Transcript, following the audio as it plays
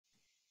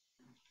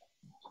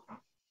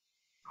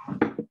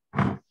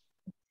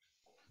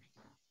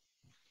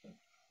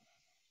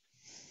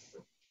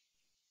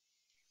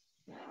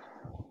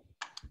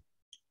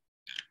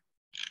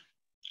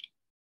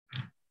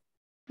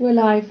We're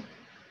live.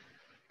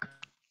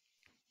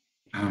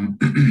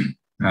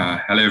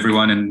 Hello,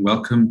 everyone, and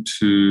welcome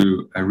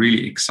to a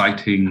really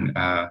exciting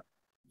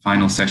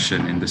final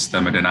session in this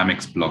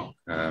thermodynamics block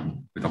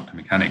with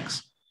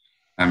Optomechanics.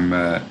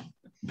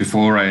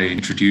 Before I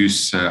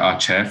introduce our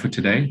chair for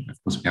today,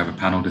 of course, we have a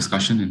panel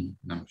discussion, and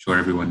I'm sure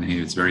everyone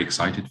here is very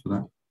excited for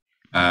that.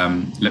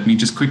 Let me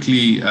just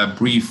quickly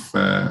brief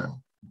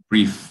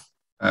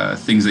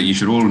things that you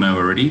should all know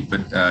already,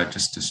 but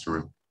just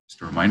to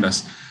remind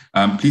us.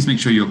 Please make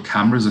sure your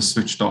cameras are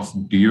switched off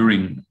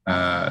during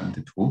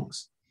the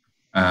talks,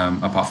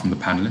 apart from the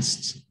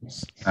panelists.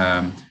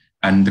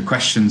 And the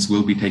questions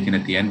will be taken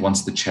at the end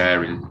once the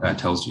chair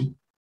tells you.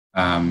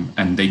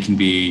 And they can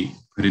be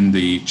put in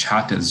the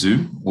chat at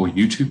Zoom or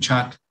YouTube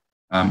chat,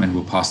 and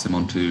we'll pass them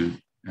on to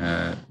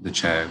the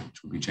chair,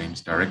 which will be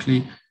James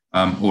directly.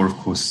 Or, of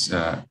course,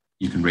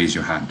 you can raise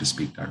your hand to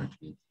speak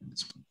directly at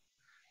this point.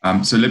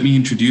 So let me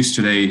introduce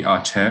today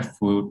our chair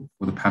for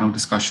the panel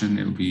discussion.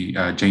 It will be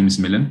James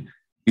Millen.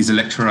 He's a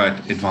lecturer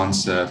at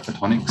Advanced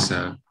Photonics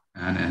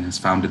and has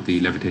founded the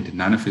Levitated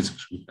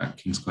Nanophysics Group at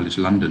King's College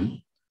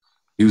London.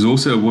 He was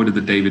also awarded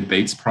the David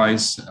Bates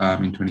Prize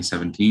in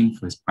 2017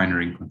 for his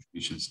pioneering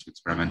contributions to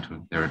experimental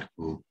and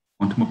theoretical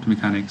quantum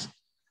optomechanics.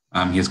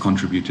 He has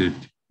contributed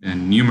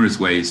in numerous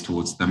ways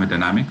towards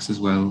thermodynamics as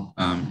well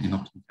in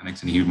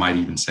optomechanics, and he might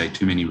even say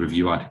too many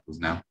review articles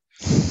now.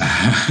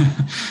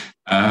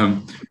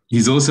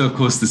 He's also, of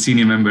course, the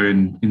senior member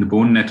in the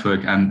Born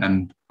Network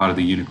and part of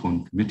the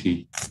UniKORN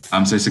committee.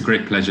 So it's a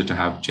great pleasure to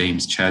have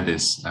James chair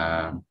this.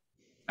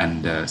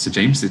 So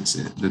James,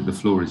 the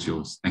floor is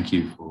yours. Thank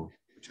you for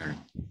chairing.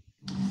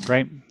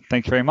 Great,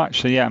 thank you very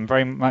much. So yeah, I'm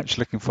very much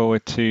looking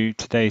forward to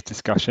today's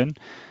discussion.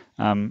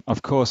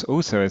 Of course,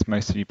 also, as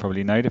most of you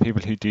probably know, the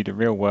people who do the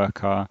real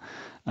work are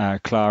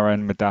Clara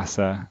and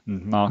Madassa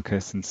and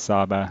Marcus and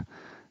Saba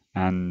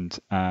and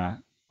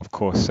of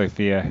course,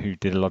 Sophia, who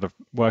did a lot of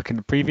work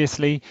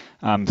previously.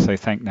 So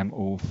thank them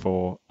all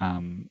for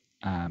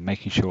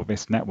making sure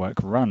this network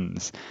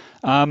runs.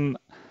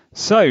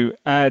 So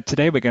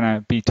today we're going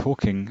to be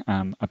talking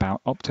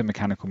about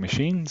optomechanical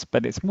machines,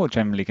 but it's more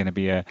generally going to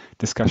be a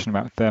discussion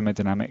about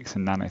thermodynamics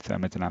and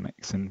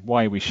nanothermodynamics and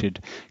why we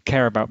should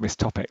care about this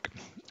topic.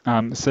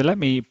 So let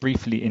me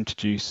briefly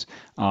introduce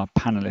our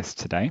panelists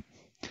today.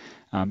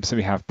 So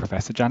we have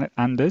Professor Janet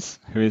Anders,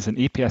 who is an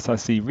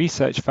EPSRC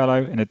Research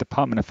Fellow in the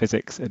Department of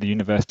Physics at the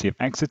University of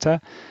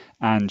Exeter,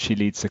 and she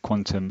leads the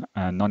Quantum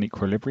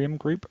Non-Equilibrium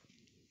Group.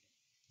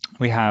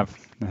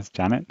 That's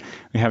Janet.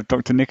 We have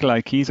Dr.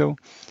 Nikolai Kiesel,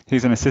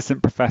 who's an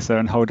Assistant Professor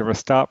and holder of a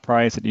Start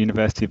Prize at the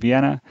University of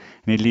Vienna,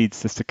 and he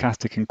leads the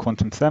Stochastic and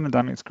Quantum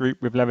Thermodynamics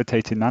Group with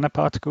levitated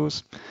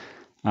nanoparticles.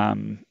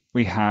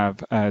 We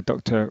have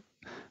Dr.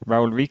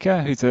 Raúl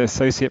Rica, who's an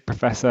Associate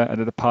Professor at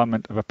the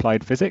Department of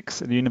Applied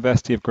Physics at the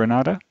University of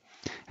Granada,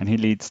 and he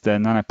leads the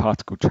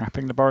Nanoparticle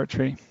Trapping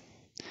Laboratory.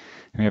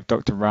 And we have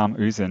Dr. Raam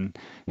Uzdin,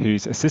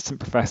 who's Assistant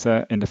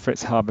Professor in the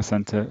Fritz Haber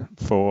Center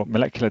for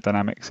Molecular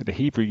Dynamics at the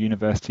Hebrew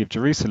University of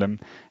Jerusalem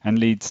and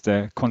leads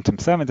the Quantum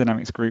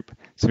Thermodynamics Group.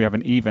 So we have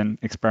an even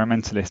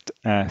experimentalist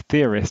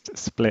theorist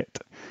split.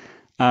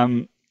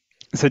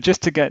 So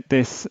just to get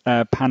this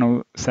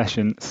panel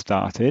session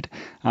started,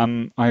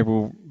 I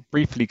will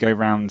briefly go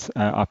around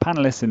our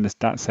panelists in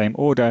that same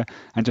order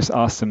and just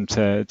ask them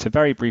to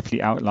very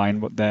briefly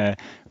outline what their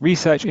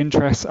research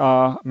interests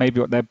are, maybe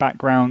what their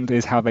background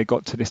is, how they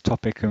got to this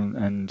topic,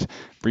 and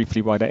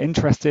briefly why they're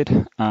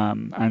interested.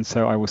 And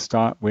so I will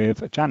start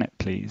with Janet,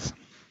 please.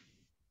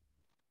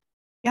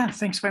 Yeah,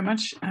 thanks very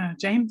much,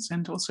 James,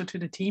 and also to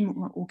the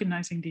team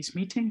organizing these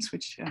meetings,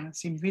 which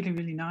seem really,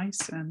 really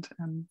nice and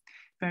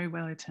very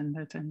well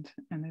attended and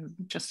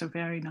just a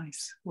very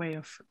nice way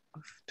of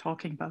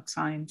talking about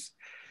science.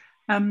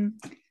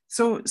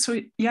 So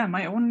yeah,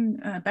 my own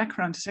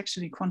background is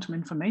actually quantum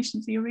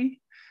information theory.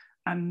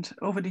 And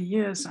over the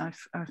years,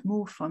 I've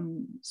moved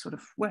from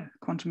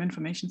quantum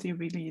information theory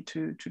really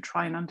to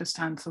try and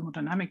understand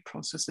thermodynamic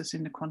processes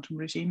in the quantum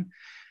regime.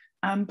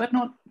 But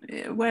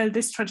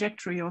this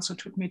trajectory also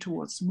took me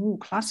towards more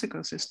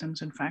classical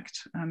systems, in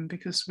fact,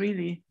 because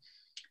really,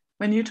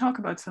 when you talk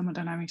about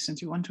thermodynamics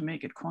and you want to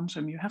make it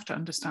quantum, you have to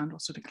understand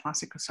also the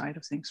classical side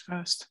of things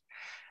first.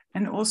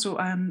 And also,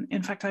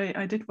 in fact,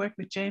 I did work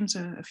with James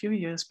a few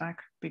years back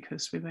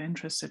because we were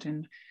interested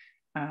in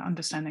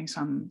understanding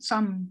some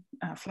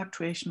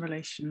fluctuation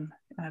relation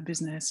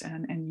business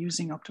and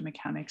using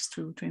optomechanics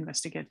to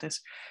investigate this.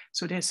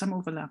 So there's some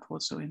overlap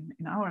also in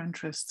our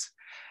interests.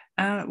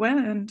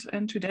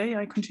 And today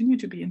I continue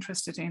to be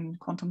interested in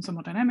quantum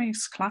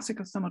thermodynamics,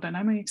 classical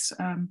thermodynamics,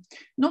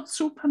 not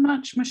super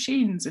much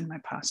machines in my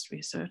past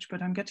research,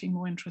 but I'm getting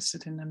more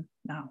interested in them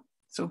now.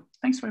 So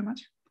thanks very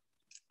much.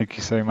 Thank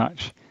you so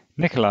much.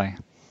 Nikolai.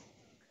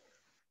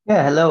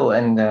 Yeah, hello,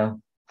 and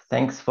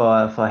thanks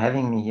for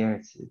having me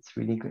here. It's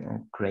really a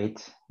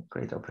great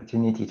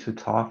opportunity to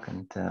talk,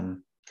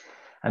 and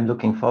I'm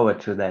looking forward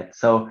to that.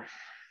 So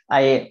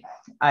I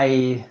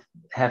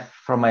have,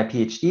 from my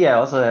PhD, I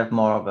also have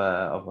more of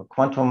a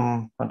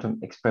quantum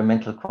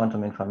experimental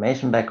quantum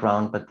information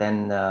background. But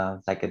then,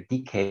 like a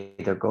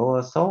decade ago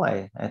or so,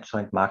 I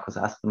joined Markus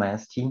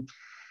Aspermeyer's team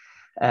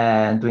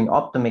and doing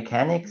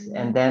optomechanics.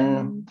 And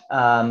then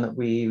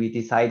we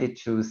decided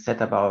to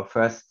set up our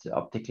first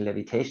optical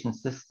levitation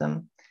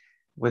system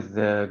with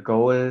the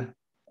goal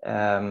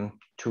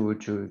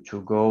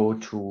to go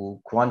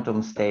to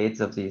quantum states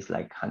of these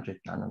like 100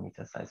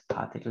 nanometer sized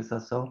particles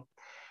or so.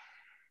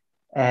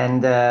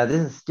 And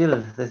this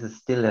is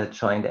still a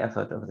joint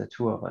effort of the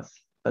two of us.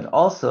 But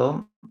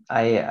also,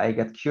 I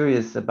got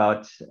curious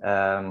about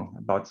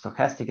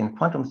stochastic and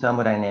quantum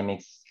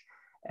thermodynamics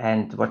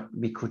and what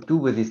we could do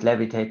with these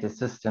levitated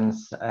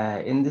systems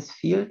in this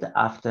field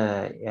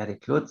after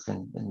Eric Lutz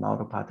and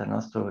Mauro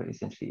Paternostro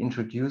essentially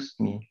introduced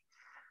me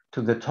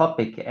to the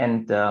topic.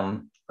 And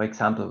for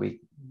example, we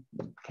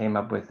came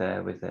up with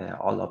a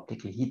all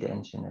optical heat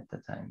engine at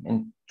the time.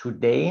 And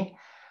today,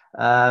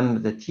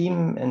 the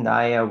team and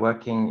I are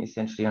working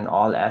essentially on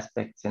all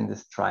aspects in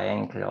this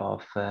triangle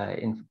of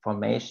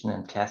information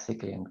and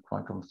classical and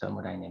quantum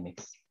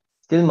thermodynamics.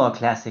 Still more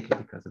classical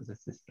because of the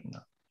system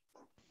now.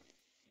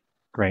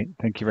 Great,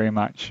 thank you very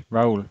much.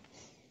 Raúl.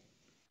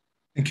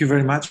 Thank you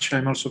very much.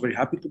 I'm also very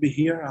happy to be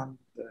here and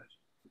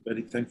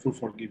very thankful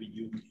for giving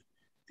you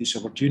this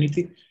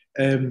opportunity.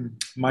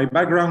 My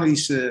background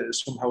is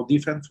somehow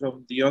different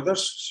from the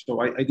others. So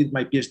I did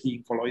my PhD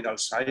in colloidal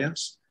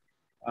science,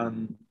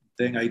 and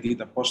then I did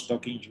a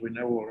postdoc in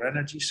renewable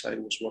energies. I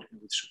was working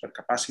with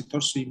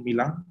supercapacitors in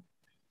Milan.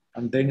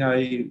 And then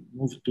I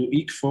moved to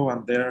ICFO,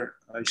 and there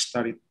I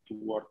started to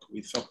work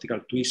with optical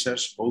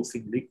tweezers, both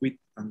in liquid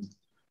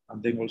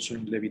and then also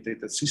in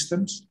levitated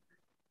systems.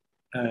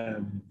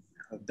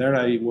 There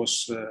I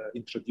was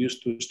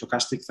introduced to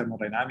stochastic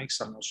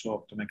thermodynamics and also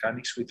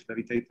optomechanics with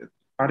levitated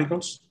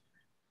particles.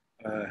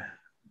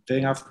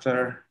 Then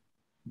after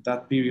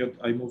that period,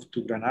 I moved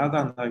to Granada,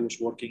 and I was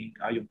working in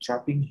ion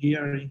trapping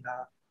here in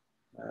a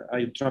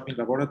ion trapping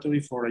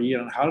laboratory for a year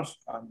and a half.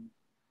 And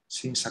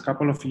since a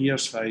couple of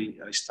years,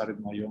 I started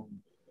my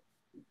own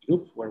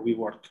group where we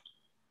work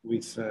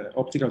with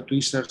optical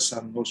tweezers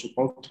and also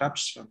pulse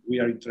traps. And we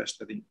are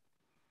interested in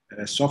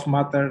soft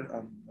matter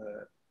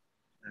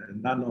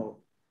and nano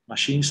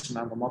machines,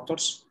 nano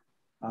motors,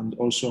 and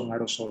also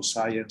aerosol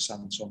science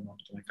and some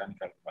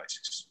optomechanical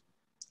devices.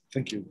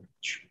 Thank you very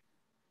much.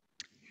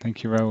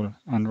 Thank you, Raúl.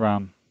 And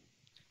Raam.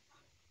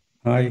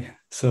 Hi.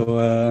 So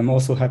I'm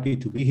also happy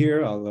to be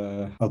here.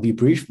 I'll be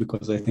brief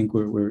because I think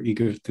we're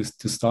eager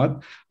to start.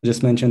 I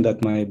just mentioned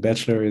that my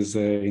bachelor is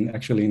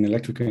actually in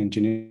electrical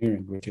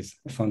engineering, which is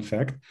a fun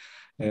fact.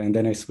 And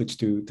then I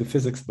switched to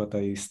physics, but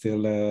I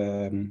still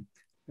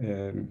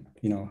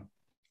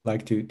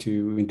like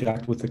to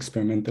interact with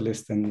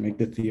experimentalists and make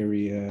the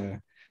theory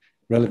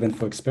relevant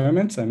for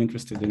experiments. I'm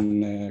interested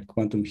in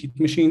quantum heat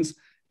machines,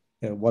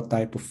 what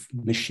type of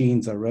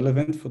machines are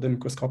relevant for the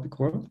microscopic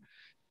world,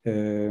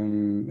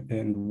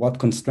 and what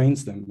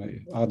constrains them.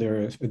 Are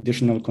there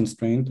additional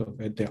constraints?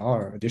 There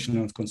are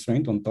additional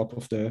constraints on top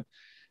of the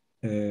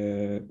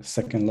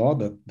second law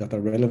that are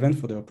relevant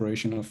for the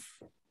operation of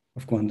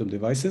quantum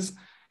devices.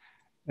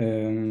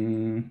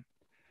 And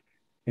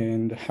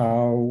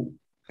how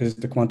does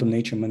the quantum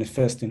nature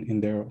manifest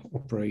in their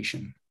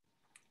operation,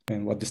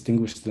 and what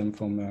distinguishes them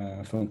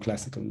from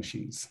classical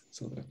machines?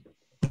 So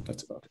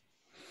that's about it.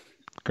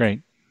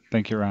 Great,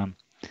 thank you, Raam.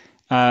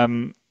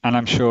 And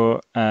I'm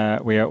sure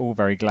we are all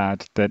very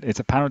glad that it's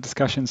a panel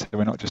discussion, so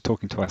we're not just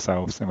talking to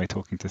ourselves, and we're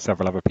talking to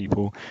several other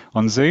people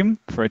on Zoom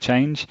for a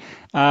change.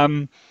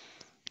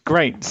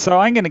 Great, so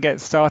I'm going to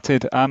get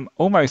started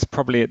almost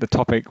probably at the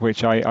topic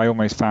which I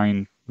almost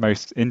found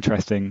most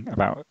interesting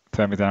about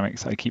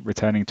thermodynamics I keep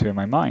returning to in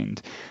my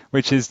mind,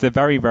 which is the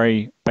very,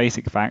 very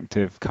basic fact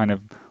of kind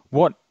of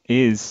what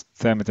is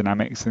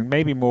thermodynamics, and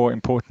maybe more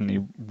importantly,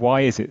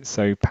 why is it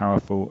so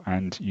powerful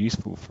and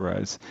useful for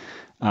us?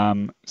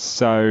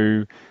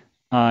 So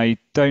I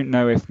don't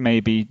know if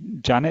maybe,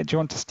 Janet, do you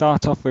want to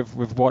start off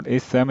with what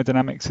is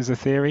thermodynamics as a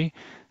theory,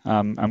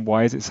 and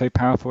why is it so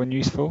powerful and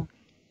useful?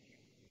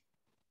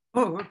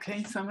 Oh,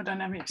 okay,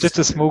 thermodynamics. Just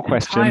a small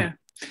question.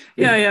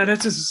 Yeah,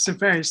 that is a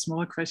very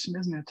small question,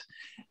 isn't it?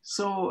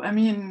 So, I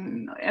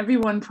mean,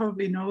 everyone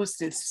probably knows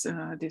this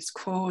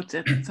quote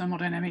that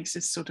thermodynamics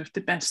is sort of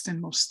the best and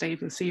most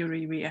stable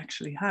theory we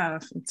actually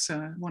have. It's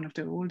one of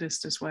the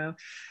oldest as well.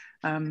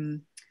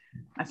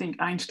 I think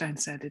Einstein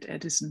said it,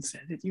 Edison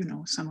said it,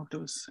 some of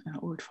those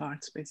old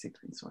farts,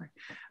 basically, sorry.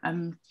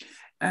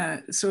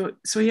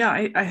 So yeah,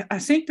 I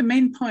think the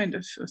main point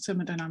of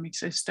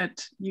thermodynamics is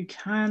that you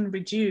can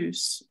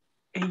reduce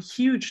a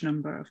huge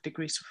number of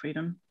degrees of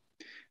freedom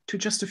to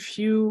just a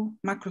few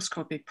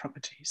macroscopic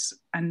properties.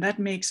 And that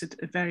makes it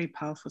a very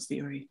powerful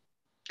theory.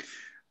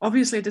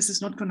 Obviously, this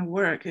is not going to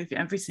work if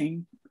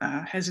everything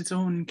has its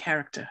own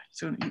character.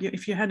 So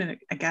if you had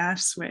a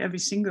gas where every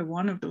single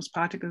one of those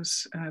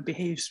particles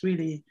behaves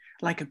really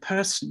like a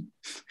person,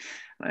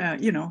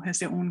 has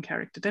their own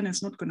character, then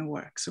it's not going to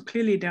work. So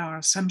clearly there are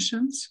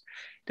assumptions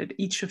that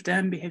each of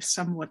them behaves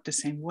somewhat the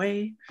same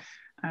way.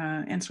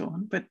 and so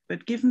on.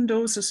 But given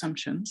those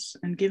assumptions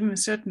and given a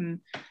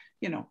certain,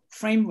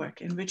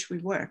 framework in which we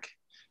work,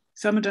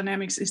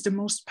 thermodynamics is the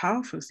most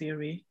powerful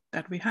theory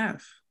that we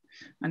have.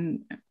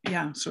 And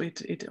yeah, so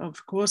it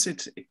of course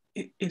it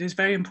is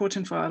very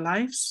important for our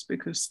lives,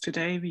 because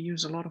today we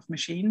use a lot of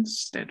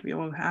machines that we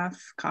all have,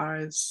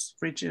 cars,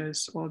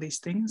 fridges, all these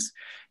things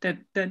that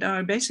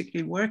are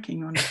basically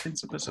working on the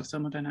principles of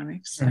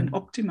thermodynamics and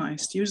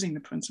optimized using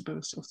the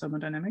principles of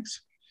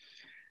thermodynamics.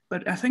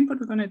 But I think what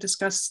we're going to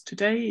discuss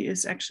today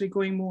is actually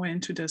going more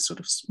into the sort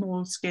of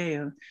small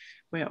scale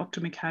where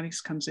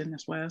optomechanics comes in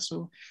as well.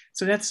 So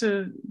that's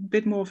a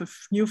bit more of a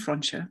new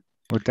frontier.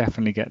 We'll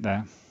definitely get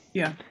there.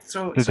 Yeah.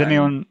 So does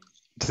anyone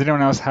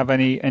else have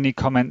any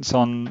comments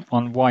on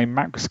why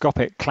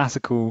macroscopic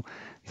classical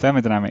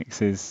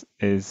thermodynamics is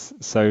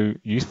so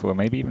useful, or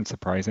maybe even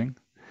surprising?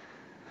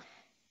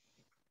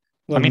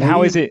 Well, I mean,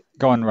 how is it?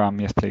 Go on,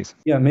 Raam. Yes, please.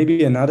 Yeah,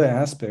 maybe another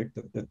aspect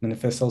that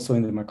manifests also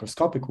in the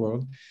microscopic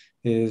world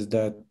is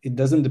that it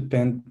doesn't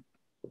depend.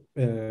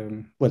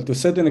 Well, to a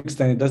certain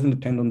extent, it doesn't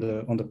depend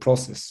on the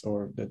process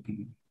or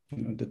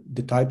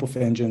the type of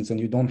engines, and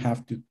you don't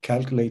have to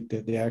calculate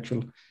the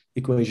actual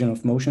equation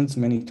of motions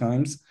many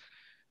times.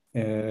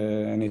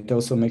 And it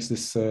also makes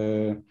this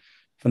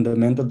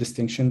fundamental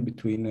distinction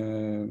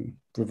between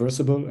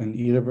reversible and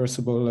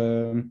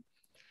irreversible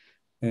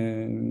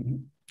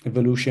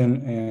evolution,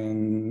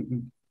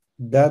 and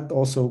that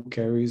also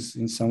carries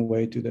in some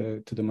way to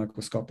the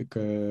microscopic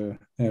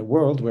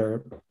world,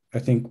 where I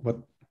think what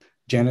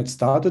Janet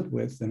started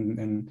with,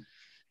 and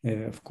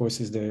of course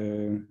is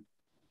the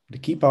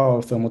key power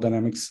of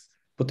thermodynamics,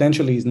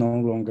 potentially is no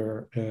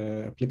longer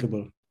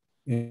applicable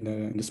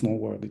in the small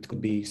world. It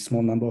could be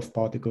small number of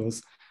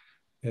particles,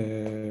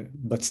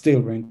 but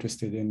still we're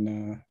interested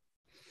in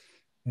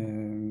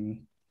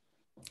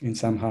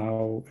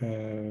somehow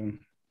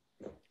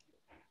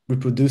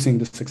reproducing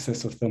the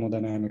success of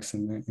thermodynamics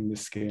in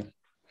this scale.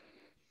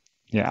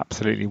 Yeah,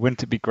 absolutely.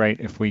 Wouldn't it be great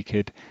if we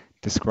could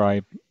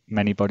describe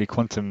many body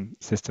quantum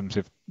systems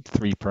with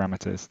 3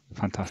 parameters?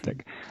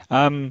 Fantastic.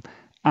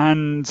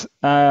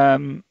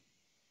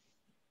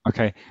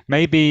 Okay,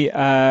 maybe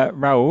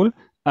Raúl,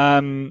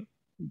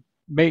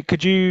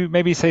 could you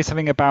maybe say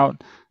something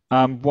about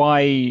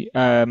why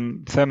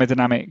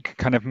thermodynamic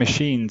kind of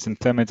machines and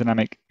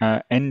thermodynamic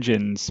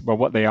engines, well,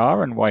 what they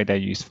are and why they're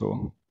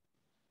useful?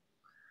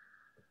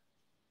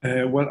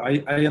 Well,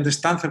 I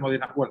understand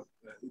thermodynamics. Well,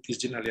 it is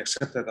generally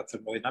accepted that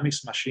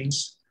thermodynamics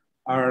machines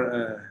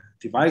are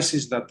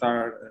devices that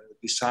are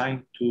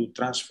designed to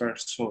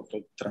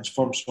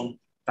transform some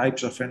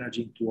types of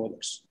energy into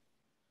others.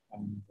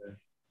 And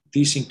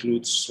this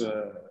includes,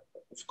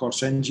 of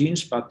course,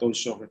 engines, but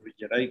also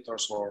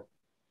refrigerators or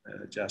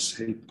just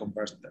heat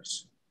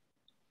converters.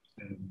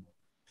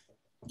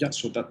 Yeah,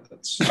 so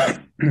that's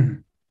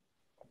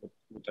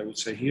what I would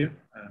say here.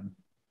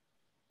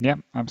 Yeah,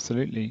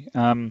 absolutely.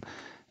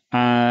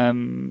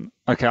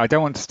 Okay, I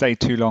don't want to stay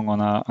too long on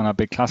our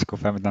big classical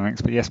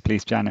thermodynamics, but yes,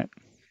 please, Janet.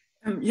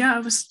 Yeah, I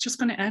was just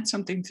going to add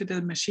something to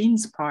the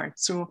machines part.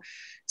 So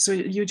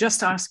you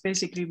just asked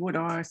basically what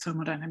are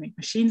thermodynamic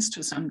machines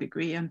to some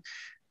degree, and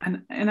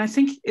I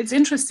think it's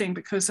interesting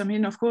because, I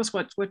mean, of course,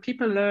 what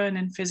people learn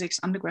in physics,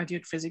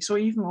 undergraduate physics, or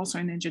even also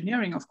in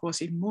engineering, of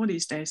course, even more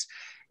these days,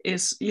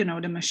 is,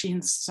 the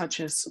machines such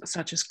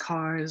as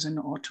cars and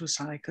auto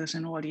cycles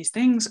and all these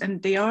things,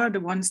 and they are the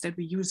ones that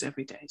we use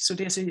every day. So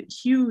there's a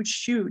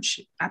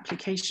huge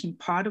application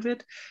part of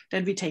it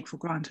that we take for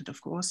granted, of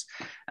course.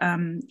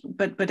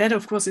 But that,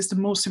 of course, is the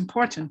most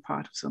important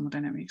part of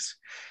thermodynamics.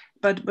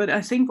 But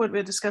I think what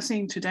we're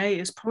discussing today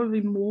is probably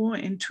more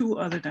in 2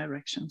 other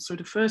directions. So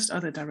the first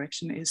other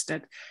direction is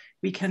that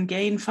we can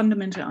gain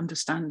fundamental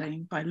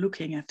understanding by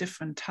looking at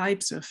different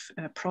types of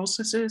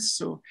processes.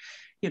 So,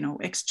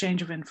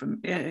 exchange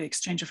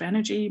of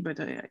energy, but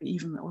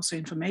even also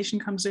information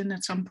comes in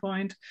at some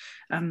point.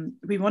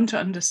 We want to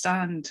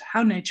understand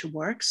how nature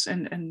works,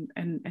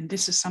 and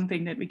this is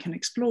something that we can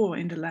explore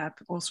in the lab,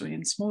 also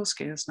in small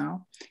scales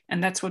now,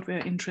 and that's what we're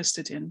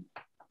interested in.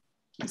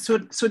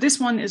 So this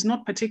one is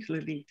not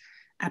particularly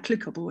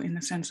applicable in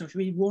the sense of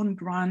we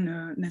won't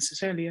run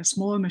necessarily a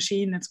small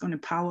machine that's going to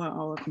power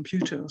our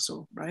computer or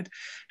so, right?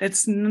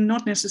 That's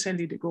not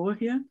necessarily the goal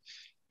here.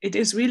 It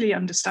is really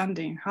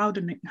understanding how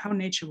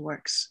nature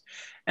works.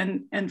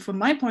 And from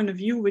my point of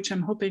view, which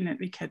I'm hoping that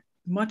we get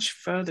much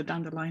further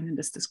down the line in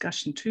this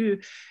discussion too,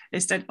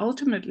 is that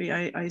ultimately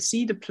I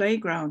see the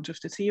playground of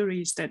the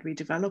theories that we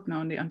develop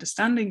now and the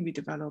understanding we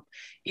develop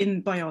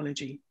in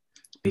biology.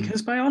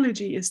 Because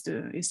biology is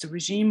the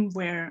regime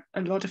where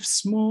a lot of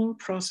small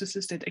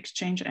processes that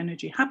exchange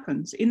energy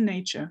happens in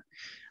nature.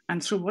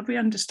 And so what we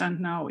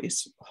understand now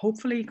is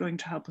hopefully going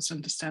to help us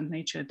understand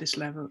nature at this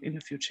level in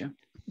the future.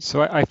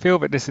 So I feel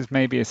that this is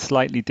maybe a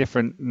slightly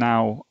different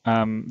now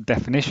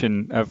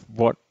definition of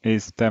what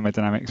is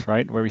thermodynamics,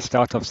 right? Where we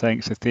start off saying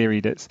it's a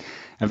theory that's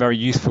a very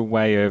useful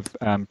way of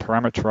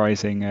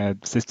parameterizing a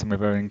system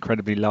with an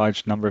incredibly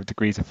large number of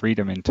degrees of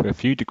freedom into a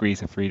few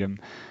degrees of freedom.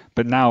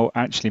 But now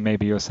actually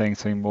maybe you're saying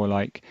something more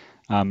like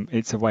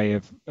it's a way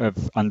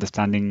of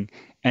understanding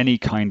any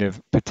kind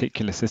of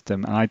particular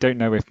system. And I don't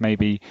know if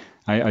maybe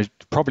I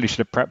probably should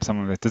have prepped some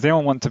of this. Does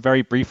anyone want to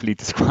very briefly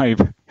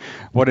describe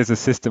what is a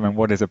system and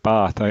what is a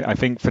bath? I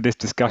think for this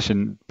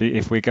discussion,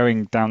 if we're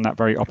going down that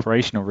very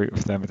operational route of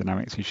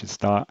thermodynamics, we should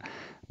start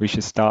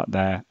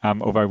there.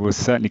 Although we'll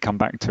certainly come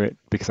back to it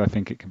because I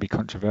think it can be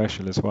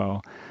controversial as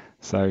well.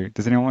 So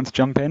does anyone want to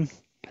jump in?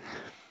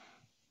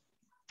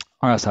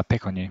 Or else I'll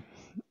pick on you.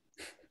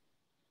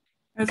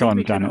 I think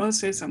we can all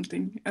say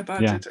something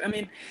about it. I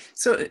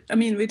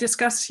mean, we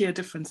discussed here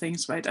different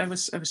things, right? I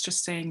was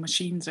just saying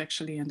machines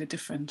actually, and the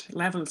different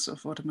levels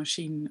of what a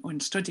machine, or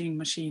studying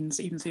machines,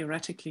 even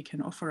theoretically,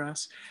 can offer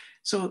us.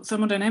 So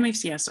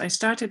thermodynamics, yes, I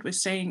started with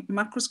saying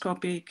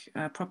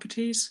macroscopic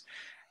properties,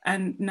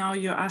 and now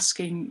you're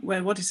asking,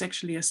 well, what is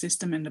actually a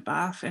system in the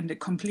bath? And the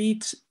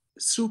complete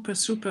super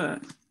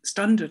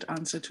standard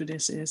answer to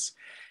this is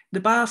the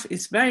bath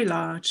is very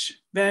large,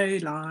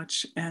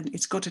 and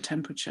it's got a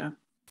temperature.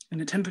 And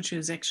the temperature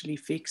is actually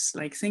fixed.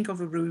 Like think of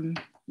a room,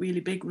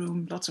 really big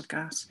room, lots of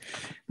gas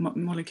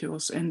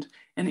molecules, and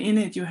in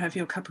it you have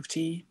your cup of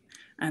tea.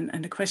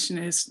 And the question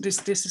is, this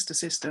is the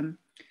system,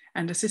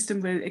 and the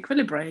system will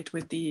equilibrate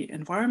with the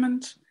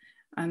environment,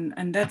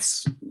 and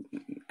that's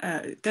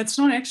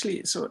not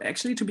actually so.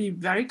 Actually, to be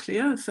very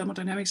clear,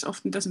 thermodynamics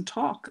often doesn't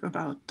talk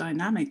about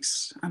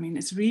dynamics. I mean,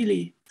 it's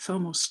really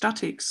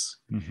thermostatics.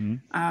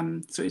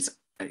 So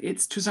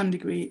it's to some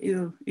degree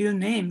ill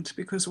named,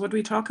 because what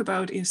we talk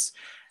about is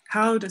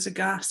how does a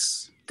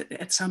gas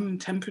at some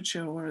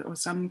temperature or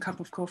some cup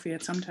of coffee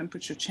at some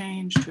temperature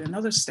change to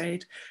another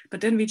state, but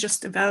then we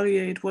just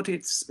evaluate what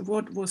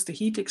was the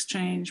heat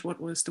exchange, what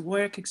was the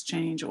work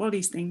exchange, all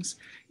these things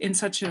in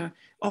such a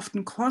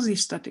often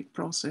quasi-static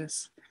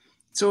process.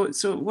 So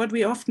what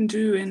we often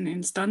do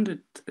in standard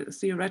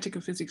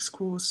theoretical physics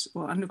course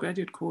or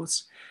undergraduate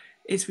course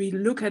is we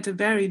look at a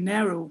very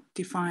narrow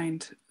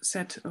defined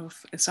set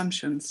of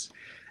assumptions.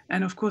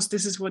 And of course,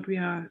 this is what we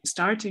are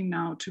starting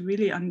now to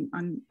really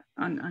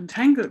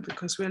untangle,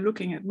 because we're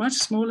looking at much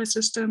smaller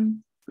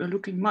system. We're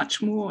looking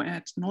much more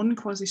at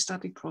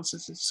non-quasi-static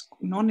processes,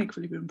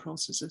 non-equilibrium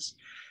processes.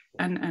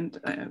 And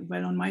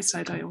well, on my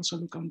side, I also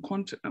look on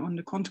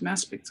the quantum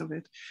aspects of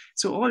it.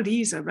 So all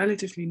these are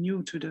relatively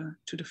new to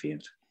the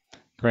field.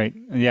 Great.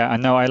 Yeah, I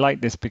know I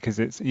like this because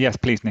it's, yes,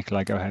 please,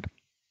 Nikolai, go ahead.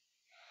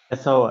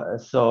 So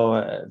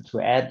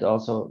to add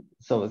also,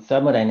 so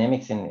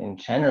thermodynamics in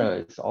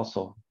general is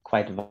also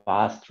quite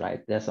vast,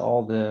 right? There's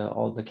all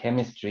the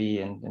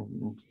chemistry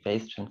and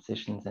phase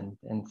transitions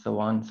and so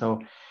on.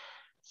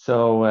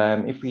 So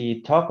if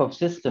we talk of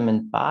system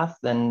and bath,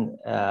 then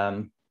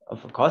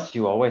of course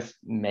you always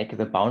make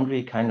the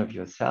boundary kind of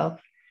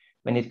yourself.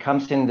 When it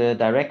comes in the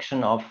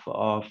direction of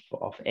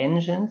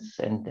engines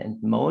and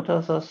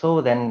motors or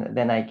so,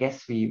 then I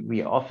guess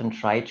we often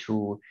try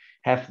to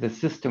have the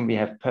system we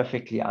have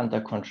perfectly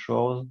under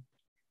control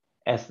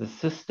as the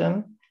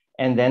system,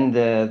 and then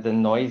the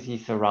noisy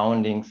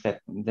surroundings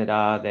that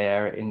are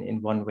there in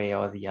one way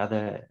or the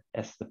other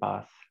as the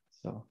bath.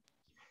 So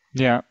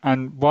yeah,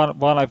 and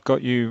while I've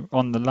got you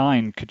on the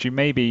line, could you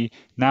maybe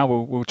now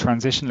we'll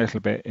transition a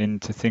little bit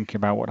into thinking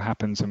about what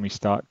happens when we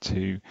start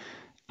to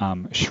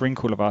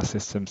shrink all of our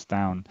systems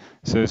down.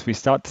 So as we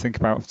start to think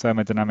about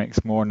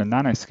thermodynamics more on a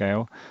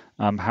nanoscale,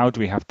 how do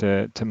we have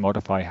to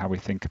modify how we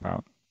think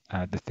about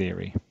the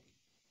theory?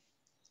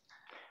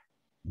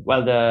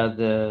 Well,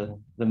 the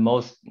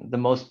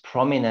most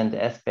prominent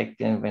aspect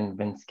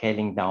when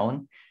scaling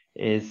down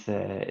is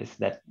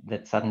that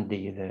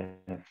suddenly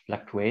the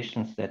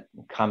fluctuations that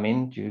come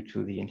in due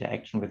to the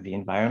interaction with the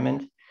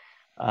environment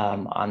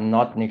are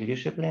not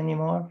negligible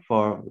anymore.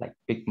 For like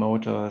big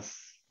motors,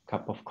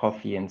 cup of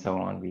coffee, and so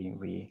on,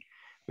 we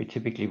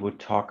typically would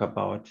talk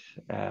about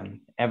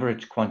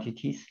average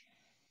quantities,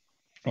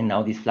 and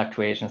now these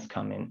fluctuations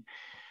come in.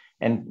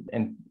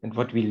 And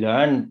what we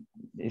learn,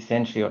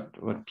 essentially,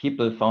 what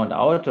people found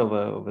out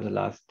over the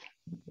last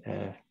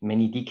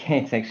many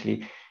decades,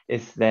 actually,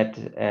 is that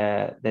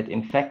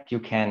in fact you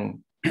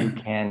can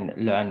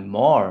learn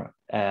more.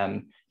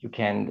 You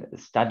can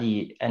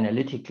study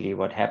analytically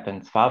what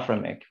happens far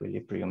from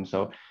equilibrium.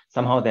 So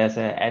somehow there's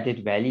an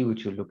added value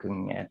to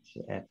looking at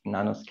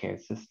nanoscale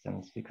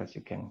systems, because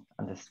you can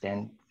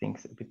understand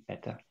things a bit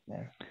better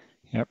there.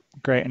 Yep,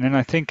 great. And then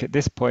I think at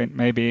this point,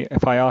 maybe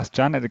if I ask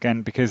Janet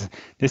again, because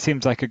this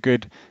seems like a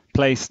good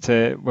place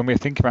to, when we're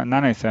thinking about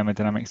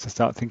nanothermodynamics, to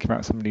start thinking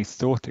about some of these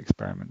thought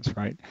experiments,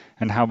 right?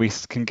 And how we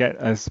can get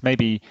as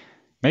maybe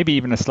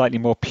even a slightly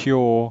more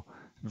pure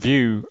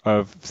view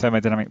of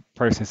thermodynamic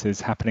processes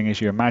happening as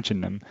you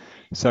imagine them.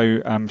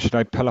 So should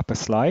I pull up a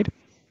slide?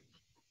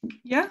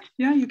 Yeah,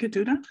 you could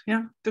do that.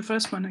 Yeah, the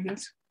first one, I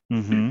guess.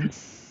 Mm-hmm.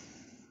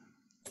 It's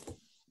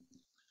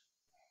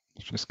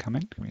just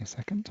coming. Give me a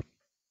second.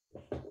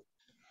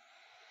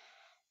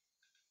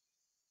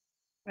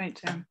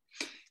 Right.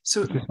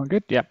 So is this one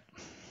good? Yep.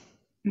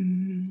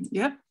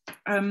 Yeah.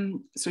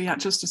 So yeah,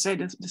 just to say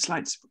that the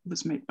slides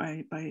was made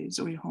by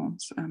Zoe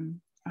Horns.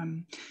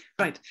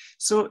 Right.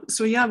 So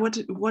yeah,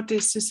 what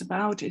is this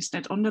about is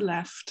that on the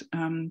left,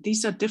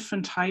 these are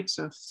different types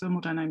of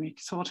thermodynamic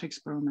thought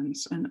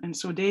experiments. And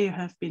so they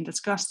have been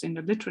discussed in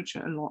the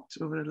literature a lot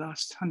over the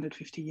last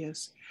 150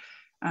 years.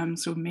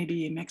 So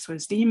maybe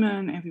Maxwell's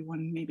demon,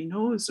 everyone maybe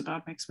knows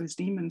about Maxwell's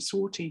demon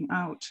sorting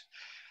out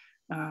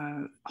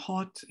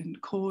hot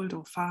and cold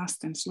or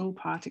fast and slow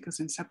particles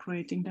and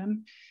separating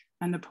them.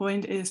 And the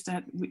point is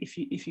that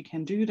if you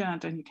can do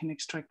that, then you can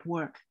extract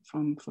work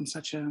from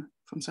such a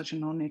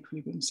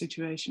non-equilibrium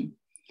situation.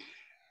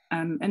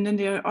 And then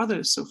there are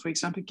others. So for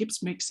example,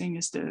 Gibbs mixing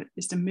is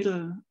the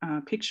middle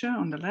picture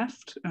on the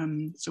left.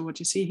 So what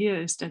you see here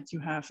is that you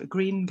have a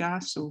green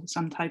gas, or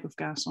some type of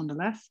gas on the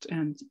left,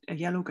 and a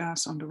yellow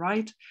gas on the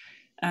right.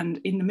 And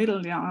in the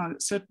middle, there are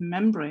certain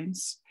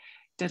membranes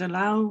that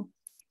allow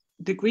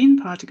the green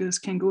particles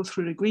can go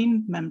through the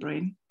green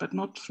membrane, but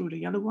not through the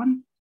yellow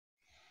one.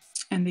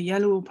 And the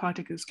yellow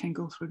particles can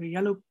go through the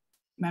yellow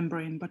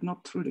membrane, but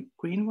not through the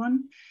green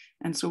one.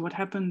 And so what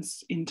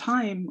happens in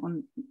time,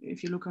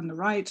 if you look on the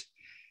right,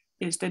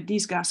 is that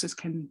these gases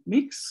can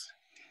mix.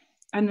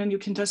 And then you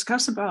can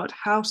discuss about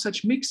how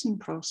such mixing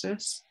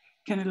process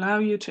can allow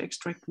you to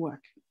extract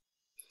work.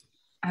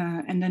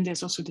 And then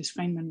there's also this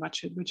Feynman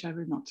ratchet, which I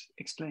will not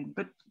explain.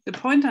 But the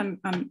point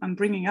I'm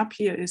bringing up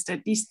here is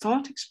that these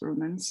thought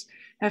experiments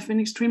have been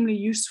extremely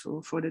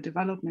useful for the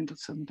development of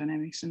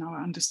thermodynamics and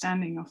our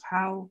understanding of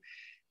how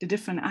the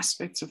different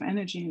aspects of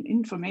energy and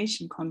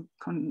information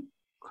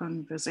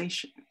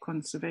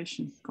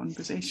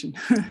conversation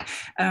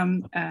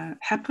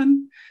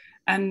happen.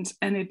 And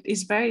it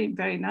is very,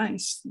 very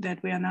nice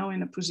that we are now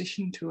in a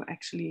position to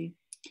actually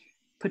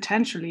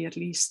potentially at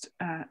least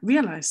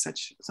realize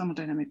such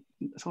thermodynamic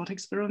thought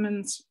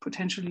experiments,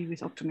 potentially with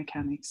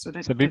optomechanics. So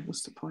that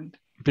was the point.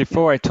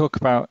 Before I talk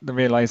about the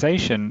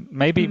realization,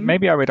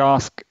 maybe I would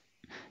ask,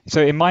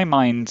 so in my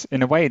mind,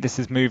 in a way, this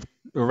has moved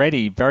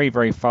already very,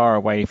 very far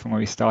away from where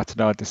we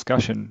started our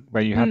discussion,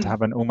 where you had to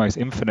have an almost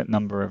infinite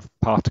number of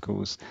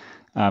particles,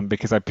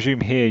 because I presume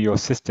here your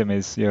system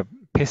is your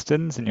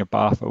pistons and your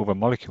bath, all the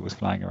molecules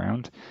flying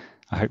around.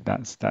 I hope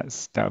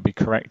that would be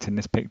correct in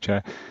this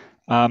picture.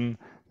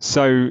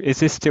 So is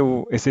this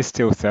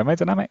still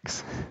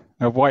thermodynamics?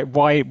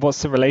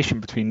 What's the relation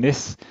between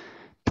these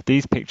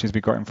pictures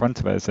we got in front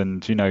of us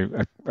and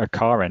a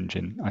car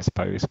engine, I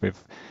suppose,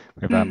 with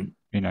I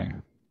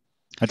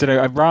don't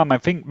know, Raam, I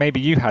think maybe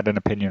you had an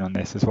opinion on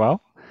this as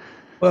well.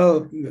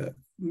 Well,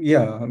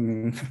 yeah, I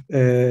mean,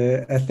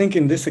 I think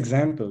in this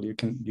example you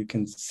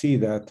can see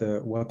that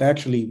what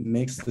actually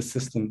makes the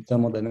system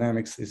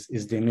thermodynamics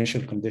is the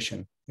initial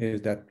condition,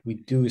 is that we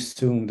do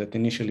assume that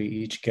initially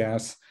each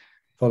gas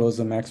follows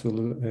the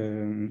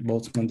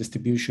Maxwell-Boltzmann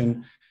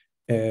distribution,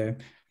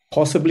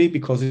 possibly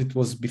because it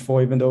was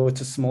before, even though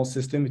it's a small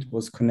system, it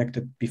was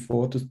connected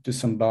before to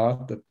some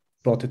bath that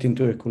brought it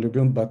into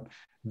equilibrium. But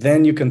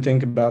then you can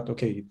think about,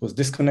 okay, it was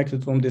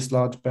disconnected from this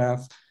large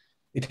bath.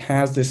 It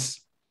has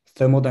this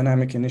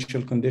thermodynamic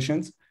initial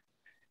conditions.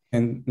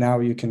 And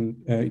now you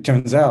can, it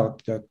turns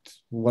out that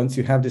once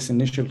you have this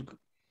initial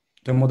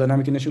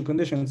thermodynamic initial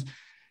conditions,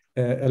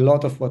 a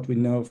lot of what we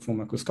know from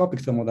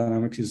macroscopic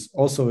thermodynamics is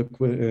also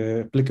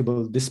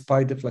applicable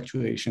despite the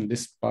fluctuation,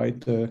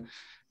 despite the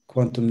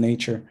quantum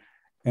nature.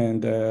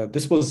 And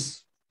this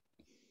was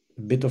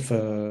a bit of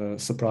a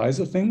surprise,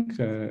 I think,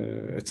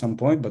 at some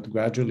point, but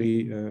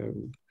gradually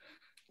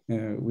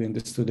we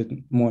understood it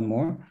more and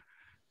more.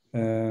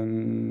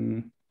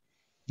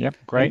 Yeah,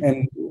 great.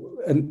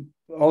 And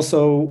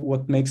also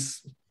what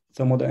makes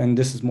and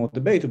this is more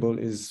debatable,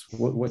 is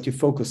what you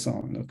focus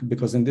on,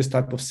 because in this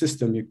type of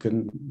system you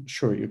can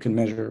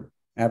measure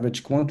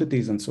average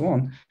quantities and so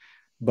on,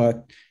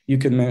 but you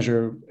can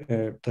measure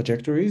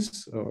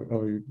trajectories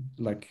or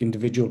like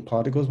individual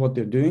particles, what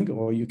they're doing,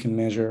 or you can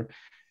measure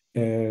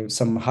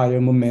some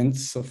higher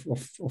moments of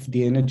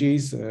the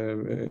energies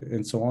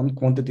and so on,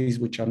 quantities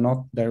which are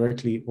not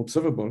directly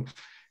observable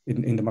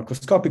in the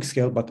macroscopic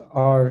scale, but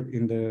are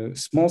in the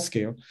small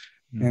scale.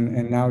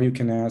 And now you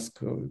can ask,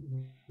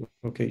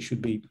 okay,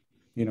 should we,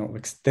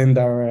 extend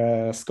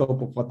our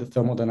scope of what the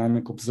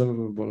thermodynamic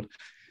observable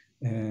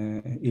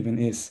even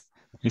is?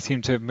 You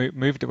seem to have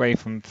moved away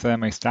from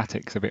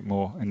thermostatics a bit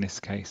more in this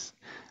case.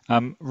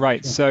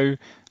 Right. Sure.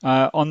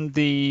 So on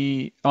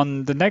the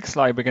next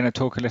slide, we're going to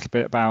talk a little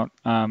bit about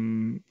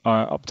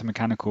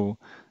optomechanical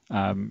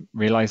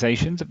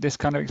realizations of this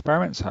kind of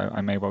experiment. So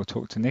I may well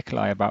talk to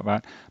Nikolai about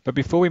that. But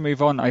before we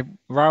move on,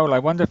 Raúl, I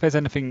wonder if there's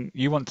anything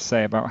you want to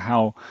say about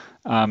how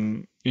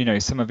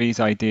some of these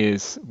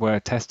ideas were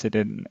tested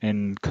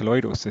in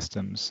colloidal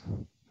systems.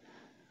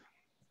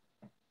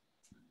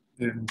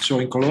 So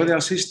in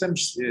colloidal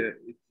systems,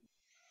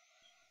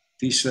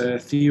 this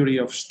theory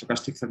of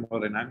stochastic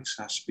thermodynamics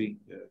has been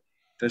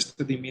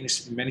tested in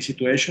many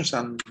situations,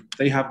 and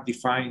they have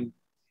defined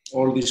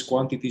all these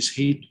quantities,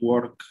 heat,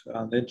 work,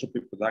 and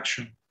entropy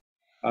production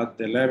at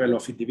the level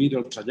of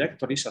individual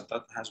trajectories, and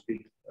that has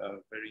been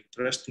very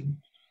interesting.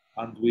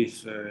 And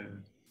with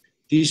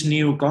these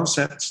new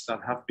concepts that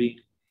have been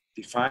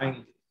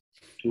defined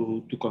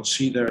to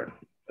consider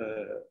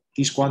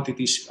these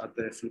quantities at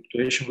the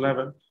fluctuation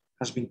level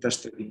has been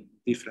tested in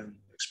different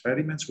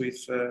experiments with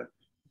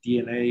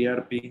DNA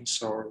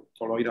hairpins or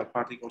colloidal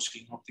particles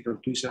in optical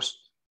tweezers.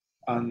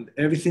 And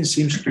everything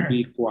seems to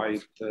be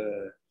quite,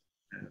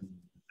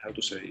 how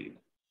to say,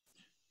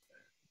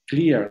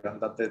 clear,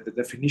 and that the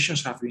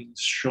definitions have been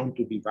shown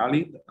to be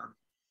valid.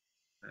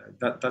 And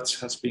that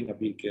has been a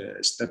big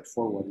step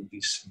forward in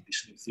this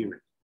new theory.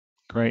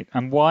 Great.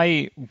 And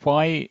why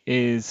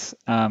is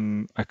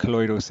a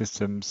colloidal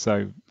system,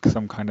 so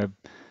some kind of,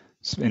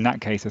 in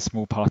that case, a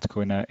small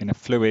particle in a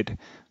fluid,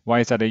 why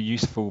is that a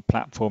useful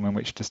platform in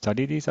which to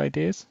study these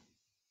ideas?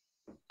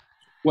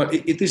 Well,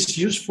 it is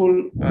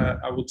useful,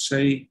 I would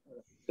say.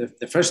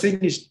 The first thing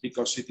is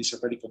because it is a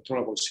very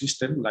controllable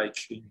system, like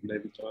in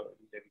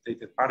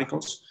levitated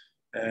particles.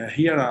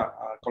 Here, a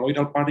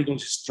colloidal particle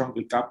is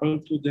strongly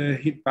coupled to the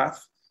heat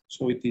path,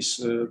 so it is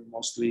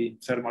mostly in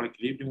thermal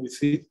equilibrium with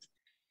heat,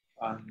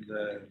 and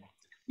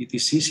it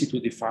is easy to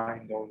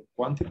define all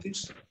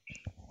quantities.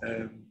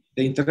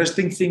 The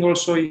interesting thing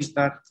also is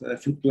that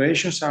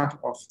fluctuations are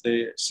of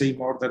the same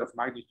order of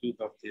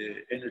magnitude of the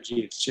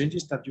energy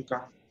exchanges that you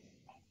can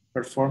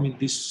perform in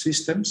these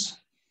systems.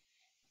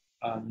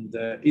 And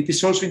it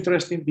is also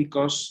interesting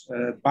because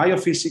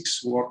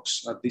biophysics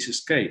works at this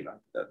scale,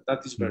 and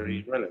that is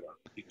very relevant.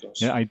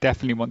 Because yeah, I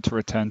definitely want to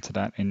return to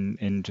that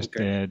in just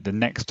the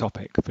next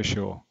topic for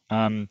sure.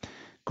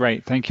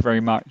 Great, thank you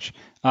very much.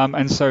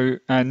 And so,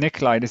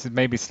 Nikolai, this is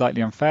maybe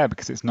slightly unfair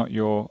because it's not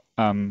your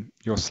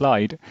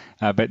slide,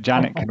 but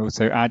Janet can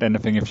also add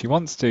anything if she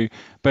wants to.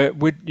 But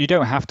you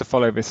don't have to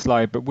follow this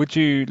slide, but would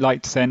you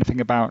like to say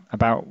anything about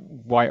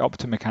why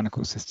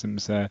optomechanical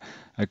systems are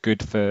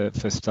good for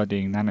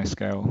studying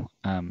nanoscale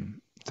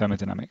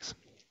thermodynamics?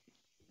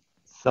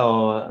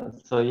 So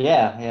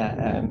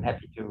yeah, I'm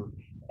happy to.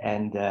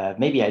 And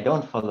maybe I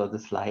don't follow the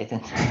slide.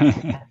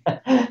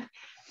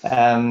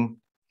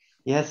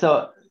 Yeah,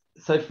 so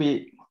if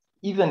we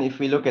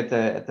look at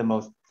the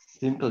most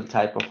simple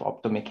type of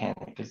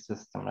optomechanical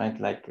system, right?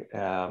 Like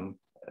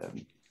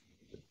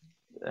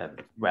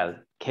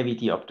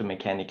cavity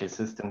optomechanical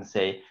systems,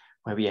 say,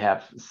 where we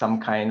have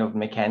some kind of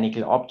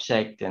mechanical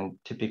object, and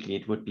typically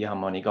it would be a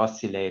harmonic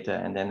oscillator,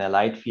 and then a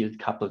light field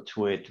coupled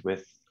to it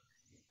with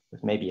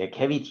maybe a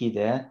cavity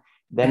there.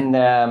 Then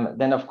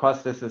of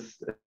course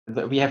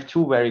we have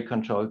two very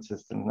controlled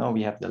systems. No,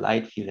 we have the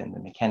light field and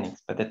the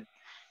mechanics, but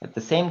at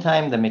the same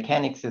time, the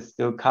mechanics is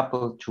still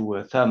coupled to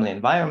a thermal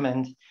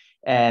environment.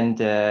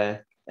 And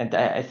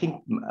I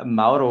think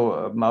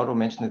Mauro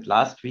mentioned it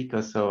last week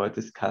or so, I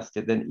discussed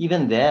it. And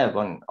even there,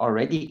 one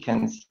already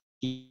can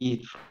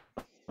see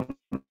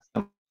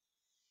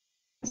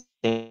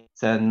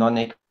it's a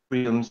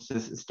non-equilibrium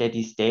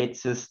steady state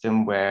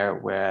system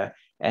where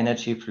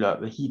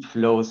heat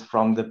flows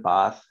from the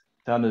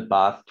thermal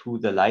bath to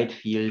the light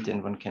field,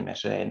 and one can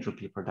measure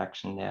entropy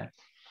production there.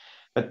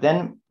 But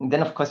then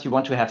of course you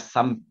want to have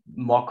some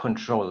more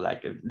control.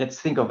 Like,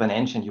 let's think of an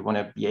engine. You want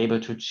to be able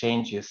to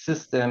change your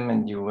system,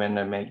 and you want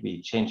to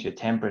maybe change your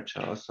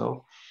temperature or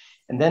so.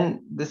 And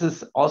then this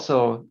is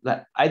also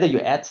like either you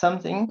add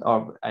something,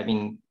 or I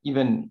mean,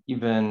 even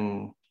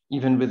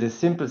with a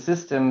simple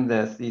system,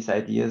 there's these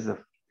ideas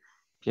of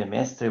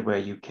Pierre where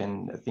you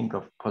can think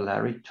of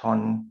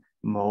polariton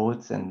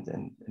modes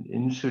and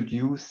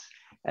introduce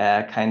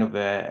kind of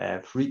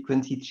a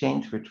frequency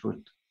change, which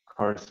would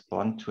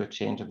correspond to a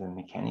change of the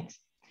mechanics.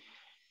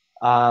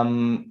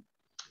 And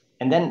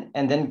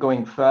then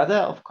going further,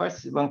 of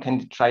course, one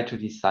can try to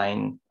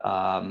design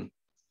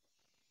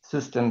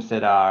systems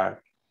that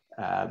are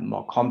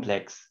more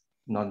complex,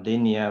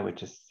 non-linear,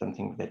 which is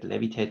something that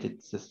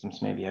levitated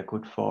systems maybe are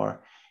good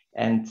for,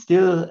 and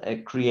still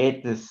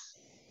create this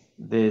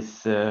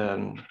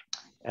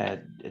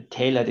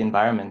tailored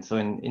environment. So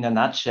in a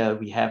nutshell,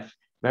 we have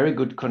very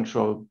good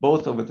control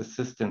both over the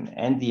system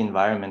and the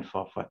environment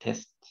for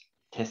test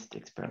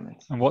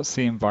experiments. And what's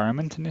the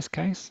environment in this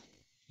case,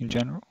 in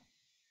general?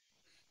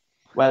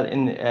 Well,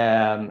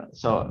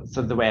 so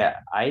the way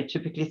I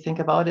typically think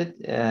about it,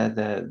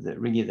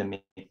 really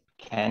the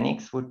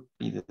mechanics would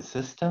be the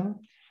system,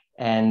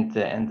 and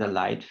the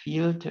light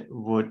field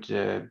would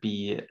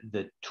be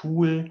the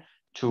tool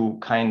to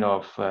kind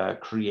of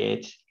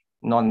create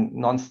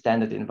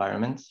non-standard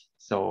environments.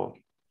 So,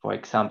 for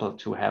example,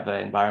 to have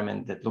an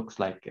environment that looks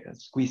like a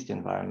squeezed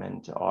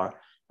environment, or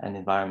an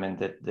environment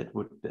that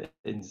would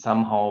in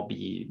some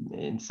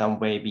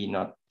way be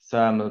not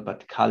thermal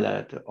but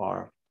colored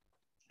or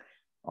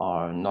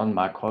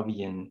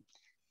non-Markovian.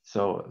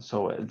 So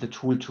the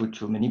tool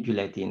to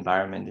manipulate the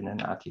environment in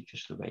an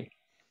artificial way.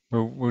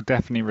 We'll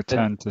definitely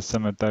return to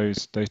some of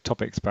those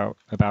topics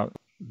about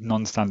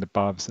non-standard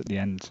baths at the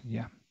end.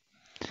 Yeah.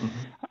 Mm-hmm.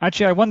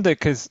 Actually, I wonder,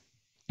 because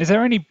is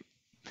there any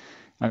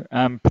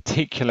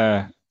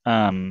particular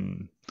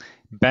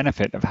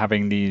benefit of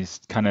having these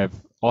kind of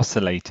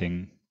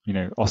oscillating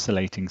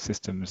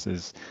systems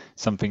as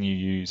something you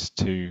use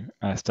to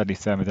study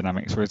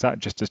thermodynamics, or is that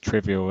just as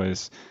trivial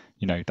as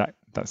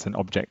that's an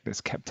object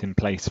that's kept in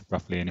place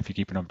roughly, and if you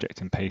keep an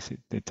object in place,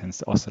 it tends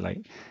to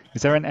oscillate?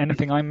 Is there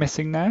anything I'm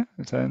missing there?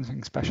 Is there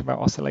anything special about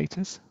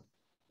oscillators?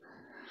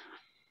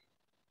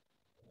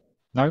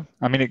 No,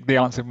 I mean the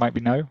answer might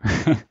be no.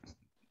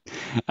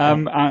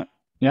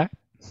 Yeah.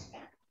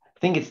 I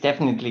think it's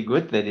definitely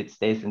good that it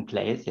stays in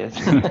place. Yes.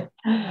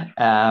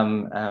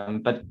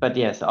 But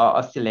yes,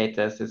 our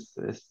oscillators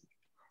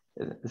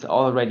is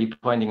already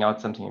pointing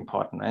out something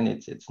important, and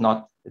it's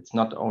not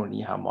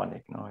only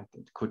harmonic. No,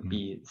 it could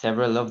be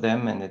several of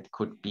them, and it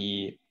could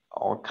be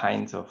all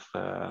kinds of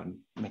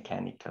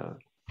mechanical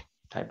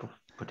type of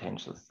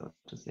potentials, so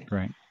to say.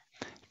 Great.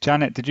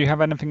 Janet, did you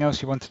have anything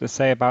else you wanted to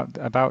say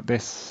about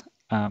this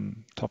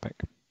topic?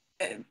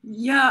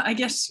 Yeah, I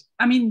guess,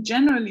 I mean,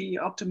 generally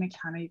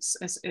optomechanics,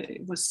 as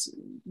it was,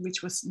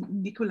 which was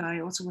Nikolai,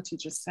 also what you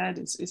just said,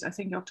 is I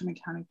think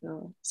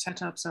optomechanical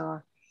setups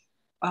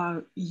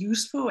are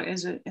useful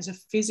as a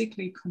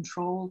physically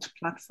controlled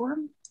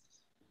platform.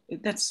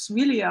 That's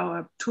really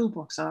our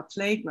toolbox, our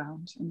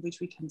playground, in which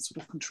we can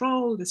sort of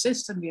control the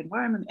system, the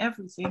environment,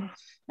 everything,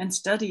 and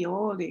study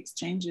all the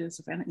exchanges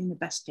of, in the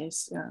best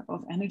case,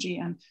 of energy.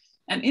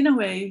 And in a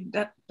way,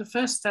 that the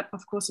first step,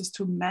 of course, is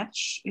to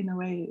match, in a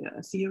way,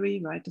 a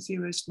theory, right? The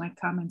theorist might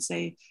come and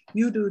say,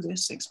 you do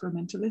this,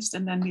 experimentalist,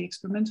 and then the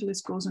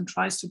experimentalist goes and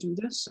tries to do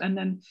this. And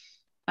then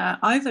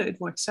either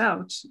it works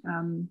out,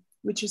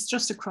 which is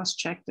just a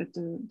cross-check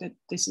that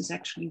this is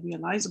actually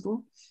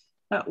realizable,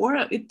 or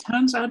it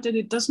turns out that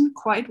it doesn't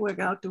quite work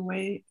out the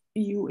way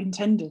you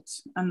intended.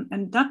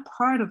 And that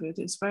part of it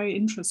is very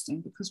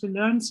interesting, because we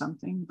learn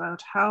something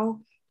about how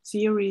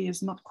theory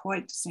is not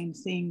quite the same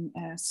thing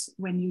as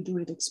when you do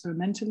it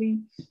experimentally.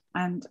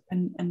 And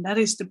that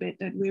is the bit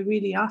that we're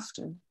really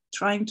after,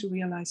 trying to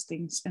realize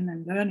things and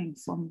then learning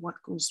from what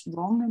goes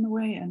wrong in a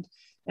way,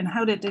 and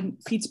how that then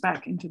feeds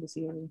back into the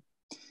theory.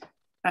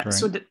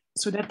 So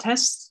that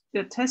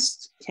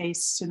test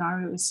case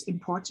scenario is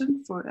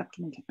important for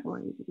optomechanical,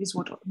 or is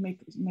what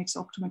makes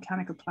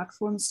optomechanical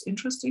platforms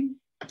interesting.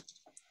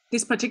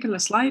 This particular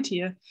slide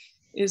here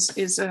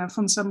is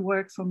from some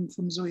work from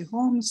Zoe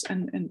Holmes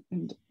and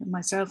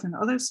myself and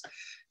others.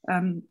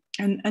 And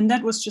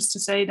that was just to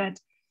say that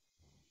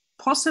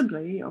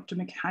possibly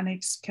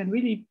optomechanics can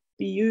really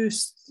be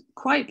used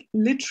quite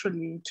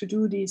literally to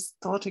do these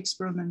thought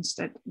experiments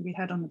that we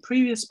had on the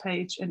previous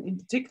page. And in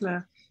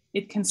particular,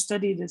 it can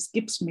study this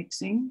Gibbs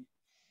mixing,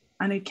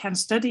 and it can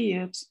study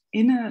it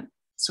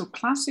so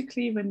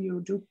classically when you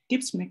do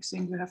Gibbs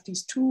mixing, you have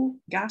these two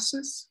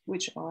gases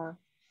which are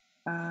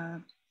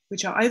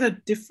either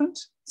different,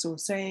 so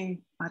say,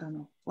 I don't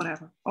know,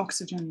 whatever,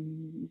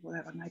 oxygen,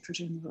 whatever,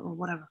 nitrogen, or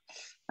whatever.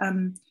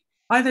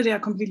 Either they are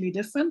completely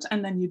different,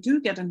 and then you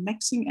do get a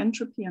mixing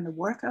entropy and a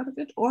work out of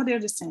it, or they're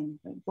the same,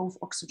 both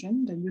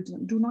oxygen, then you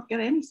do not get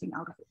anything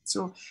out of it.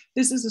 So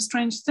this is a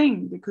strange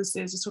thing, because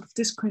there's a sort of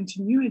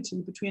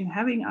discontinuity between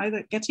having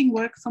either getting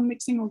work from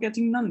mixing or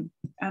getting none.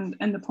 And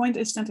the point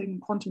is that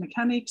in quantum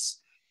mechanics,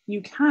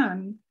 you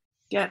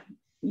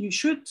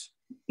should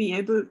be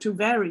able to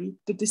vary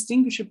the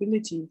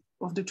distinguishability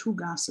of the two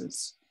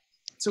gases.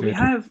 So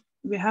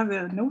we have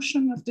a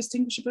notion of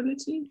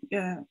distinguishability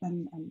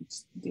and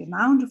the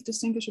amount of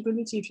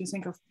distinguishability. If you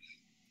think of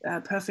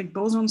perfect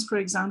bosons, for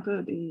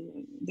example,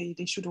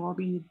 they should all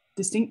be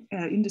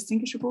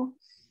indistinguishable.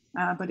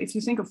 But if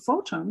you think of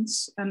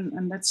photons,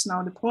 and that's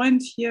now the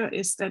point here,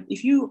 is that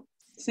if you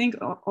think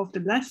of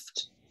the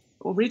left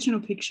original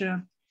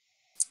picture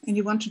and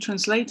you want to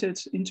translate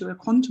it into a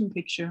quantum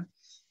picture,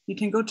 you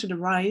can go to the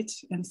right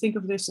and think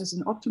of this as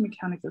an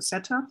optomechanical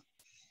setup,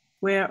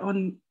 where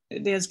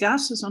there's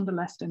gases on the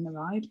left and the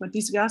right, but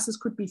these gases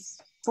could be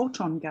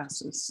photon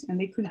gases, and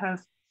they could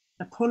have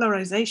a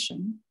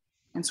polarization.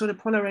 And so the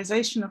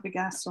polarization of the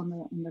gas on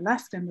the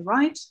left and the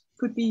right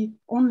could be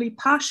only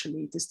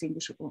partially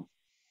distinguishable.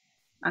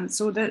 And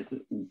so that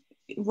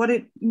what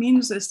it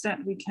means is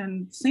that we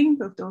can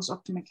think of those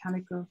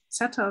optomechanical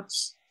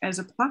setups as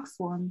a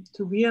platform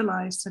to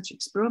realize such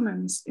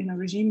experiments in a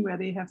regime where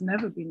they have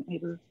never been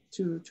able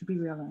to be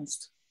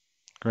realized.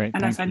 Great.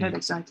 And I find that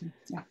exciting.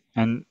 Yeah.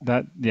 And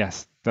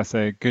that's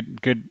a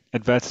good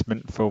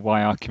advertisement for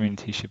why our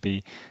community should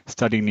be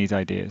studying these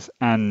ideas.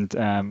 And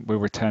we'll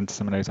return to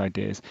some of those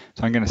ideas.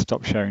 So I'm going to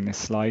stop sharing this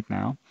slide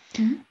now.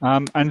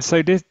 Mm-hmm. And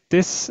so this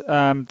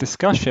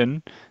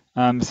discussion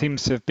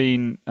seems to have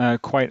been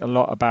quite a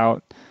lot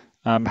about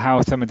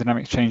how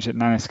thermodynamics changed at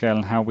nanoscale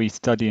and how we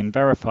study and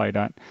verify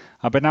that.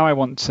 But now I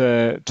want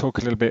to talk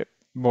a little bit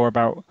more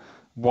about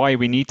why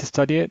we need to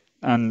study it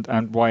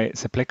and why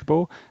it's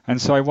applicable.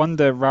 And so I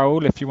wonder,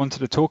 Raúl, if you wanted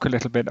to talk a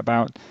little bit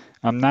about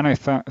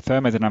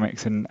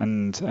nanothermodynamics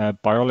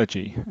and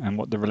biology and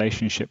what the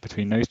relationship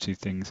between those two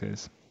things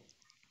is.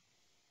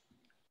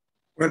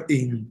 Well,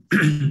 in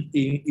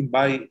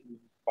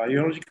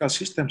biological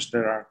systems,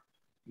 there are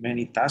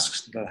many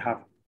tasks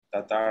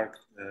that are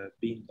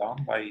being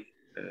done by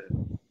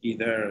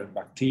either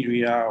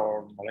bacteria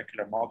or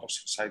molecular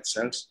models inside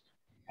cells,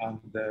 and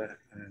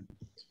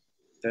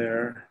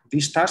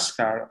these tasks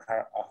are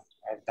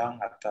done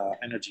at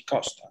energy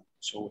cost.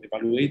 So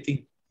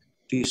evaluating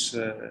these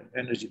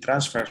energy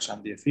transfers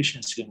and the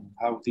efficiency and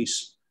how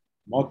these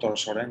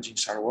motors or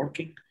engines are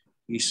working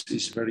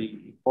is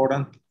very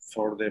important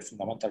for the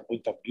fundamental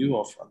point of view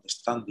of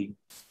understanding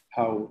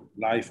how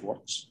life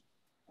works.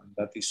 and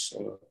that is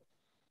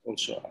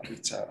also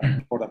it's an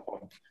important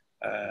point.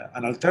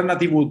 An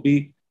alternative would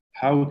be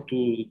how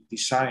to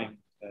design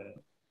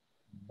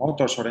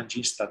motors or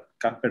engines that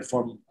can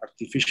perform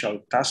artificial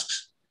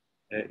tasks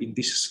in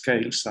these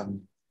scales,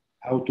 and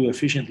how to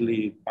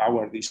efficiently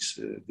power these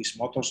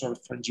motors or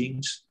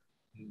engines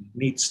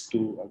needs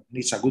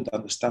a good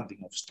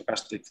understanding of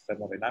stochastic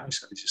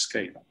thermodynamics at this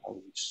scale.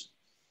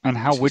 And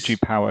how would you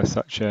power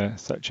such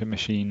a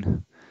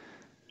machine?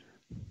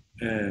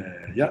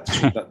 Yeah,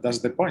 so that's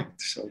the point.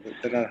 So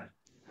there are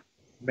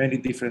many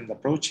different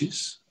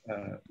approaches.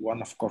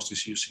 One, of course,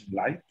 is using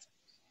light.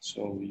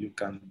 So you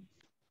can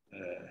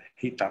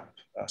heat up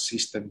a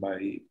system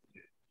by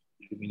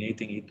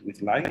illuminating it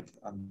with light,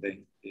 and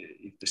then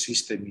if the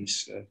system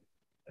is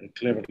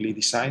cleverly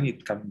designed,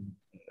 it can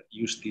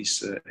use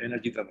this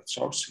energy that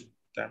absorbs in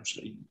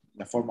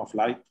the form of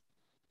light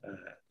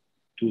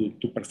to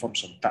perform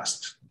some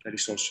tasks. There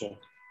is also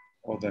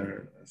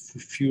other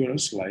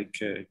fuels like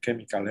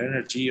chemical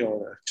energy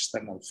or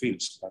external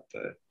fields, but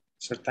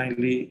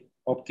certainly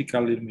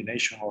optical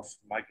illumination of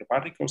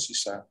microparticles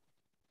is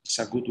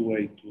a good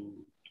way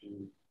to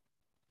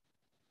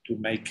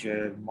make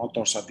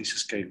motors at this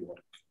scale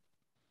work.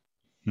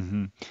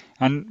 Mm-hmm.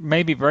 And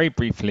maybe very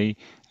briefly,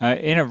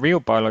 in a real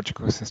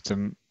biological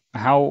system,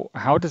 how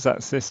does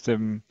that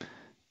system,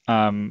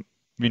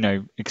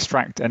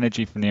 extract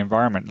energy from the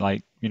environment?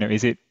 Like,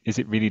 is it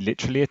really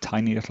literally a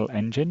tiny little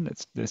engine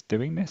that's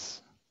doing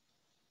this?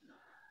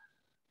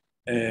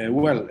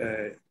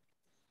 The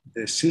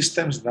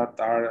systems that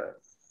are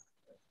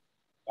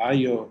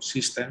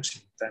biosystems,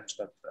 in terms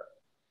that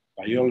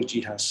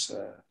biology has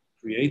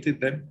created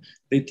them,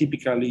 they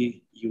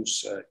typically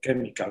use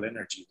chemical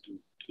energy to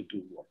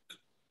do work.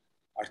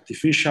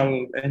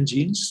 Artificial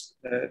engines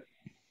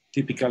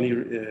typically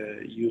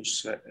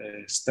use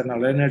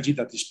external energy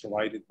that is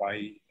provided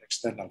by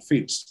external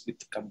fields.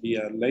 It can be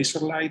a laser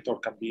light or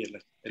can be an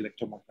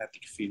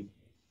electromagnetic field,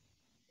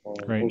 or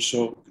Great.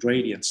 Also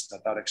gradients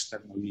that are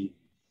externally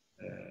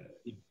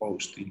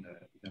imposed in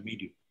a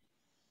medium.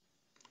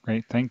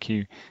 Great, thank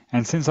you.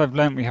 And since I've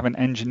learned we have an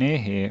engineer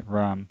here,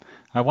 Raam,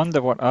 I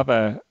wonder what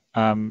other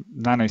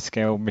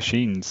nanoscale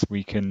machines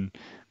we can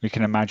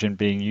imagine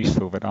being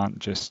useful that aren't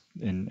just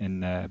in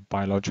the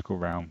biological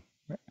realm.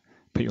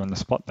 Put you on the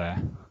spot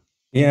there.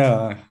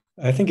 Yeah,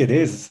 I think it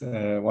is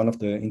one of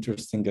the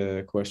interesting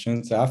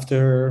questions.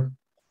 After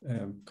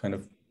kind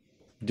of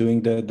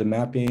doing the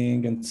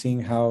mapping and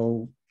seeing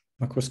how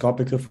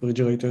macroscopic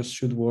refrigerators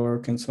should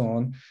work and so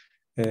on,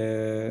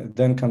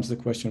 then comes the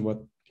question: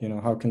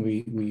 how can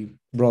we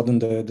broaden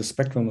the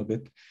spectrum a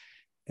bit?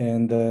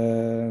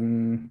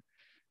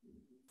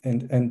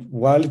 And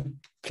while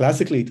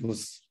classically it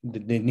was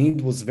the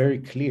need was very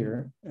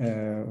clear,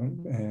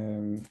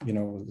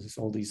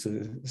 all these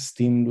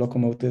steam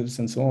locomotives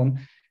and so on.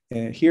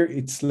 Here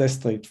it's less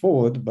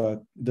straightforward,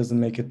 but it doesn't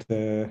make it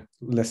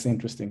less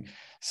interesting.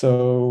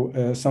 So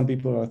some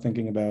people are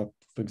thinking about,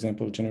 for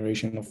example,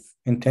 generation of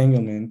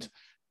entanglement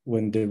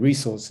when the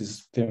resource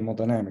is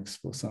thermodynamics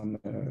for some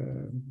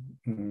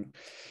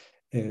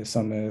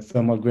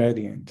thermal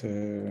gradient.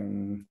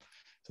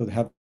 So they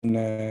have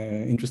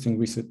interesting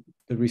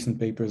recent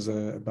papers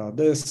about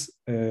this.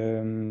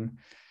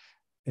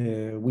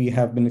 We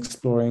have been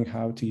exploring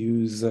how to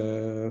use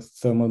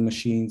thermal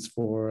machines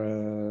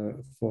for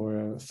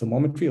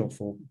thermometry, or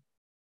for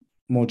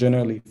more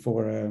generally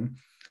for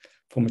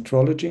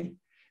metrology.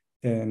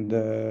 And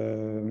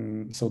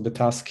so the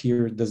task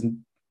here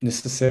doesn't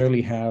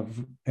necessarily have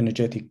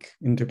energetic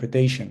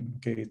interpretation.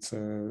 Okay, it's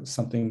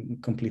something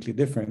completely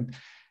different.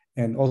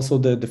 And also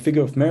the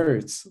figure of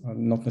merits are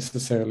not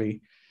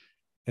necessarily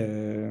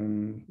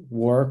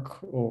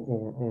work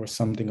or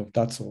something of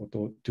that sort,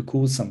 or to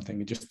cool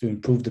something, just to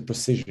improve the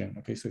precision.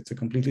 Okay, so it's a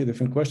completely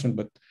different question,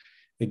 but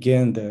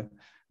again,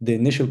 the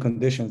initial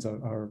conditions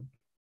are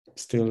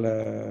still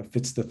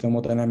fits the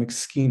thermodynamic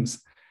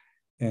schemes,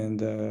 and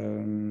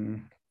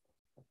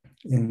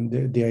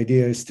the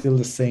idea is still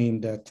the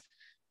same, that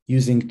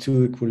using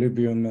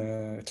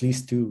at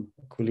least two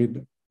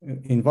equilibrium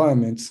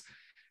environments,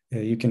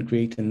 you can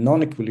create a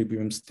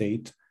non-equilibrium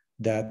state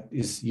that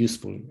is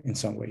useful in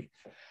some way.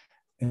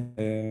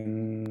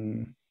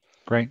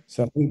 Great.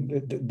 So I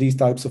think these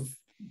types of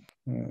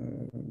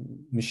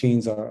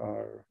machines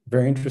are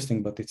very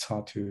interesting, but it's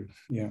hard to,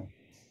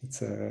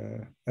 it's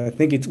I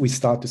think we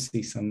start to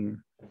see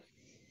some,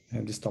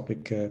 this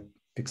topic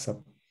picks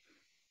up.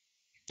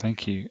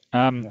 Thank you.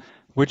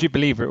 Would you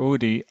believe we're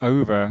already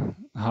over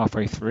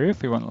halfway through?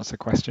 If we want lots of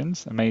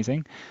questions,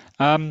 amazing.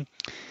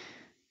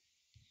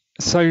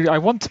 So I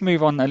want to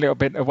move on a little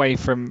bit away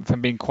from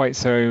being quite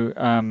so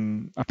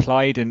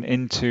applied and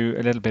into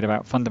a little bit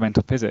about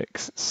fundamental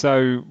physics.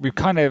 So we've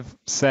kind of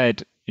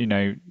said,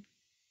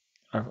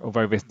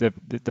 although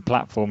the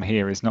platform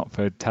here is not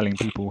for telling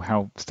people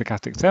how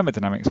stochastic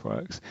thermodynamics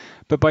works,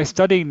 but by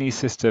studying these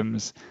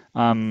systems,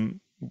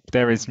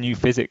 there is new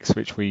physics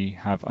which we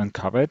have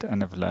uncovered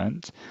and have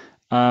learned.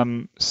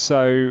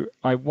 So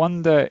I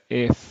wonder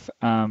if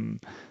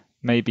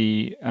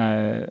maybe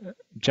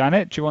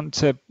Janet, do you want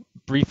to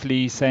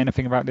briefly say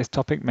anything about this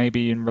topic,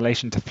 maybe in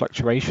relation to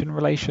fluctuation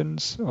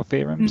relations or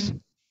theorems?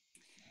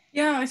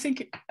 Yeah, I think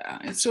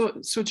so.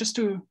 Just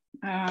to,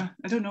 I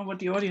don't know what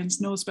the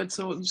audience knows, but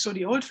so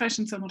the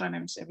old-fashioned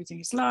thermodynamics, everything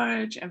is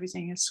large,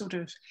 everything is sort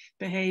of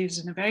behaves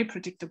in a very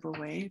predictable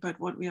way. But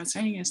what we are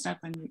saying is that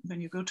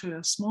when you go to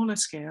a smaller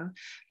scale,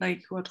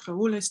 like what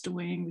Raúl is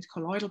doing with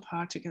colloidal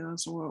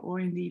particles, or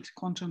indeed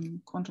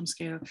quantum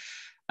scale,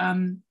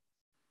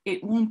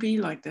 it won't be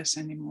like this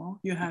anymore.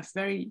 You have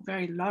very,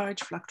 very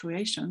large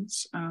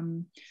fluctuations.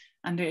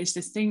 And there is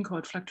this thing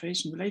called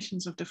fluctuation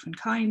relations of different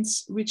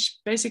kinds, which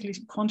basically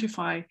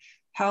quantify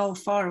how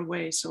far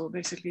away. So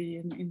basically,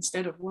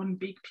 instead of one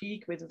big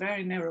peak with a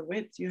very narrow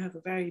width, you have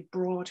a very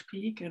broad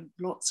peak and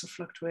lots of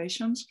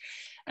fluctuations.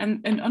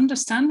 And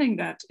understanding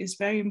that is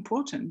very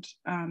important,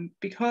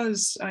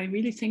 because I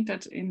really think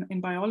that in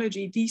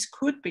biology, these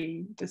could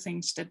be the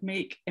things that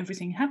make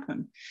everything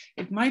happen.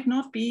 It might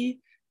not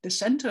be the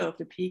center of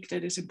the peak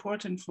that is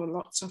important for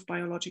lots of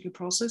biological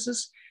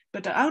processes,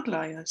 but the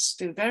outliers,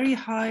 the very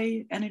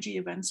high energy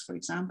events, for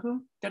example,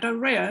 that are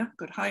rare,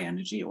 but high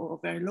energy or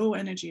very low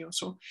energy or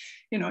so,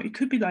 it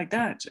could be like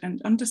that.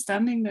 And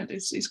understanding that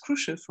is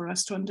crucial for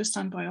us to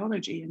understand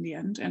biology in the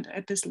end and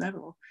at this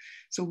level.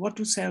 So what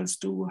do cells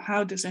do?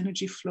 How does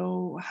energy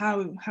flow?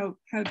 How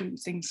do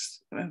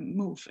things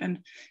move? And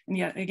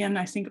yeah, again,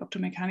 I think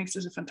optomechanics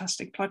is a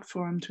fantastic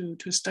platform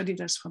to study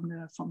this from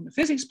the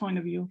physics point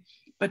of view,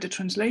 but the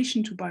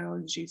translation to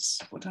biology is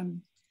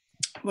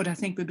what I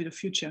think will be the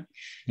future.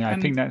 Yeah, I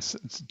think that's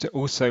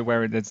also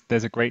where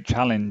there's a great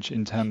challenge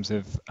in terms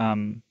of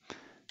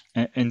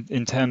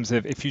in terms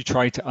of if you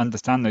try to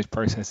understand those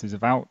processes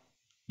without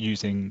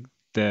using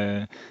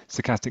the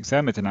stochastic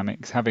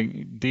thermodynamics,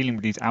 dealing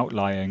with these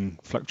outlying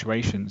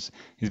fluctuations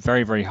is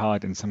very, very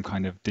hard in some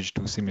kind of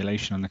digital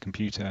simulation on the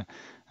computer.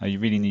 You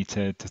really need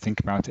to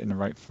think about it in the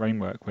right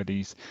framework where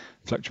these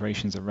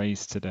fluctuations are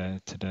raised to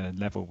the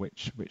level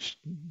which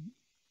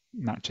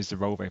matches the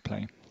role they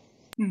play.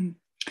 Mm-hmm.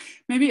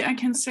 Maybe I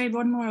can say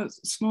one more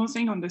small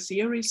thing on the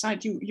theory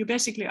side. You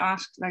basically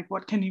asked, like,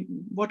 what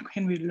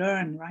can we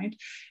learn, right?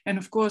 And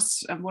of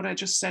course, what I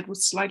just said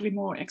was slightly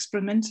more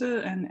experimental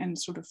and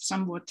sort of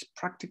somewhat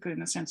practical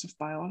in a sense of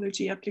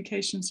biology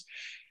applications.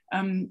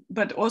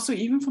 But also,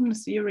 even from the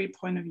theory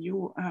point of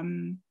view,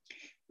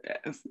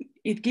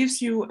 it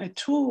gives you a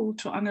tool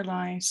to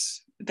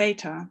analyze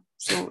data.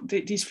 So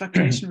these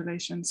fluctuation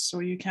relations. So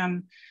you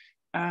can,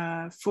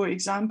 for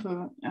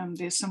example,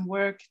 there's some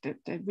work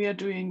that we are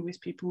doing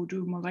with people who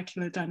do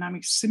molecular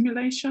dynamics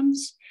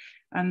simulations,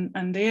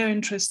 and they are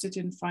interested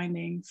in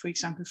finding, for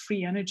example,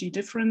 free energy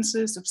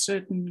differences of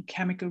certain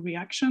chemical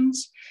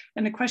reactions.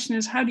 And the question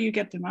is, how do you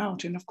get them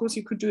out? And of course,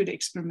 you could do it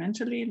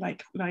experimentally,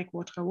 like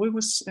what Raúl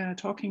was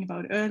talking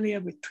about earlier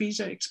with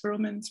tweezer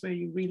experiments, where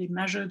you really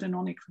measure the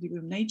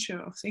non-equilibrium nature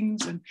of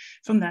things and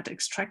from that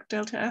extract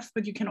delta F.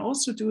 But you can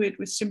also do it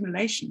with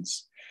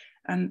simulations.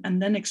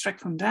 And then extract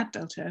from that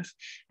delta F.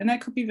 And that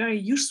could be very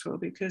useful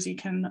because it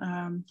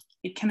can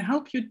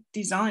help you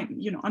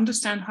design,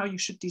 understand how you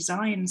should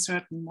design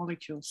certain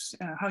molecules,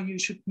 how you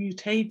should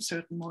mutate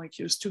certain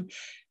molecules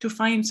to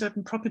find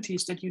certain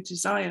properties that you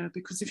desire.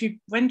 Because if you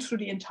went through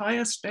the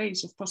entire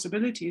space of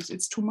possibilities,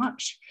 it's too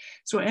much.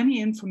 So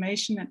any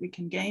information that we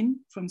can gain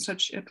from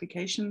such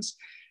applications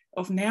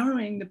of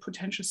narrowing the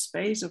potential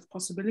space of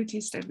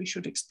possibilities that we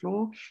should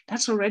explore,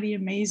 that's already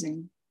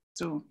amazing.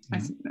 So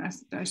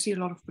I see a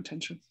lot of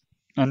potential.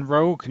 And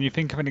Raúl, can you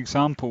think of an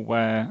example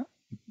where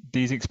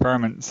these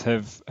experiments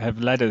have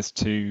led us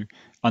to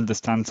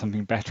understand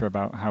something better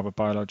about how a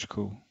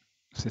biological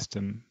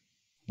system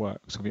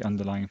works, or the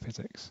underlying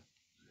physics?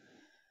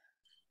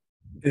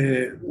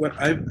 Well,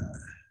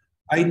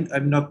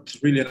 I'm not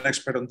really an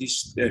expert on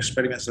these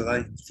experiments that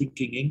I'm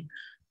thinking in,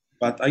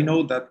 but I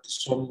know that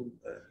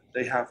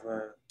they have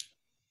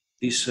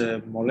these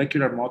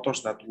molecular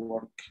motors that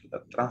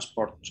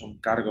transport some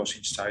cargos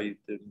inside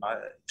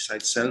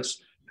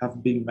cells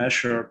have been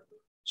measured.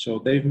 So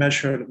they've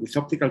measured with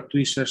optical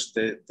tweezers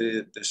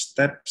the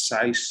step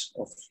size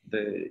of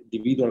the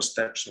individual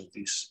steps of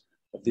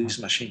these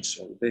machines.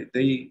 So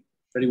they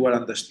very well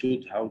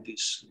understood how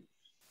these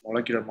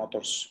molecular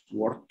motors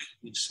work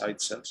inside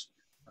cells,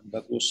 and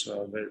that was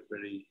a very,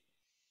 very,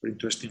 very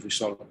interesting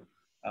result.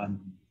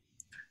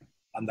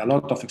 And a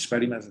lot of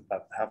experiments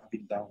that have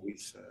been done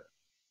with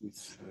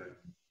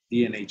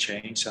DNA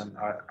chains and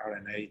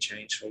RNA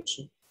chains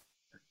also.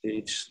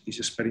 These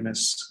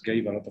experiments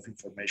gave a lot of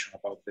information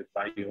about the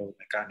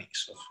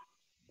biomechanics of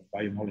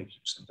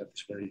biomolecules, and that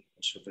is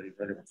also very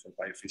relevant for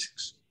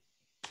biophysics.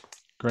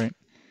 Great.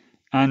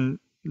 And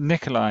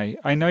Nikolai,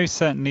 I know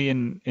certainly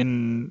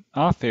in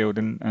our field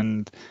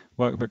and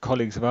work that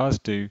colleagues of ours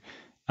do,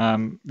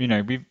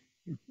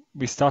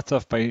 we start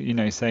off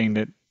by saying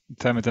that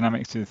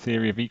thermodynamics is a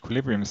theory of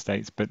equilibrium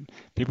states, but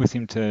people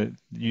seem to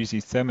use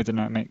these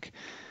thermodynamic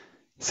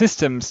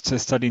systems to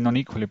study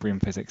non-equilibrium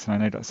physics, and I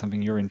know that's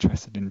something you're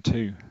interested in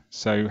too.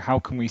 So how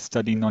can we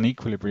study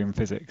non-equilibrium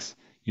physics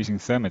using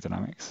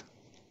thermodynamics?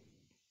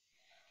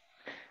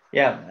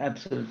 Yeah,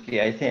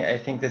 absolutely. I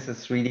think this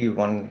is really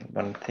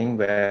one thing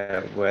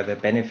where the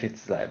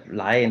benefits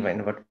lie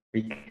in what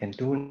we can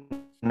do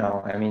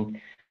now. I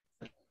mean,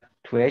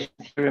 fluctuation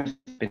theorems.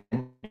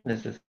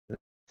 This is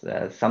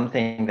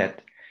something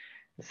that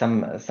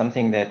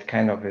something that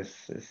kind of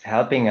is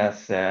helping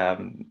us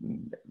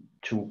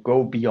to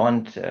go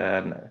beyond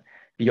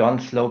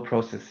slow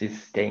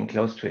processes, staying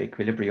close to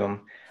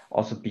equilibrium,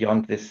 also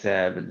beyond this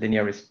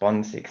linear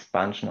response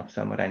expansion of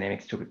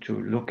thermodynamics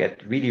to look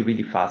at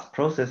really fast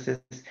processes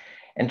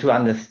and to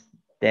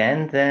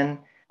understand then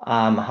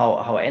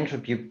how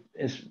entropy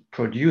is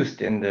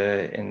produced in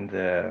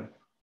the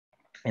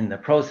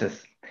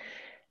process.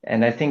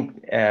 And I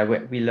think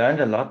we learned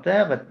a lot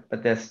there,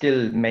 but there's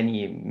still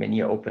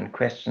many open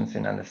questions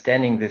in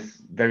understanding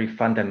this very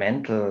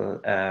fundamental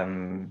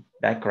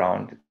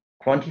background,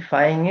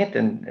 quantifying it,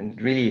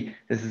 and really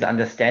this is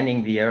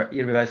understanding the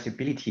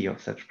irreversibility of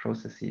such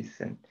processes,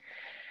 and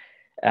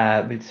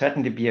will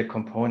certainly be a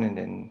component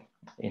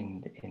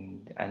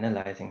in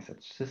analyzing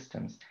such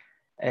systems.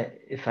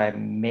 If I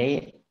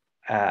may,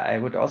 I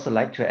would also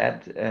like to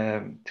add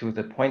to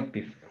the point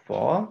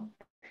before.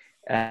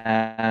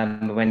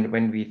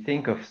 When we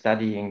think of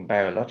studying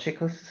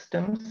biological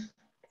systems,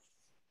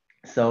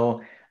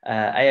 so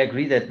I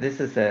agree that this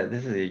is a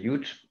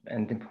huge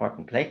and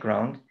important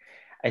playground.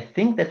 I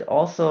think that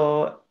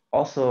also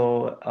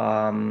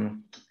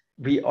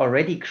we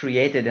already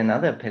created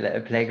another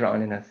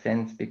playground in a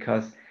sense,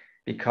 because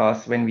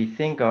when we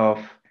think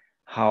of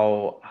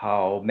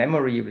how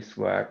memories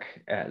work,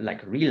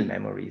 like real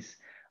memories,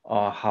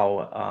 or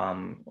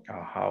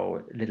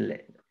how little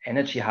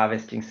energy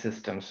harvesting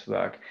systems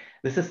work.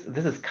 This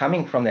is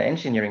coming from the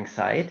engineering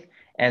side,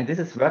 and this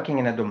is working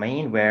in a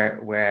domain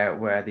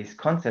where these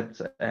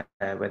concepts,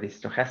 where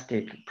these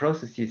stochastic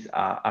processes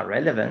are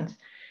relevant.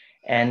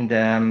 And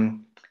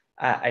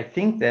I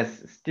think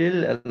there's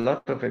still a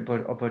lot of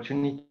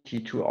opportunity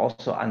to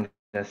also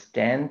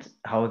understand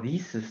how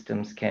these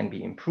systems can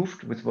be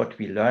improved with what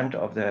we learned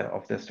of the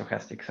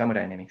stochastic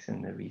thermodynamics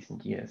in the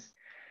recent years.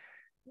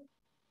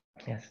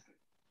 Yes.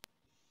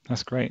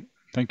 That's great.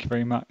 Thank you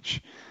very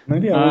much.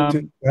 Maybe I want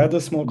to add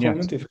a small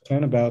comment, yes. if I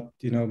can, about,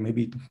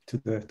 maybe to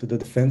the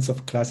defense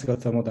of classical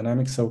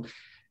thermodynamics. So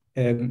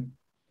it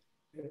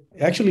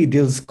actually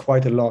deals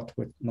quite a lot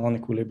with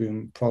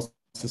non-equilibrium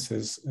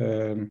processes,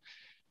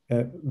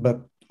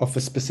 but of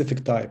a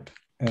specific type,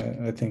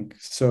 I think.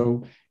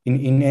 So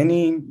in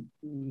any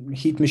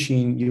heat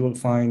machine, you will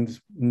find,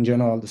 in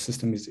general, the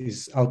system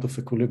is out of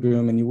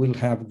equilibrium, and you will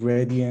have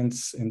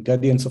gradients, and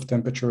gradients of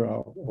temperature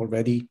are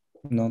already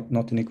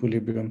not in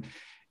equilibrium.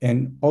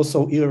 And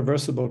also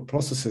irreversible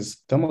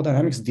processes.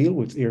 Thermodynamics deal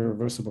with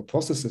irreversible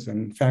processes.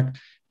 And in fact,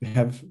 you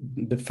have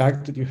the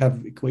fact that you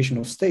have equation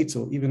of state.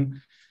 So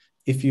even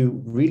if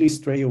you really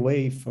stray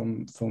away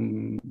from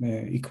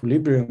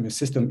equilibrium, a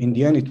system, in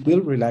the end, it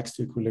will relax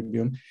to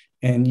equilibrium.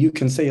 And you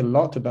can say a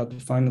lot about the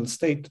final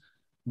state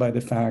by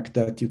the fact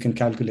that you can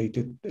calculate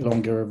it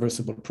along a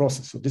reversible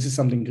process. So this is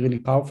something really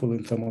powerful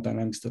in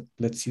thermodynamics that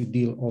lets you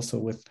deal also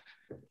with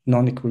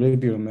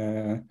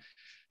non-equilibrium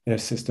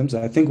systems.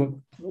 I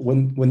think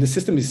when the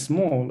system is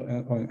small,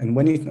 and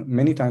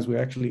many times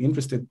we're actually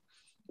interested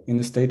in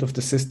the state of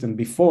the system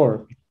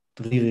before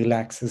it really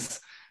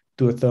relaxes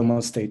to a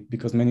thermal state,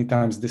 because many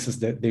times this is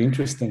the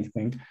interesting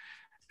thing,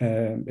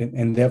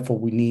 and therefore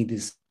we need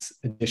this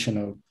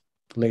additional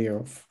layer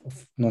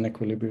of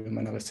non-equilibrium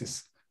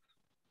analysis.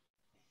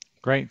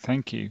 Great,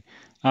 thank you.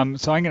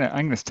 So I'm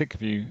gonna stick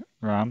with you,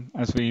 Raam,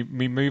 as we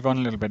move on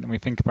a little bit and we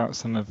think about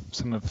some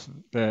of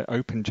the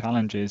open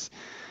challenges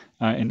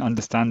in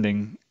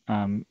understanding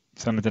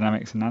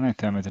thermodynamics and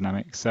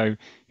nanothermodynamics. So,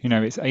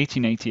 it's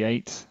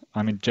 1888.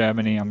 I'm in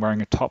Germany. I'm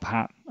wearing a top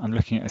hat. I'm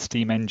looking at a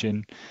steam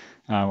engine,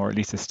 or at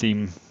least a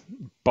steam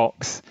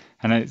box,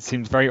 and it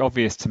seems very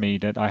obvious to me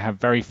that I have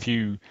very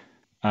few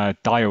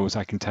dials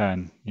I can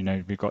turn.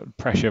 We've got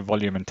pressure,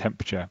 volume, and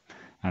temperature,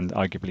 and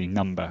arguably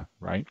number,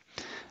 right?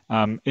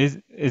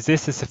 Is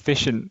this a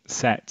sufficient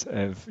set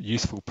of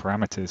useful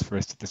parameters for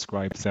us to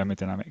describe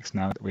thermodynamics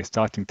now that we're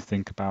starting to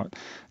think about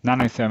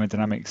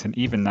nanothermodynamics, and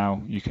even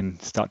now you can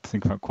start to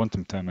think about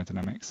quantum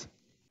thermodynamics?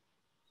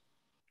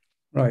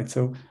 Right.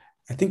 So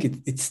I think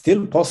it's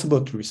still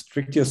possible to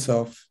restrict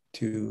yourself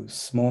to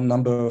small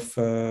number of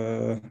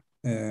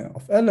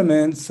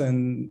elements,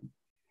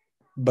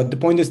 but the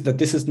point is that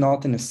this is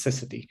not a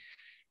necessity.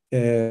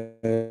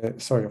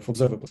 Of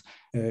observables.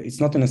 It's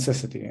not a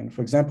necessity. And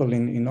for example,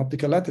 in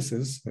optical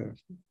lattices,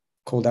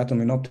 cold atom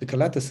in optical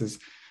lattices,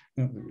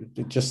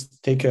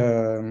 just take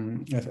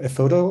a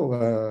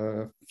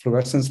photo,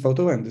 fluorescence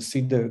photo, and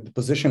see the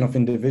position of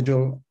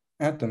individual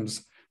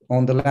atoms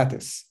on the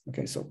lattice.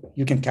 Okay, so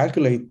you can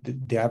calculate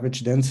the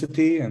average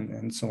density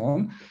and so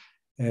on,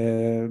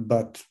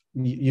 but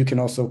you can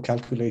also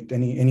calculate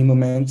any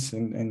moments,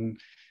 and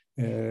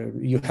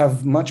you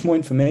have much more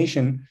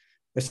information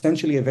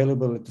essentially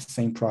available at the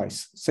same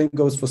price. Same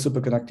goes for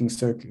superconducting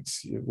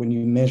circuits. When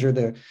you measure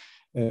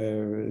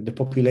the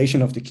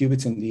population of the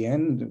qubits in the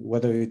end,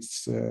 whether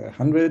it's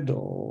 100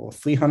 or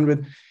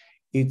 300,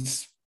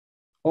 it's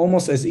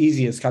almost as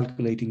easy as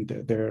calculating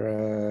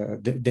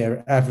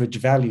their average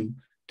value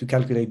to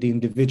calculate the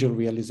individual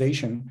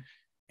realization,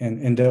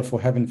 and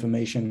therefore have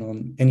information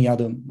on any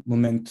other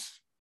moment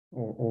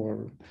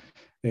or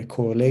a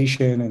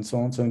correlation and so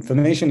on. So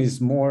information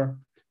is more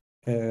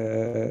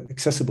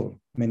accessible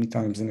many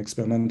times in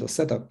experimental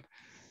setup,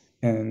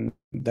 and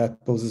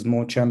that poses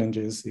more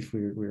challenges if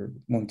we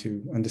want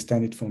to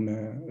understand it from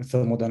a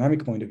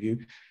thermodynamic point of view.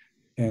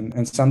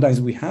 And sometimes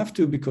we have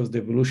to, because the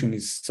evolution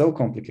is so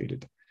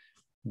complicated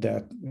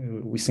that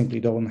we simply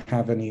don't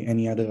have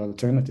any other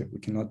alternative. We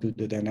cannot do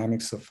the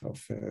dynamics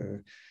of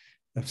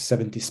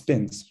 70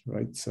 spins,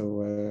 right?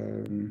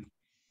 So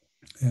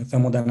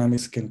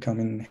thermodynamics can come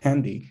in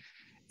handy.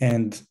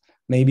 And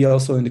maybe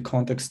also in the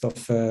context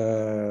of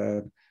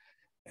a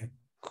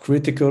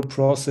critical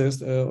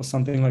process or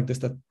something like this,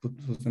 that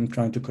I'm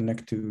trying to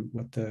connect to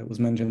what was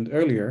mentioned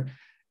earlier.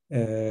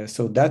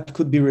 So that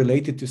could be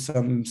related to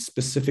some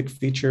specific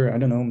feature. I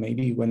don't know,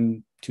 maybe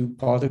when two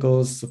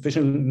particles,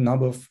 sufficient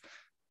number of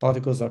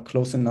particles are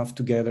close enough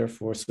together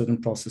for a certain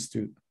process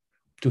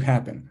to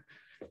happen.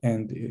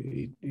 And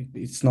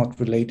it's not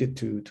related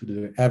to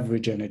the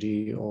average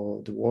energy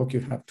or the work you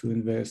have to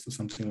invest or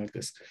something like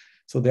this.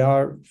 So there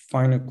are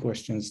finer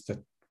questions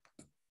that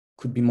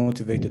could be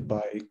motivated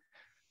by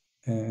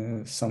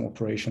some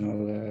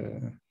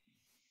operational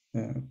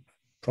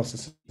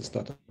processes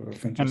that are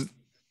of interest.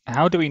 And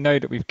how do we know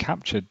that we've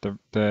captured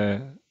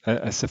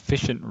a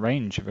sufficient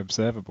range of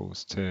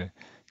observables to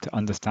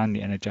understand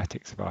the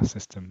energetics of our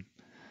system?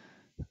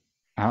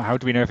 How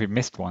do we know if we've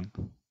missed one?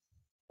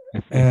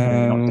 If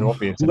they're not too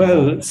obvious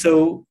anymore?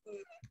 So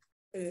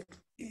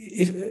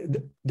if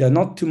there are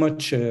not too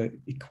much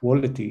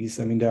equalities.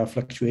 I mean, there are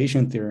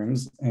fluctuation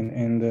theorems,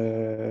 and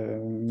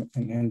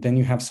then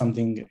you have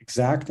something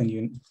exact, and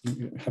you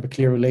have a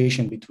clear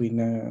relation between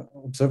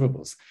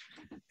observables.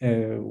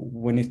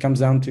 When it comes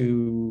down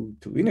to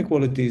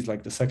inequalities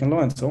like the second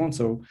law and so on,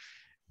 so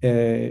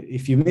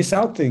if you miss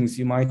out things,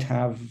 you might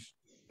have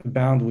a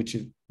bound which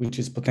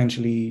is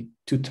potentially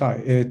too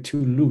tight,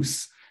 too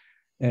loose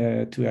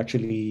to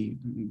actually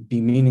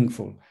be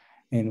meaningful.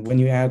 And when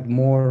you add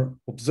more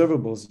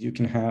observables, you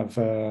can have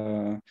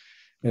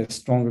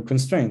stronger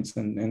constraints.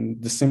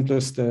 And the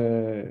simplest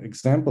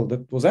example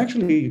that was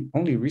actually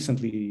only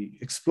recently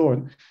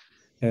explored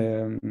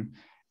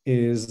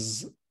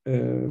is,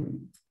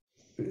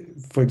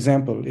 for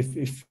example,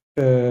 if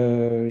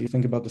you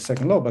think about the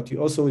second law, but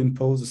you also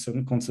impose a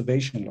certain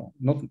conservation law,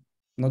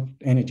 not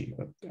energy,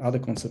 but other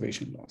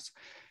conservation laws.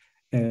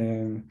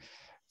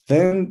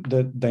 Then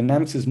the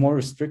dynamics is more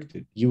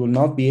restricted. You will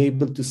not be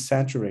able to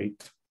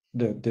saturate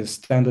the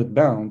standard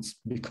bounds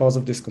because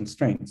of these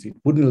constraints. It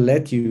wouldn't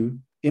let you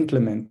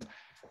implement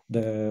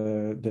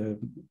the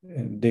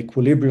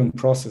equilibrium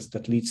process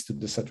that leads to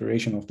the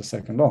saturation of the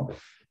second law.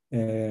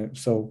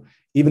 So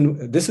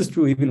even this is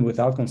true even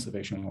without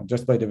conservation law,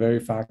 just by the very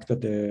fact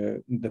that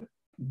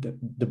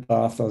the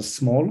baths are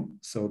small,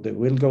 so they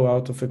will go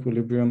out of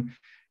equilibrium,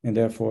 and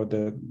therefore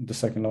the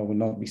second law will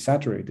not be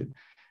saturated.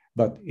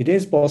 But it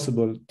is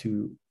possible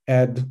to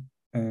add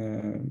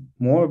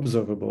more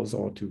observables,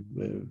 or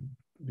to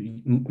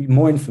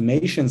more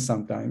information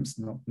sometimes,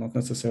 not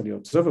necessarily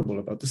observable,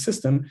 about the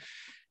system,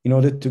 in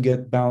order to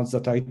get bounds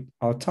that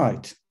are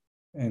tight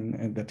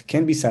and that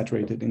can be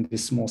saturated in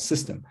this small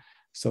system.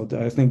 So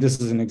I think this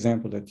is an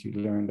example that you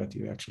learned that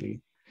you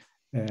actually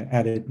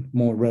added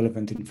more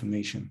relevant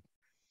information.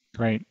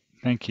 Great,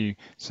 thank you.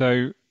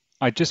 So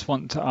I just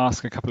want to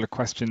ask a couple of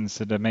questions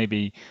that are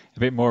maybe a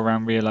bit more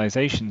around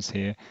realizations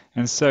here.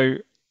 And so,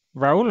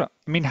 Raúl,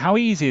 I mean, how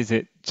easy is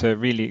it to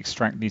really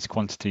extract these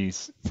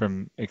quantities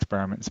from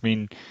experiments? I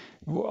mean,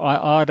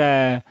 are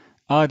there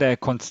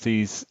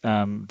quantities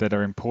that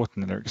are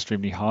important that are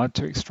extremely hard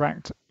to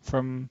extract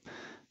from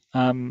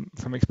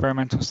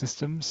experimental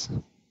systems?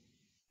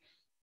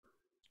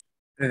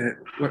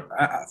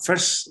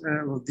 First,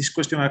 this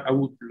question I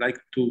would like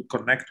to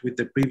connect with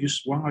the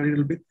previous one a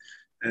little bit.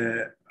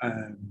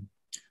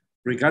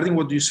 Regarding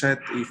what you said,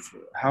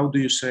 how do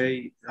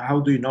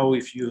you know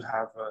if you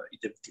have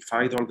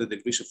identified all the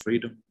degrees of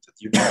freedom that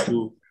you need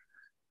to?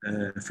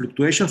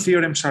 Fluctuation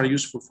theorems are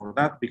useful for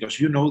that, because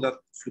you know that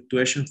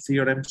fluctuation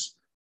theorems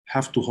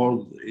have to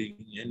hold in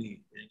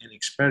any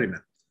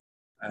experiment.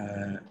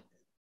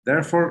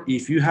 Therefore,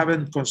 if you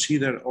haven't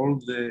considered all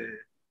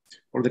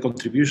the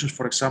contributions,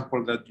 for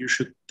example, that you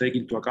should take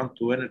into account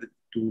to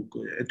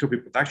entropy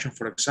production,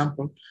 for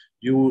example,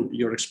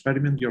 your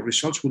experiment, your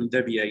results will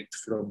deviate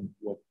from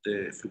what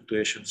the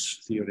fluctuations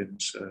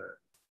theorems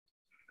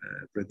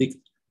predict.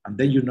 And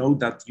then you know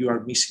that you are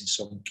missing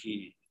some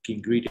key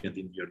ingredient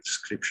in your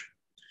description.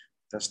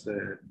 That's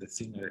the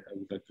thing I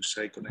would like to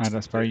say.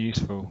 That's very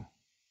useful.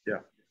 Yeah.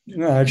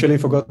 No, I actually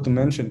forgot to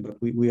mention, but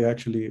we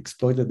actually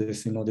exploited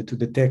this in order to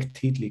detect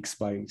heat leaks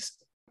by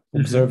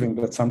observing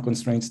that some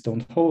constraints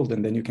don't hold,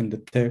 and then you can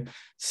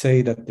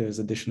say that there's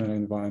additional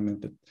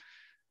environment that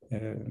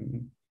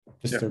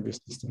disturb your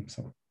system.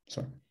 So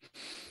sorry.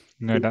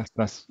 No,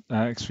 that's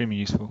extremely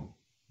useful.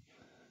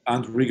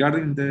 And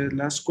regarding the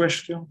last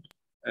question,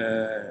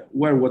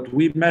 where what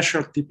we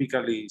measure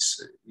typically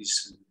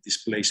is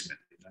displacement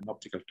in an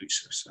optical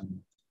tweezers,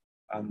 and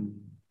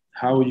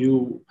how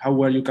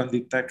well you can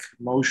detect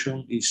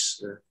motion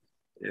is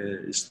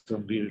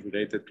strongly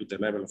related to the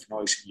level of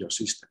noise in your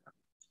system.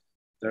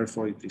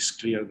 Therefore, it is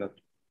clear that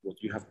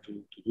what you have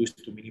to do is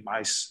to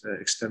minimize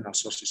external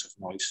sources of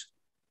noise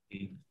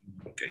in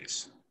your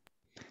case.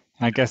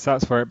 I guess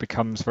that's where it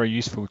becomes very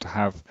useful to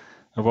have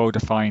a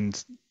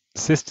well-defined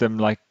system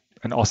like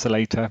an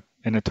oscillator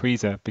in a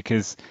tweezer,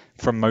 because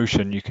from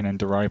motion you can then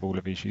derive all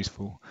of these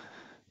useful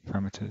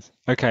parameters.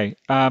 Okay,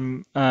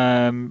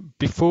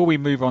 before we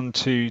move on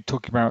to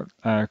talking about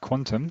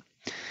quantum,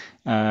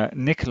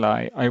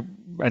 Nikolai,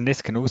 and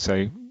this can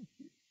also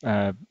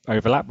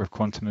overlap with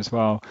quantum as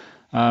well.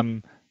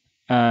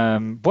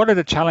 What are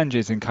the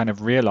challenges in kind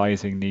of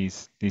realizing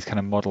these kind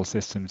of model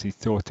systems, these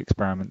thought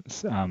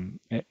experiments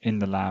in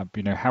the lab?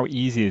 You know, how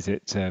easy is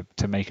it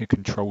to make a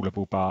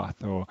controllable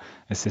bath or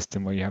a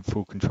system where you have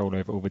full control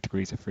over all the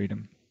degrees of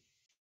freedom?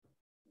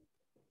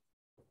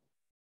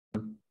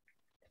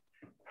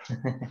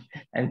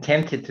 I'm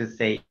tempted to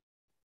say.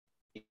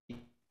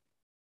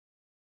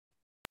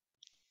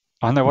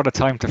 Oh no! What a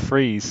time to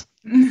freeze.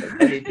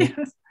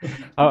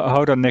 Oh,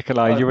 hold on,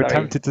 Nikolai. Oh, you were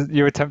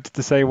tempted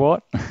to say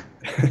what?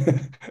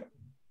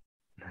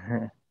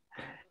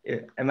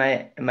 Am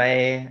I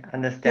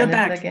understanding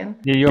it again?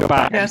 Yeah, you're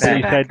back. Yes, So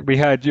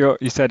back.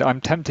 you said I'm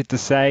tempted to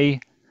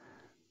say.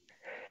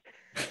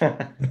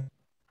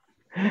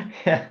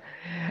 Yeah,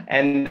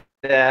 and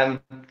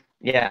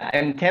yeah,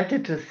 I'm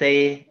tempted to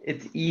say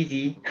it's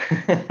easy.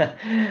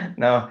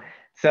 No,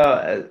 so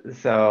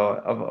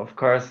of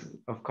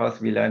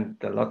course we learned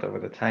a lot over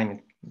the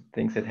time.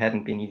 Things that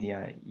hadn't been easy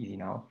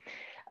now.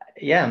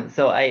 Yeah,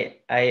 so I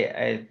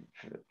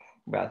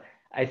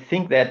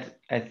think that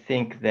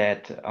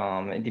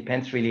it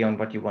depends really on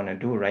what you want to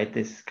do, right?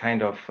 This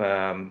kind of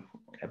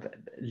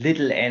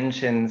little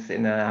engines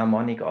in a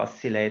harmonic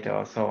oscillator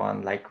or so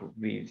on, like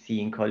we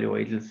see in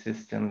colloidal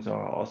systems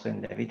or also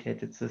in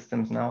levitated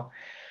systems now.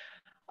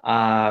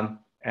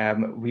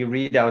 We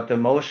read out the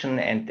motion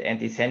and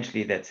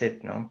essentially that's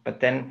it, no? But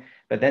then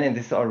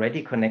this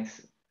already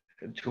connects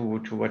to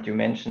what you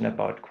mentioned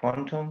about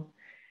quantum.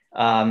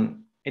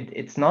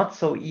 It's not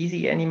so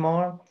easy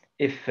anymore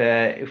if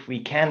we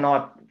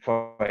cannot,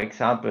 for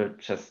example,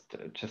 just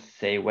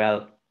say,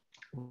 well,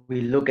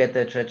 we look at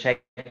the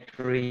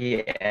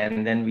trajectory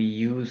and then we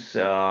use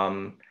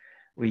the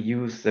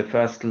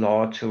first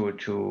law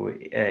to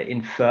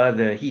infer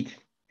the heat.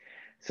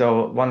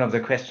 So one of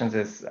the questions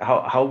is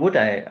how would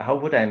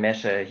I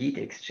measure heat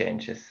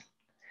exchanges?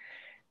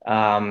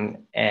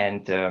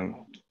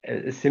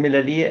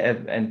 Similarly,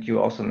 and you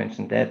also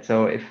mentioned that.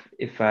 So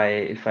if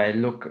I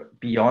look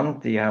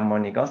beyond the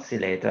harmonic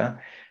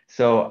oscillator,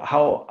 so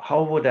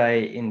how would I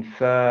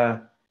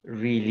infer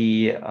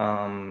really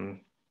the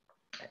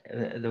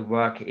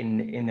work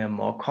in a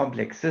more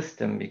complex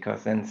system?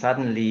 Because then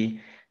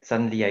suddenly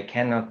I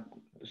cannot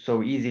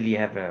so easily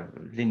have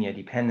linear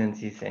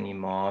dependencies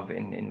anymore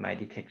in my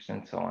detection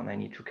and so on. I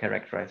need to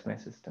characterize my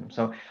system.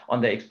 So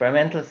on the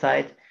experimental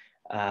side,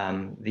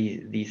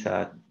 these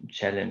are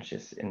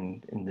challenges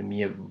in the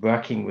mere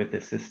working with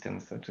the system,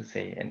 so to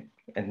say,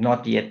 and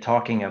not yet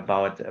talking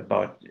about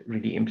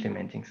really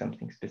implementing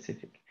something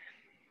specific.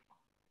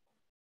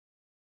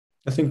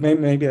 I think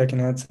maybe I can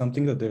add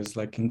something, that there's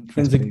like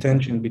intrinsic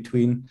tension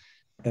between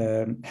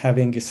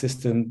having a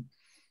system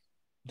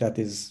that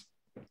is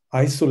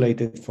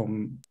isolated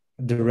from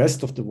the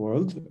rest of the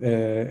world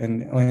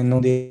and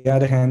on the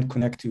other hand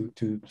connect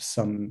to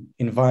some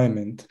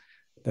environment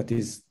that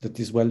is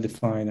well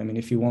defined. I mean,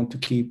 if you want to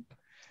keep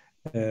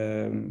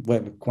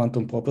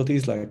quantum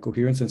properties like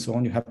coherence and so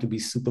on, you have to be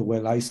super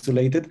well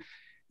isolated,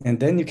 and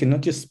then you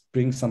cannot just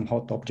bring some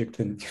hot object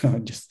and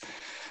just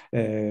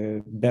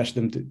bash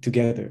them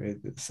together.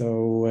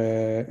 So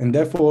and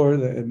therefore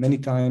many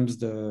times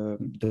the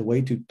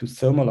way to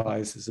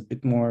thermalize is a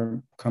bit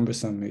more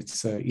cumbersome.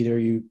 It's either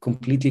you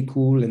completely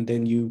cool and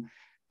then you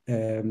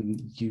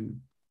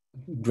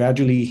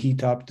gradually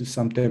heat up to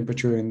some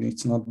temperature, and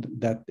it's not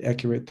that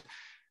accurate.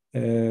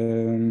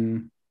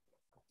 And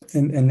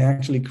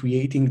actually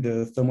creating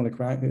the thermal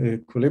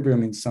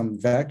equilibrium in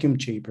some vacuum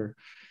chamber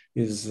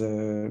is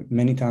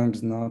many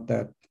times not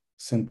that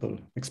simple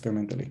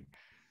experimentally.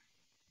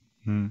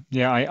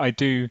 Yeah, I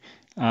do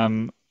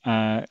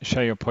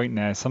share your point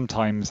there.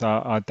 Sometimes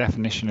our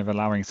definition of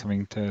allowing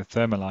something to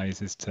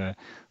thermalize is to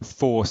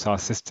force our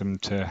system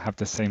to have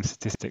the same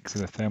statistics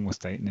as a thermal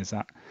state, and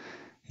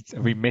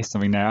have we missed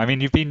something there? I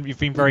mean, you've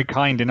been very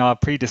kind in our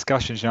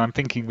pre-discussions. I'm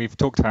thinking we've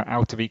talked about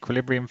out of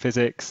equilibrium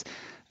physics,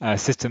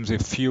 systems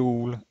with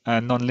fuel,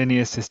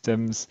 non-linear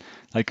systems,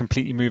 like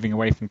completely moving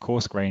away from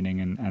coarse graining,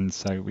 and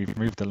so we've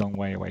moved a long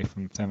way away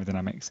from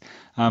thermodynamics.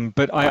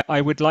 But I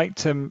would like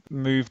to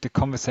move the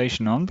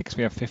conversation on because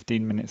we have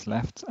 15 minutes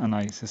left, and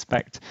I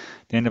suspect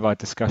the end of our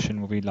discussion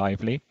will be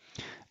lively.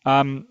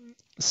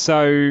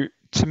 So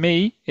to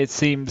me, it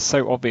seems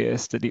so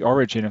obvious that the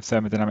origin of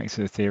thermodynamics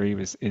as a theory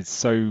is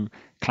so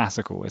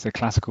classical. It's a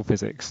classical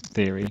physics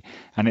theory,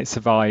 and it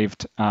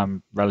survived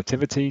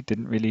relativity,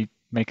 didn't really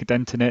make a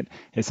dent in it.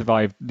 It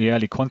survived the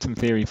early quantum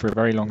theory for a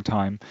very long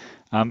time.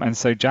 And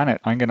so,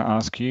 Janet, I'm going to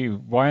ask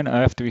you, why on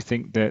earth do we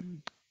think that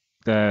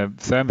the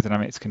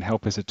thermodynamics can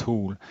help us at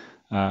all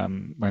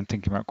when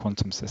thinking about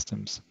quantum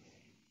systems?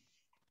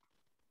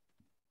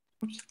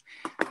 Oops.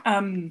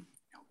 I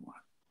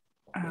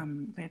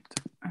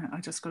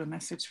just got a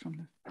message from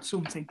the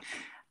Zoom thing.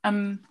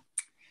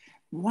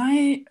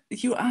 Why,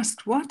 you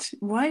asked what?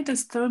 Why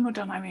does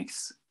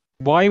thermodynamics?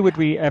 Why would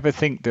we ever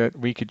think that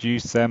we could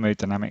use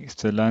thermodynamics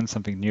to learn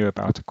something new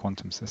about a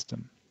quantum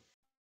system?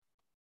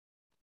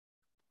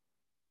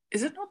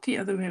 Is it not the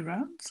other way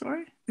around?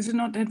 Sorry. Is it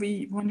not that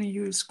we want to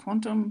use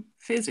quantum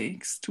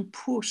physics to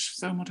push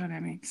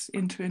thermodynamics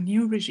into a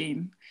new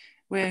regime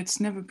where it's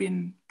never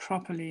been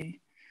properly,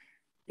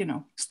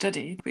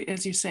 studied,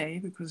 as you say,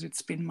 because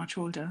it's been much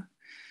older?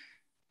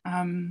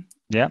 Arguably,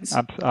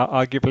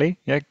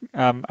 yeah.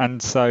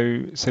 And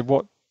so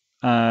what?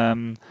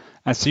 And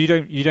so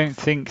you don't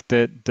think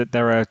that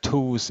there are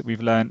tools that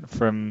we've learned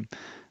from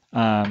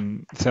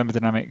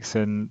thermodynamics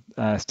and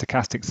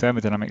stochastic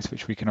thermodynamics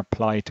which we can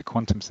apply to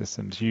quantum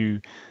systems? You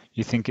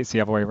think it's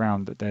the other way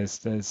around, that there's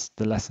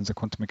the lessons of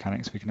quantum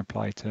mechanics we can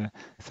apply to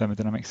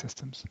thermodynamic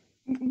systems?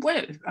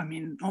 Well, I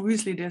mean,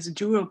 obviously there's a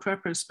dual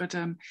purpose, but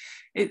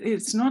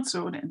it's not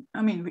so.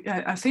 I mean,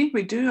 I think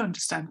we do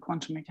understand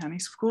quantum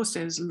mechanics. Of course,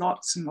 there's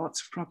lots and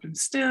lots of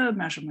problems still,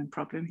 measurement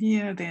problem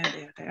here,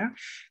 there.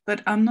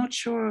 But I'm not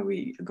sure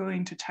we're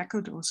going to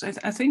tackle those.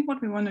 I think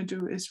what we want to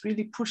do is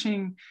really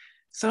pushing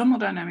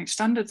thermodynamics,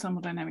 standard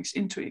thermodynamics,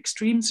 into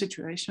extreme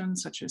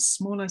situations such as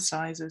smaller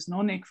sizes,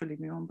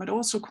 non-equilibrium, but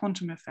also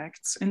quantum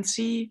effects, and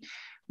see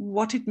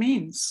what it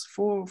means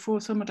for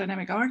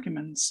thermodynamic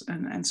arguments.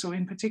 And so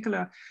in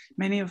particular,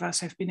 many of us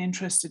have been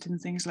interested in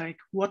things like,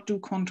 what do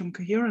quantum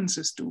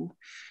coherences do?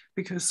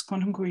 Because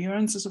quantum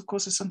coherences, of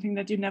course, is something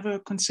that you never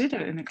consider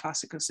in a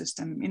classical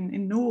system.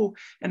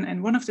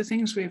 And one of the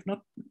things we have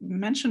not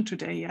mentioned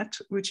today yet,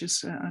 which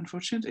is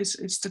unfortunate, is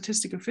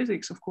statistical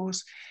physics, of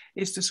course,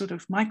 is the sort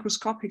of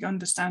microscopic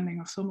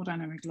understanding of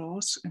thermodynamic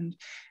laws. And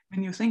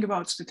when you think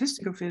about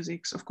statistical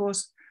physics, of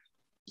course,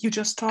 you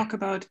just talk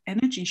about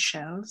energy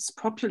shells,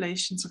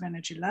 populations of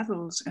energy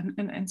levels,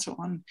 and so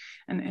on.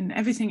 And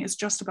everything is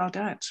just about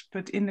that.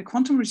 But in the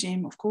quantum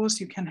regime, of course,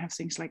 you can have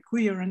things like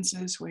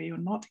coherences where you're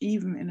not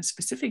even in a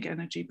specific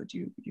energy, but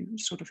you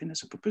sort of in a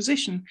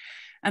superposition.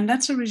 And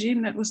that's a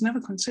regime that was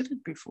never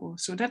considered before.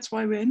 So that's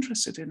why we're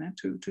interested in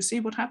it, to see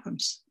what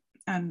happens.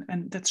 And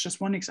that's just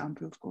one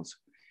example, of course.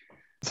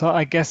 So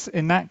I guess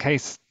in that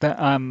case, that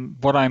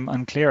what I'm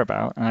unclear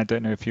about, and I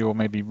don't know if you or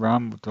maybe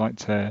Raam would like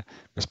to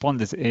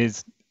respond,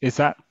 is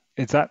that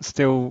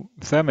still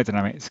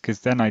thermodynamics? Because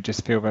then I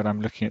just feel that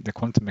I'm looking at the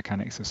quantum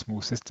mechanics of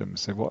small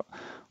systems. So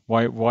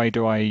why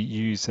do I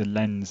use a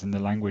lens in the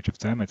language of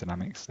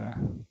thermodynamics there?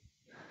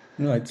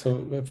 Right.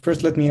 So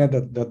first, let me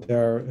add that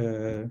there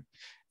are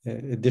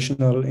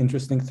additional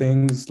interesting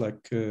things,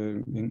 like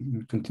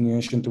in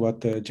continuation to what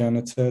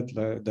Janet said,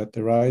 that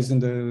arise in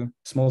the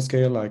small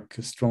scale, like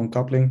strong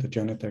coupling that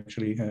Janet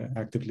actually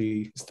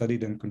actively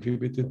studied and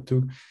contributed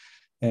to,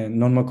 and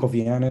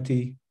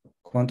non-Markovianity,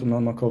 quantum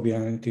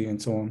non-Markovianity,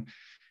 and so on.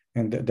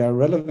 And they're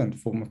relevant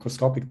for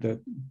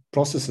macroscopic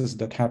processes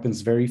that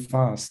happens very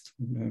fast,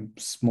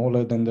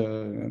 smaller than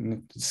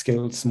the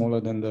scale, smaller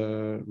than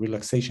the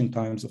relaxation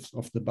times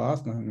of the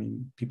bath. I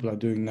mean, people are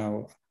doing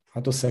now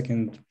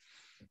attosecond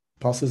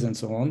passes and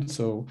so on.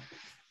 So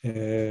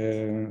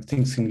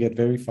things can get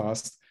very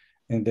fast,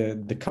 and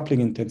the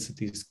coupling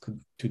intensities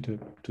to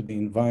the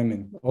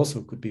environment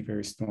also could be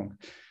very strong.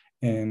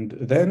 And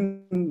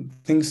then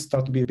things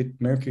start to be a bit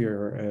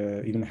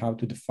murkier, even how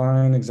to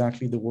define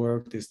exactly the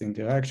work, there's the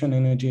interaction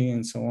energy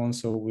and so on.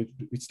 So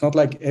it's not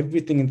like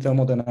everything in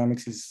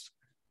thermodynamics is,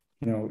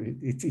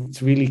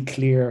 it's really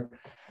clear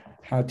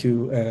how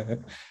to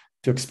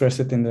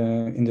express it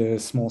in the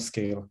small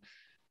scale.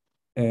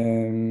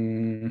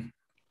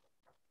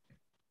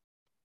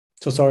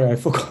 So sorry, I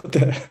forgot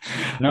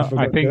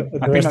I think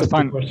that's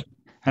fine.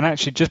 And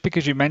actually, just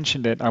because you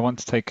mentioned it, I want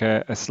to take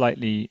a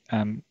slightly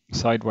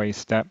sideways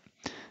step,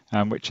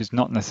 which is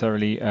not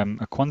necessarily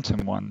a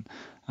quantum one,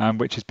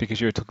 which is because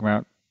you were talking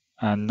about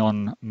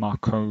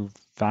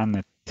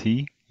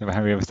non-Markovanity,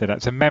 how we ever say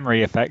that. So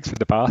memory effects with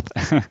the bath.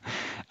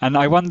 And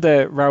I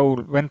wonder,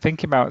 Raúl, when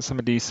thinking about some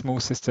of these small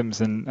systems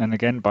and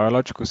again,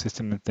 biological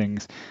systems and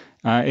things,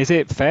 is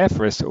it fair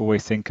for us to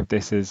always think of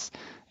this as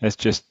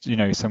just,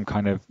 some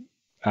kind of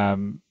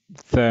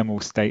thermal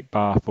state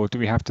bath, or do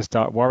we have to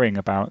start worrying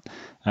about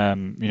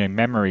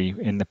memory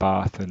in the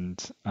bath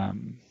and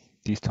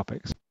these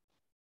topics?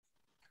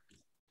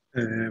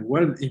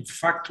 Well, in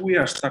fact, we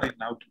are starting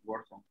now to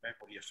work on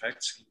memory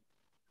effects in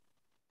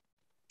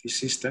these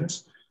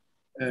systems.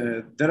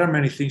 There are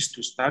many things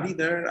to study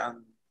there,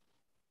 and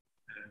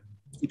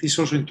it is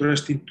also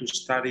interesting to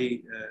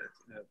study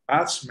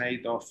baths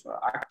made of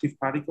active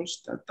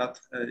particles. That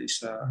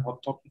is a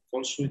hot topic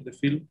also in the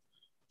field.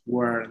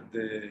 where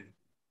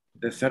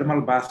the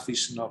thermal bath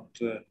is not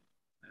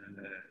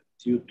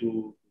due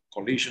to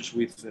collisions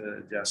with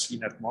just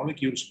inert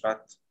molecules,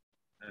 but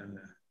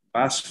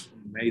baths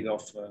made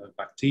of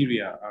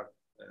bacteria are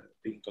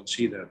being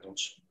considered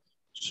also.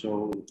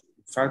 So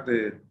in fact,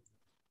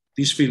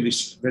 this field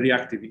is very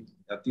active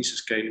at this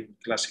scale in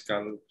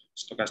classical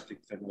stochastic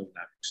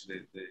thermodynamics.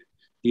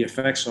 The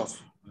effects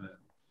of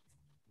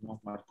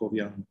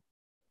Markovian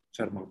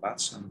thermal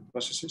baths and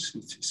processes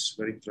is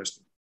very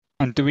interesting.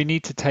 And do we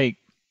need to take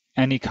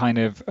any kind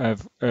of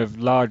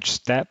large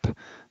step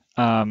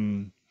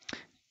in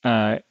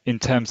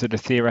terms of the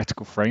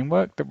theoretical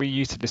framework that we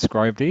use to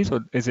describe these,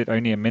 or is it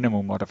only a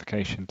minimal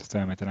modification to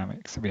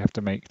thermodynamics that we have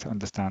to make to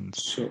understand?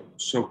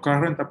 So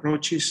current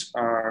approaches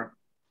are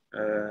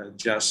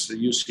just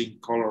using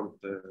colored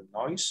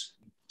noise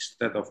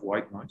instead of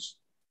white noise.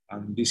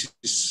 And this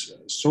is,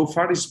 so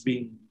far, it's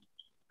been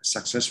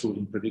successful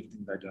in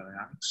predicting the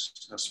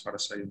dynamics, as far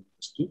as I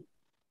understood.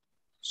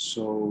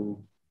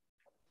 So,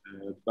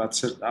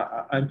 but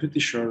I'm pretty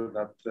sure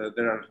that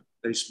there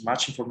is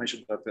much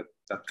information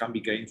that can be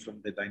gained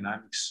from the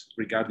dynamics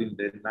regarding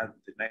the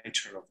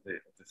nature of the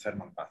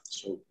thermal bath.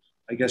 So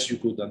I guess you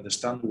could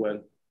understand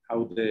well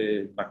how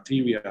the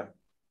bacteria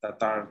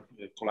that are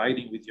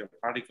colliding with your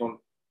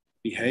particle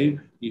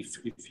behave if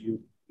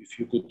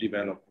you could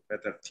develop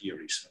better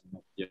theories and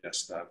not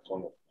just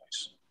color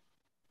noise.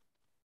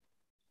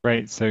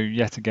 Great. So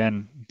yet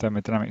again,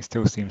 thermodynamics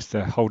still seems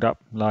to hold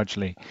up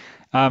largely.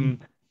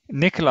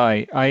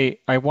 Nikolai,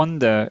 I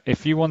wonder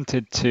if you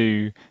wanted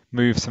to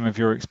move some of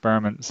your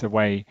experiments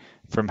away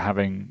from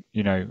having,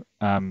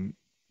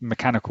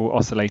 mechanical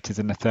oscillators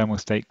in a thermal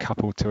state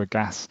coupled to a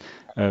gas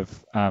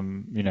of,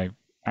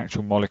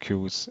 actual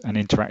molecules and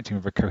interacting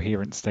with a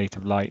coherent state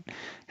of light,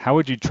 how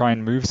would you try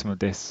and move some of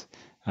this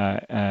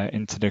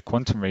into the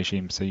quantum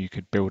regime so you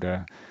could build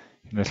a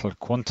little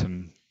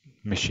quantum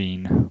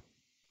machine?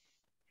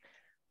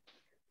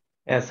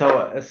 Yeah,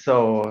 so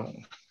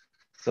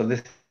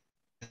this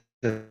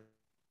is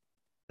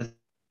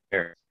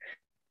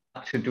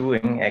to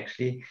doing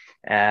actually.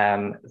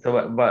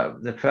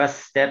 But the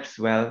first steps,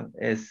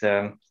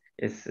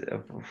 is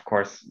of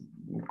course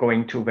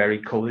going to very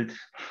cold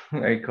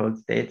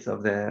states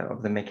of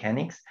the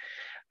mechanics,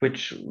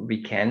 which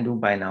we can do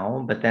by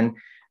now. But then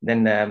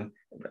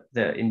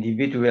the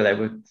individual, I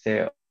would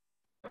say,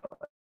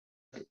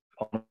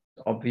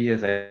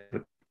 obvious, I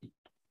would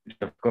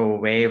go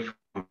away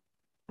from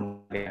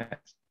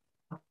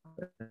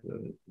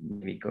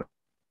we go.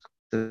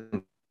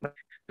 I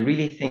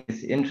really think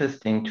it's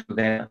interesting to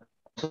then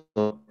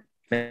also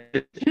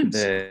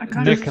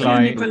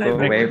Nikolai,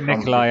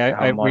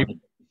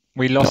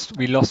 we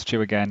lost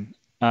you again.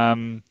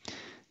 I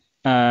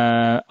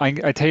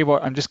tell you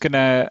what, I'm just going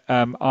to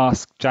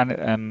ask Janet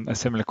a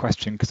similar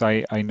question, because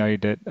I know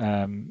that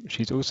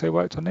she's also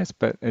worked on this,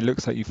 but it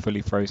looks like you've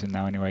fully frozen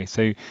now anyway.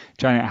 So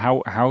Janet,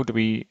 how do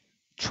we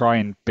try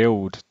and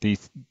build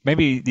these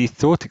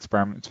thought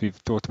experiments we've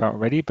thought about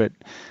already, but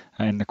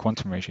in the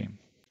quantum regime?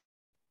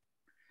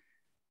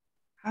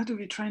 How do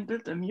we try and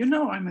build them?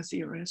 I'm a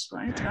theorist,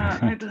 right?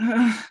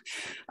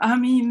 I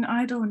mean,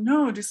 I don't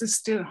know. This is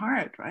still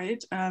hard,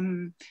 right?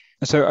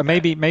 So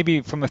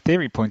maybe from a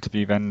theory point of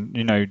view, then,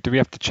 do we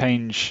have to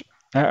change?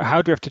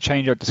 How do we have to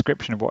change our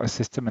description of what a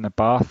system and a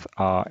bath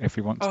are if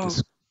we want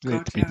it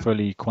to be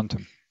fully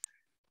quantum?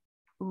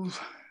 Ooh,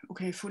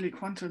 okay, fully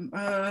quantum.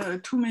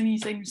 Too many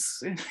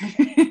things.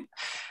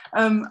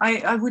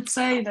 I would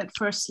say that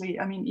firstly,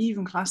 I mean,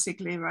 even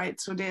classically,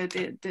 right? So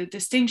the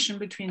distinction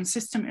between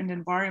system and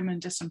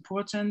environment is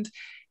important.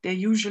 There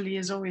usually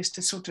is always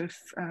the sort of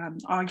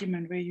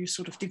argument where you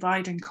sort of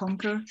divide and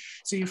conquer.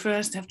 So you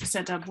first have to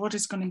set up what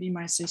is going to be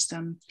my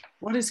system,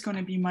 what is going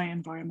to be my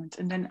environment.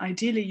 And then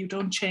ideally you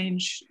don't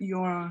change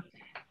your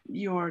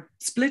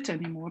split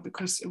anymore,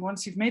 because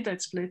once you've made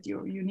that split,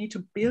 you need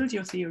to build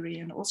your theory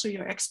and also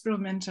your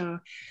experimental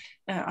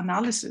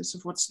analysis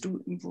of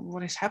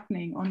what is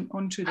happening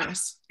onto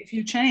this. If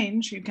you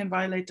change, you can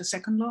violate the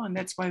second law, and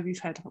that's why we've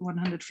had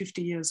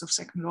 150 years of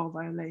second law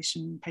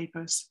violation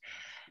papers.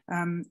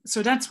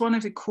 So that's one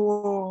of the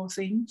core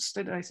things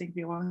that I think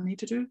we all need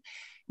to do.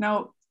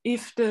 Now,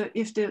 if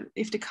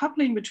the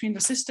coupling between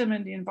the system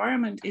and the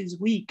environment is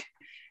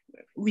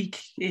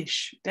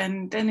weak-ish,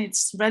 then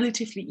it's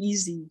relatively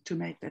easy to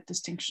make that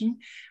distinction.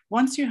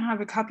 Once you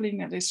have a coupling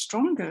that is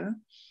stronger,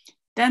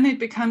 then it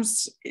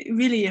becomes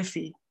really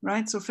iffy,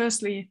 right? So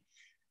firstly,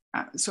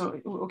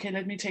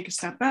 let me take a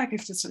step back.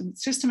 If the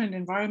system and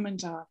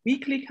environment are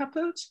weakly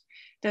coupled,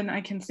 then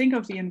I can think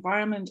of the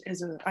environment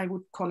as I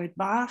would call it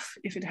bath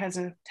if it has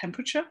a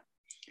temperature.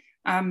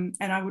 And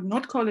I would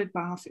not call it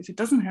bath if it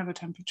doesn't have a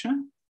temperature,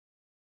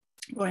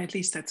 or at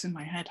least that's in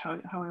my head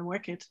how I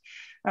work it.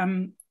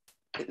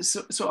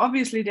 So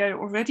obviously there are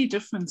already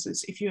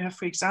differences if you have,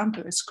 for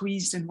example, a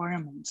squeezed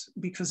environment,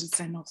 because it's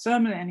then not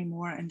thermal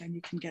anymore, and then you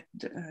can get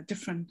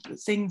different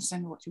things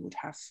than what you would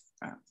have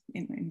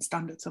in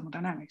standard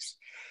thermodynamics.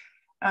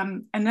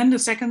 And then the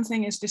second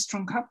thing is the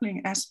strong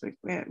coupling aspect,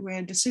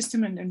 where the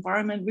system and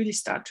environment really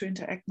start to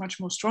interact much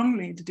more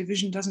strongly. The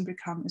division doesn't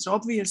become as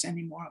obvious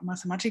anymore.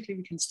 Mathematically,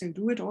 we can still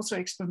do it. Also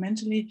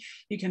experimentally,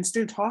 you can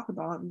still talk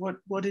about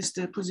what is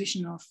the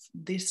position of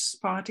this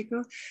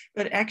particle,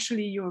 but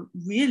actually you're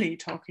really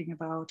talking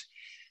about,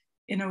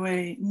 in a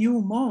way,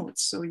 new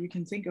modes. So you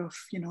can think of,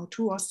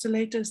 two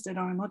oscillators that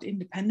are not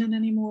independent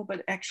anymore,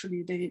 but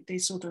actually they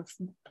sort of,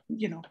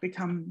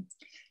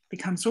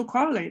 become so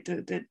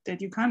correlated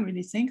that you can't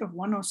really think of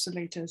one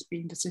oscillator as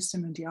being the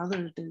system and the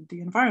other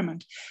the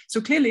environment. So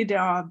clearly there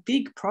are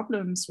big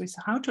problems with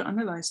how to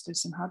analyze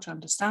this and how to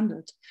understand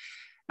it.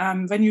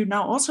 When you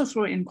now also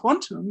throw in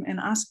quantum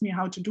and ask me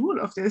how to do all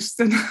of this,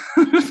 then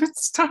I'm a bit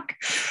stuck.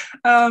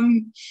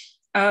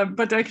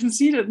 But I can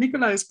see that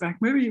Nikolai is back.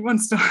 Maybe you want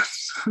to start.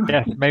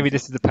 Yeah, maybe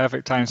this is the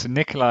perfect time. So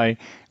Nikolai,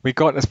 we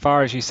got as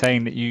far as you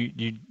saying that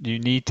you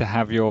need to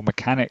have your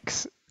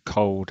mechanics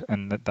cold,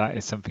 and that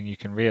is something you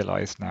can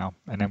realize now,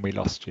 and then we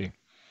lost you.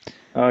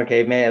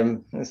 Okay,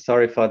 ma'am,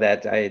 sorry for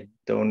that. I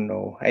don't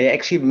know. I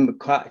actually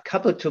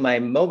coupled to my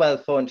mobile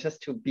phone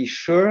just to be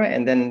sure,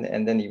 and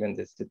then even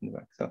this didn't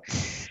work. So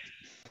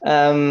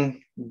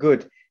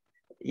good.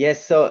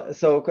 Yes,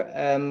 so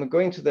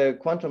going to the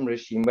quantum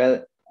regime,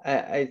 well,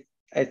 I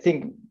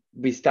think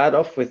we start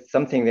off with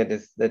something that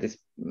is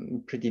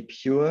pretty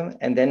pure,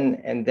 and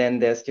then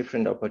there's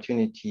different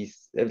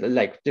opportunities,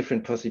 like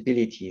different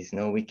possibilities.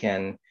 We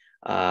can,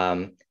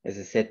 as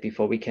I said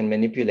before, we can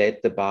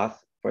manipulate the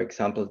bath, for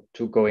example,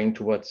 to going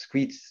towards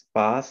squeeze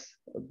baths,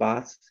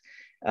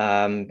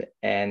 and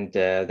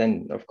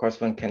then of course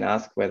one can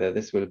ask whether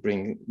this will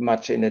bring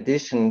much in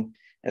addition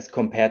as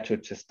compared to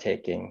just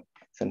taking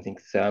something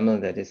thermal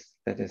that is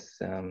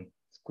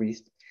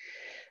squeezed.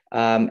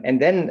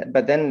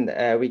 But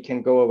then we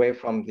can go away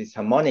from these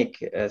harmonic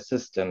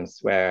systems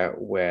where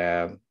we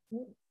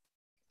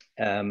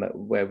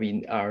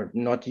are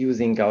not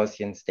using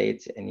Gaussian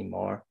states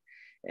anymore,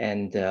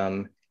 and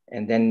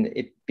then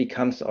it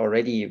becomes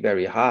already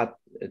very hard.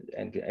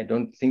 And I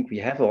don't think we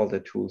have all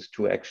the tools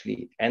to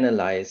actually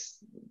analyze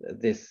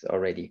this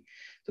already.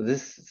 So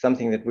this is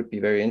something that would be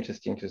very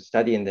interesting to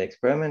study in the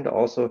experiment.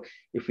 Also,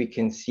 if we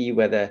can see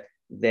whether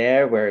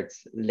there, where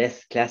it's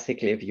less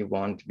classical, if you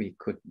want, we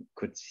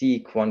could see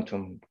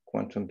quantum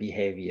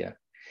behavior.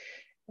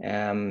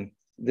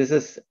 This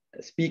is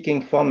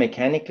speaking for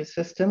mechanical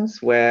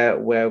systems where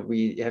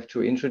we have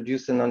to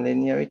introduce the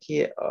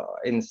nonlinearity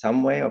in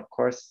some way. Of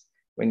course,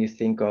 when you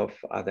think of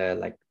other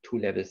like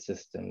two-level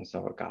systems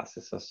or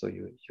gases or so,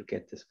 you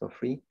get this for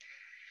free.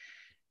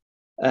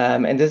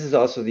 And this is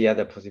also the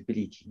other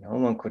possibility.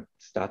 One could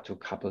start to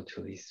couple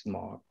to these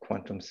more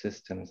quantum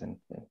systems and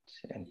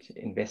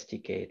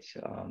investigate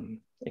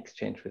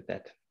exchange with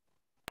that.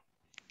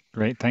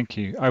 Great, thank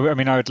you. I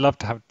mean, I would love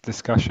to have a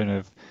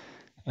discussion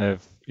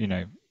of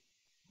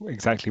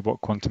exactly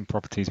what quantum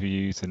properties we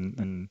use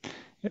and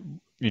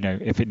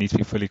if it needs to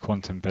be fully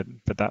quantum, but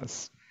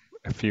that's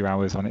a few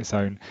hours on its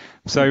own.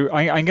 So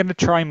I'm going to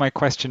try my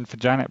question for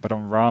Janet, but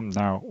on Raam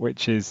now,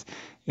 which is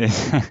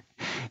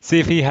see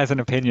if he has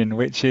an opinion,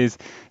 which is,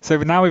 so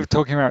now we're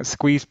talking about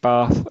squeeze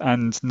bath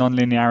and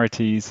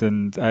nonlinearities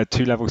and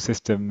two-level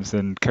systems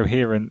and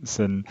coherence,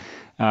 and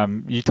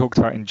you talked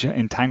about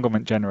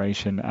entanglement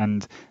generation.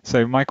 And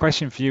so my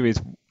question for you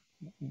is,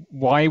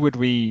 why would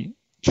we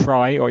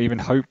try or even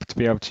hope to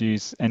be able to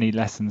use any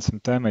lessons from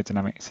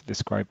thermodynamics to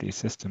describe these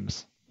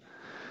systems?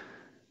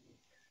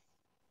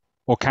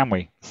 Or can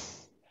we?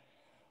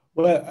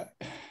 Well,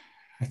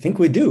 I think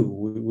we do.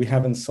 We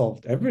haven't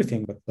solved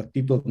everything, but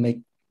people make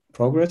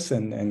progress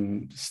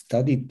and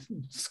studied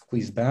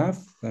squeeze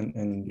bath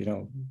and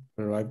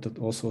arrived at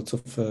all sorts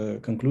of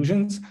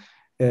conclusions.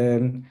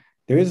 And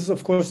there is,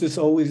 of course,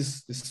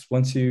 always this,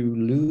 once you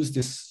lose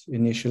this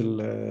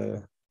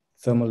initial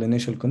thermal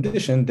initial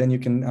condition, then you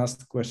can ask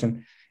the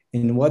question,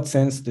 in what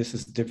sense this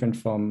is different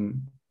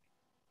from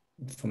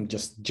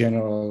just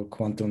general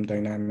quantum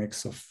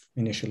dynamics of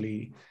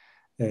initially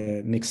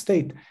mixed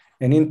state.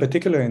 And in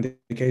particular, in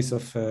the case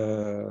of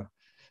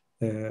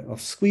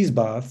squeeze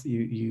bath,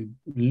 you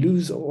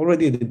lose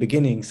already at the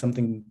beginning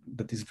something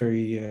that is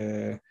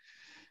very,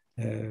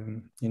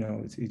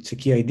 it's a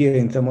key idea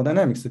in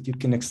thermodynamics, that you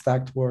can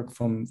extract work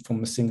from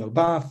a single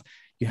bath.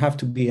 You have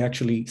to be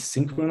actually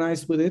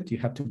synchronized with it. You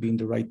have to be in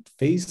the right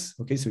phase.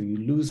 Okay, so you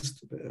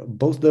lose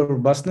both the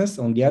robustness.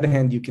 On the other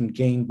hand, you can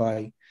gain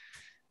by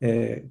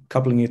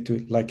coupling it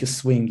to like a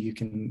swing. You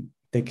can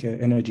take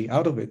energy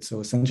out of it. So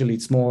essentially,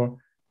 it's more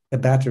a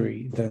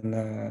battery than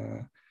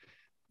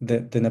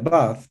a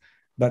bath.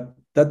 But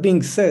that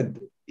being said,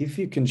 if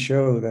you can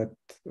show that,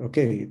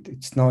 okay,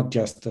 it's not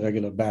just a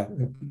regular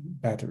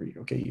battery,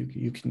 okay,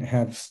 you can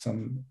have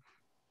some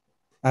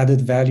added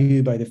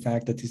value by the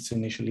fact that it's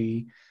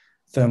initially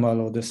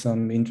thermal, or there's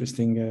some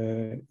interesting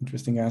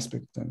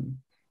aspect, then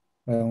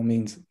by all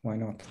means, why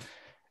not?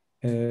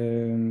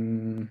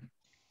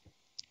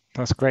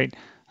 That's great.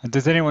 And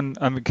does anyone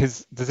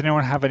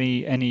have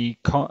any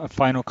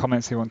final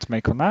comments they want to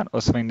make on that,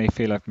 or something they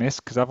feel I've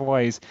missed? Because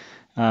otherwise,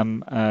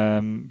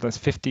 There's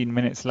 15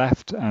 minutes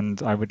left,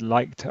 and I would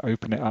like to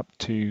open it up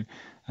to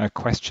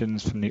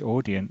questions from the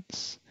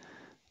audience.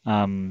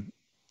 So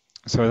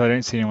as I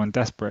don't see anyone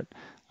desperate,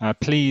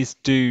 please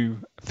do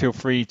feel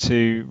free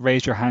to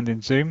raise your hand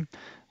in Zoom,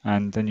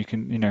 and then you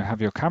can,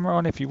 have your camera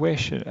on if you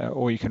wish,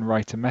 or you can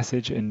write a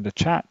message in the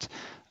chat.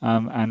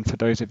 And for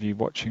those of you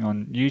watching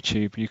on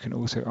YouTube, you can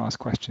also ask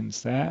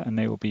questions there, and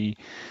they will be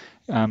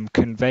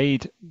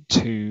conveyed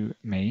to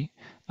me.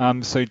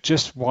 So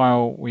just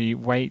while we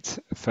wait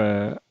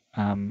for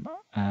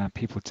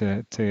people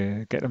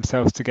to get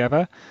themselves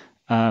together,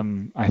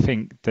 I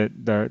think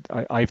that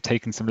I've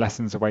taken some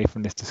lessons away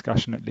from this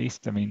discussion, at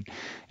least. I mean,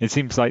 it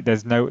seems like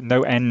there's no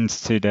end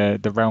to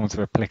the realms of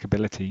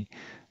applicability.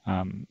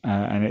 And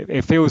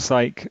it feels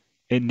like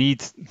it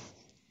needs,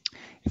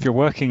 if you're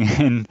working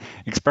in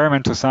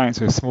experimental science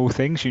with small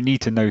things, you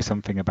need to know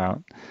something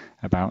about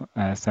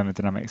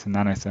thermodynamics and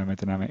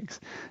nanothermodynamics.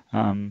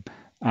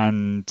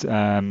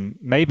 And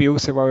maybe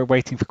also while we're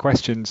waiting for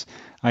questions,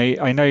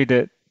 I know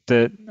that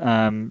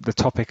the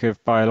topic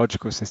of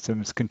biological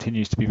systems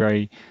continues to be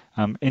very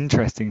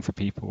interesting for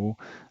people.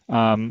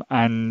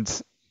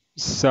 And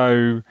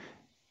so,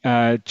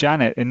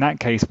 Janet, in that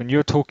case, when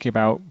you're talking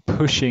about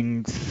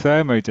pushing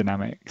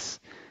thermodynamics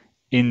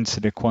into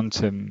the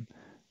quantum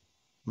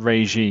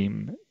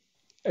regime,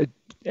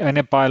 in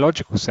a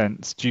biological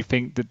sense, do you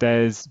think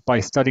that by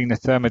studying the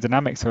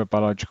thermodynamics of a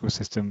biological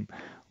system,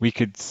 we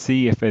could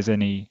see if there's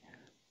any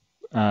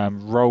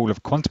role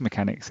of quantum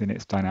mechanics in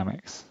its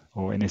dynamics,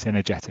 or in its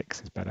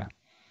energetics is better?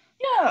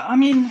 Yeah, I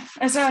mean,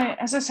 as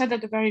I said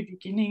at the very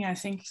beginning, I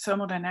think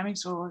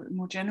thermodynamics, or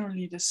more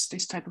generally this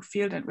type of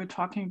field that we're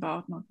talking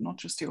about, not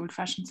just the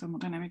old-fashioned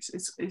thermodynamics,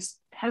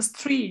 has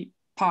three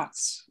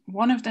parts.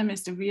 One of them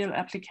is the real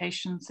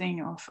application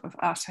thing of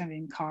us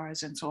having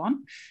cars and so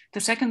on. The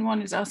second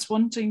one is us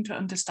wanting to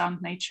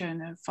understand nature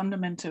in a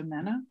fundamental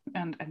manner,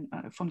 and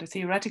from the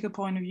theoretical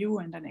point of view,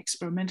 and then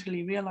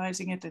experimentally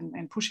realizing it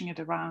and pushing it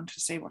around to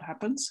say what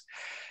happens.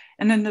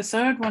 And then the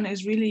third one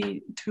is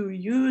really to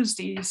use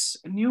these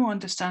new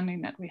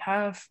understanding that we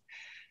have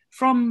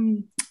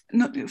from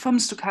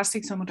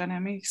stochastic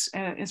thermodynamics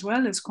as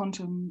well as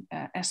quantum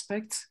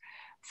aspects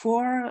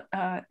for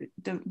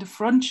the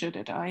frontier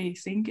that I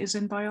think is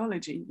in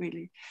biology,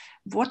 really.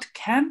 What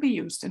can be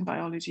used in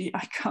biology,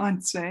 I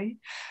can't say,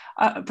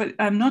 but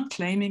I'm not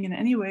claiming in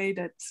any way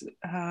that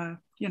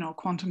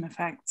quantum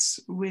effects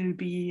will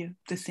be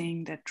the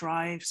thing that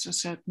drives a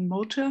certain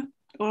motor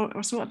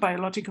or so, a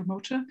biological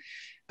motor.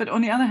 But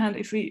on the other hand,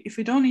 if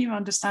we don't even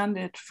understand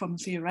it from a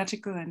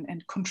theoretical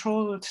and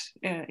controlled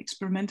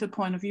experimental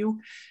point of view,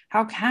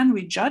 how can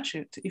we judge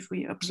it? If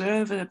we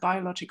observe a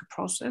biological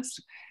process,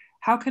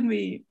 how can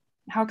we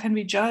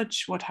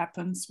judge what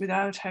happens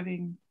without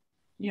having,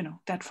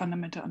 that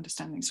fundamental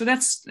understanding? So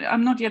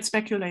I'm not yet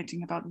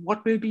speculating about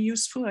what will be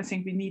useful. I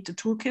think we need the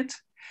toolkit.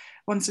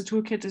 Once the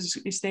toolkit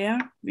is there,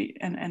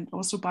 and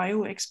also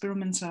bio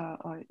experiments are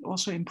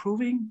also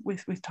improving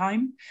with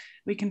time,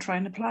 we can try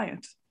and apply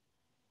it.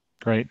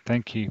 Great,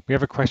 thank you. We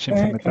have a question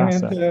from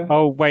Madassa.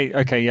 Oh, wait,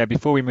 okay, yeah,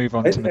 before we move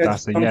on to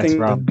Madassa, yes,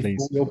 Raam,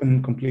 please. We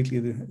open completely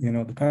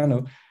the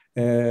panel.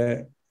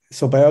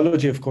 So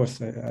biology, of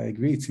course, I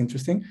agree, it's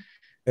interesting.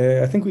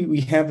 I think we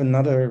have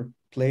another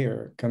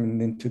player coming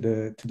into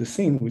the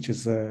scene, which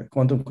is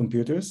quantum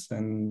computers.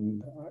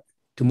 And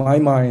to my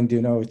mind,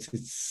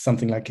 it's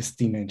something like a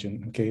steam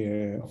engine,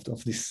 okay,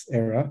 of this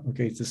era.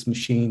 Okay, it's this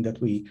machine that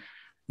we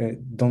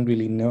don't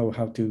really know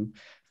how to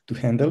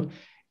handle.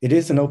 It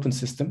is an open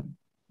system.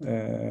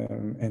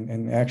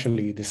 And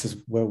actually, this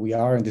is where we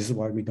are, and this is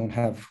why we don't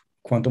have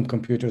quantum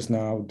computers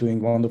now doing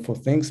wonderful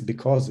things,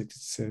 because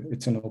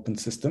it's an open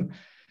system.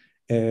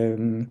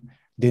 The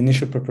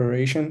initial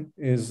preparation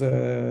is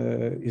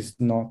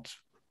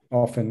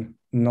often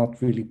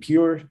not really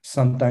pure.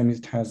 Sometimes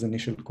it has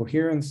initial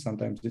coherence,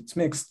 sometimes it's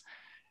mixed.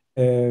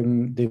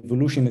 The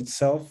evolution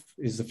itself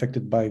is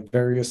affected by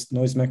various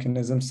noise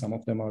mechanisms. Some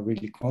of them are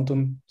really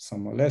quantum,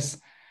 some are less.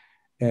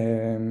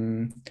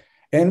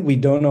 And we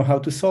don't know how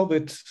to solve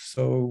it.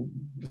 So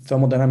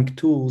thermodynamic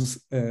tools,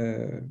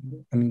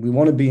 we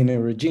want to be in a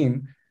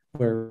regime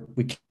where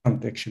we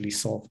can't actually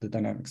solve the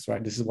dynamics,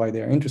 right? This is why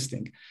they're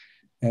interesting.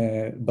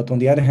 But on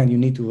the other hand, you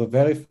need to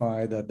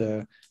verify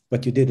that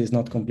what you did is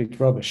not complete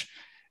rubbish.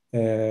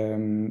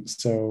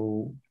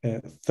 So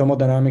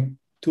thermodynamic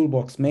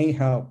toolbox may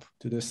help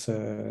to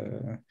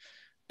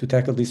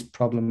tackle this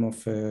problem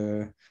of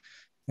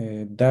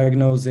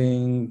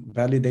diagnosing,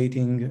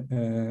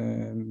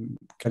 validating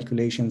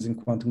calculations in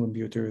quantum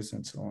computers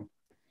and so on.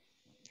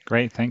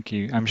 Great, thank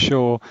you. I'm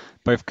sure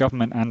both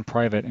government and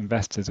private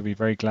investors will be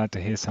very glad to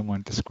hear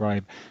someone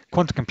describe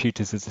quantum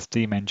computers as the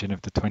steam engine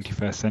of the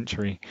 21st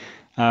century.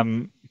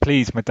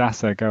 Please,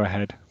 Madassa, go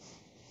ahead.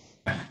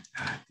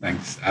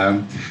 Thanks.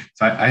 So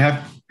I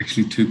have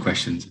actually two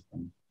questions.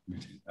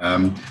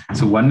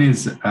 So one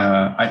is,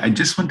 I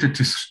just wanted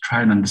to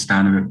try and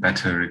understand a bit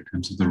better in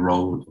terms of the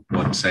role of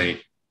what,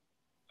 say,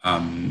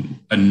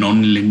 a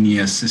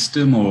non-linear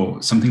system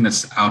or something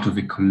that's out of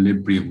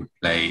equilibrium would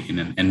play in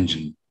an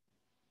engine.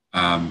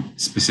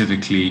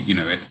 specifically,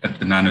 at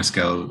the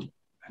nanoscale,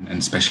 and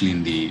especially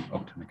in the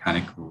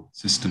optomechanical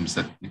systems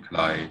that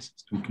Nikolai is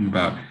talking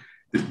about,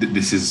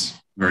 this is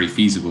very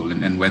feasible,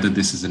 and whether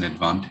this is an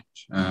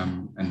advantage,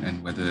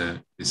 and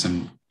whether there's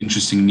some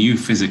interesting new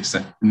physics,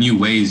 new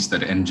ways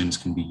that engines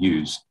can be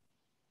used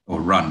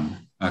or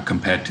run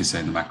compared to, say,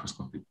 in the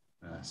macroscopic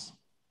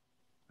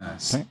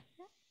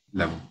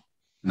level.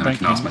 And then I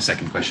can ask my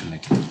second question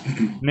later.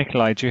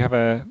 Nikolai, do you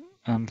have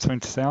something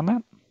to say on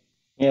that?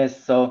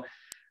 Yes. So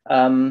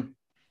I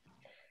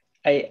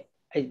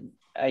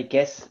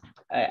guess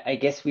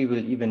we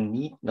will even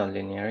need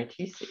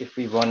nonlinearities if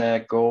we want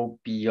to go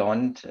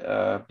beyond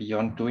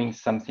doing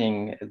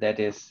something that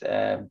is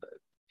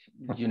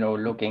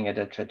looking at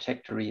a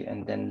trajectory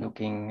and then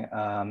looking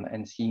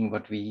and seeing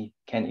what we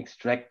can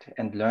extract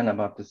and learn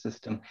about the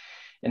system.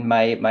 And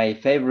my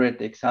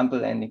favorite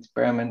example and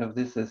experiment of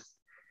this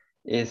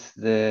is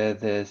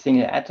the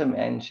single atom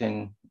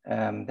engine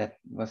that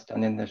was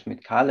done in the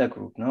Schmidt-Kahler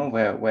group,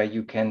 where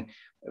you can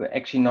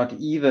actually not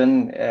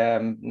even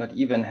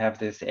have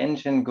this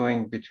engine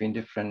going between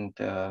different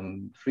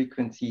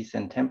frequencies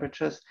and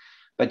temperatures,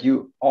 but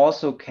you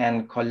also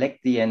can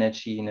collect the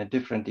energy in a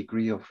different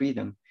degree of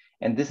freedom.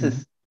 And this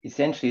is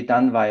essentially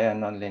done via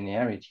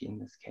nonlinearity in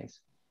this case.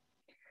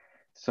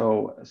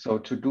 So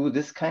to do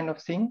this kind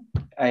of thing,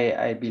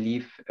 I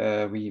believe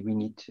we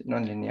need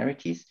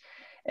nonlinearities.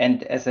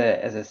 And as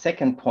a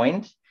second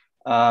point,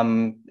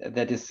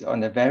 that is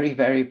on a very,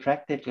 very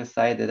practical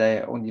side that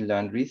I only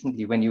learned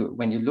recently, when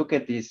you look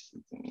at these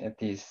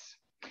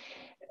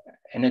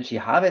energy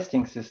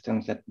harvesting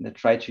systems that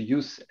try to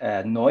use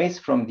noise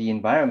from the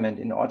environment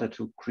in order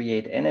to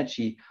create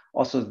energy,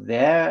 also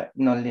their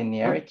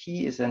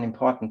nonlinearity is an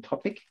important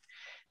topic,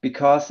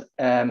 because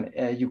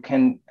you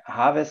can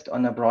harvest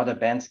on a broader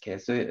band scale,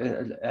 so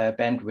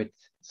bandwidth.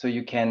 So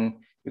you can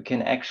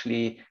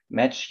actually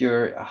match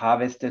your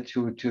harvester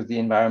to the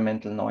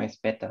environmental noise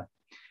better.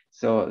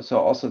 So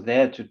also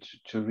there,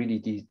 to really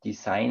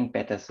design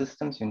better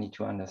systems, you need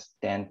to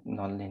understand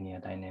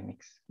nonlinear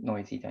dynamics,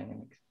 noisy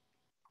dynamics.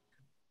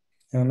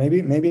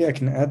 Maybe I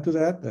can add to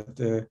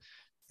that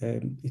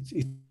it's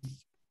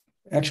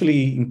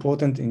actually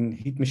important in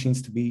heat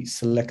machines to be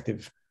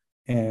selective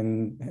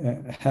and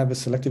have a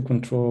selective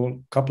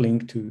control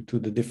coupling to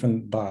the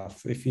different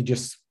baths. If you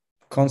just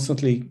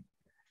constantly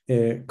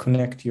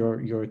connect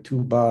your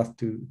two baths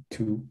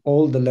to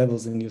all the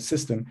levels in your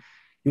system,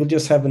 you'll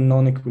just have a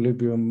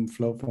non-equilibrium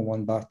flow from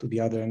one bath to the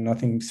other, and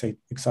nothing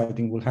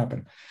exciting will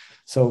happen.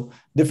 So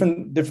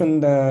different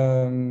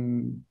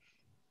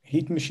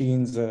heat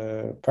machines,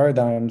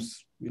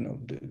 paradigms,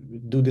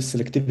 do this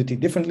selectivity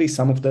differently.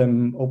 Some of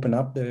them open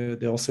up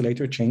the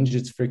oscillator, change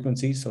its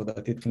frequency so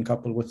that it can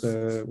couple with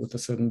a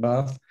certain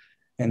bath,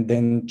 and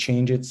then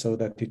change it so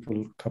that it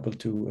will couple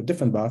to a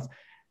different bath.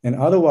 And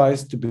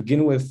otherwise, to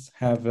begin with,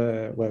 have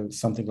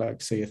something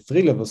like, say, a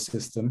 3-level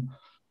system,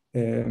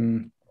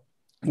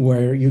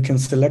 where you can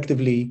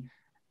selectively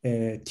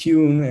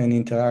tune and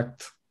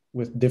interact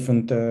with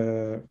different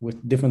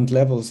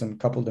levels and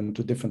couple them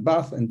to different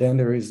baths, and then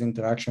there is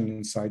interaction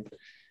inside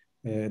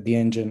the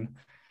engine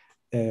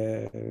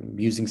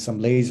using some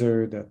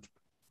laser that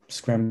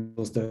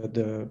scrambles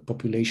the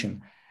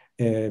population.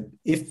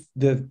 If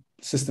the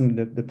system,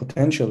 the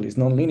potential is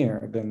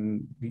nonlinear,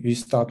 then you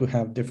start to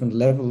have different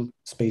level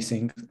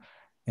spacing,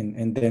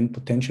 and then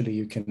potentially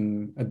you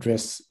can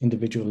address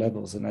individual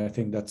levels. And I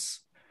think that's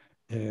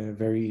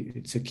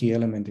it's a key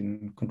element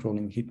in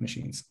controlling heat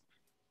machines.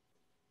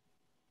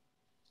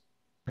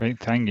 Great,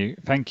 thank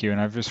you. And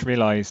I've just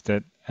realized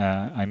that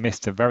I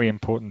missed a very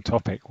important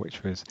topic,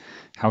 which was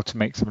how to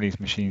make some of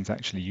these machines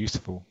actually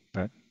useful,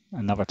 but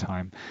another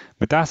time.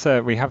 But that's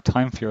we have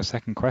time for your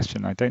second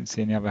question. I don't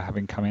see any other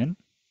having come in.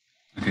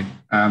 Okay.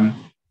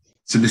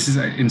 So this is,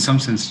 in some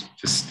sense,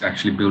 just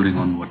actually building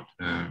on what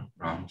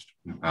Raam was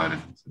talking about.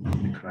 And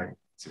Nikolai.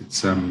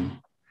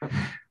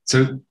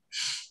 So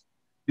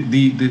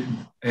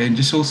and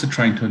just also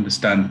trying to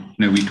understand,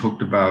 we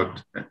talked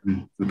about,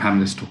 the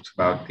panelists talked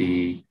about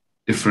the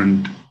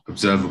different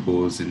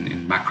observables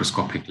in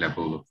macroscopic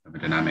level of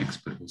thermodynamics,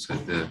 but also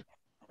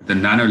the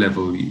nano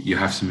level, you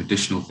have some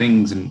additional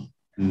things, and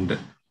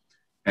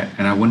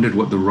I wondered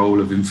what the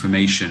role of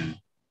information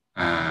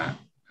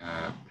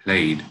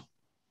played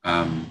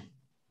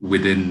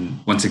within,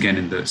 once again,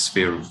 in the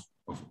sphere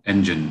of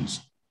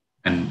engines,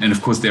 and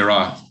of course there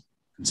are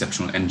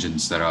conceptual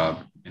engines that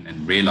are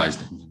and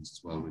realized engines as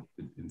well with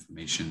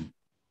information,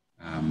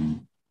 the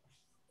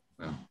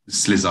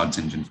Slizard's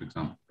engine, for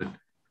example. But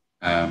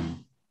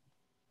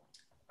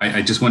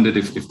I just wondered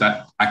if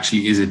that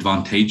actually is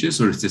advantageous,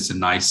 or is this a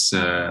nice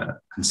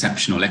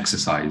conceptual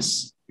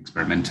exercise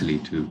experimentally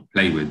to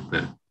play with,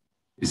 but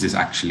is this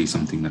actually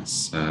something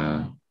that's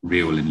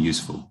real and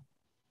useful?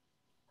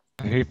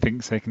 Who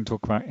thinks they can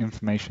talk about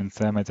information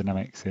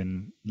thermodynamics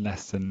in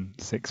less than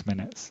 6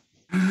 minutes?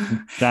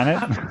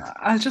 Janet?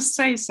 I'll just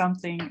say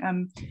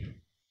something.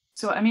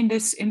 So, I mean,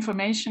 this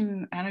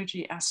information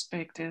energy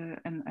aspect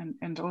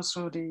and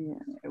also the,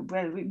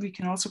 well, we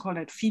can also call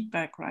it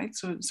feedback, right?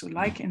 So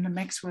like in the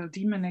Maxwell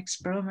demon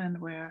experiment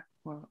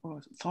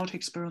or thought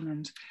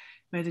experiment,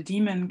 where the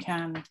demon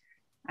can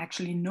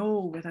actually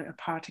know whether a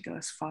particle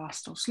is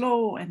fast or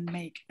slow and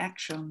make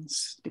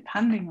actions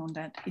depending on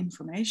that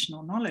information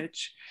or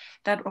knowledge,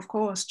 that of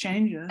course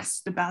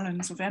changes the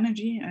balance of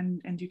energy,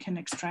 and you can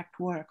extract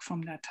work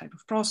from that type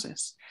of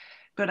process.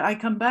 But I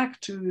come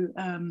back to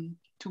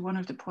one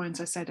of the points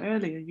I said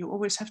earlier. You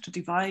always have to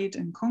divide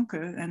and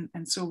conquer.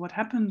 And so what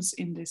happens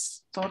in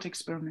this thought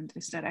experiment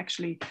is that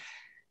actually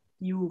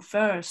you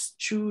first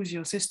choose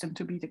your system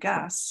to be the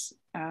gas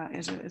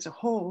as a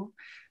whole,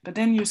 but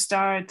then you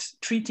start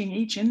treating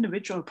each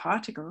individual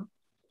particle.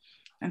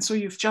 And so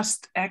you've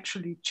just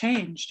actually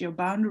changed your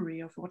boundary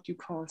of what you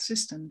call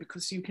system,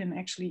 because you can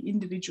actually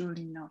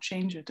individually now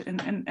change it.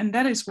 And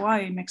that is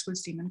why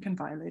Maxwell's demon can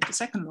violate the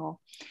second law.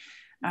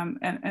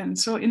 And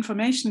so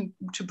information,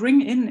 to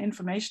bring in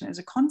information as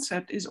a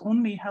concept is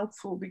only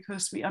helpful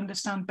because we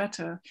understand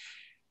better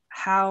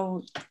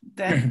how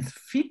that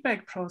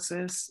feedback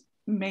process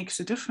makes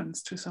a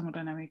difference to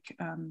thermodynamic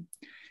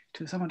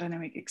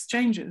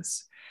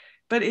exchanges.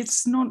 But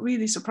it's not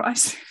really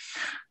surprising.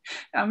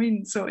 I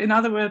mean, so in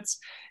other words,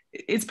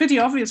 it's pretty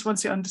obvious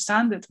once you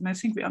understand it, and I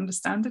think we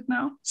understand it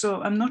now.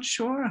 So I'm not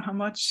sure how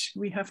much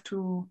we have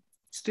to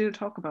still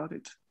talk about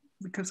it,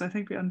 because I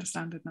think we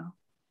understand it now.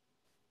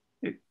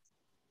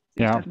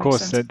 Yeah, of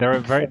course. There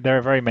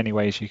are very many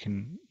ways you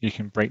can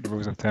break the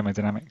rules of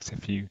thermodynamics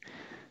if you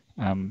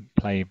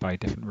play by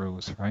different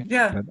rules, right?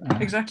 Yeah,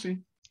 but, exactly.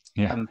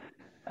 Yeah.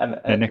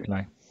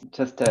 Nikolai.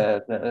 Just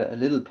a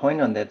little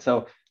point on that.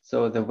 So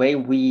the way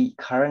we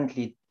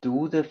currently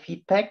do the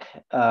feedback,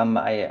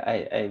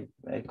 I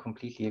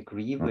completely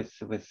agree with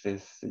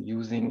this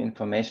using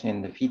information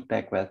in the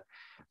feedback. Well,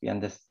 we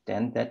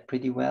understand that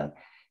pretty well.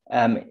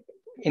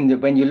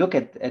 When you look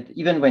at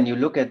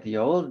the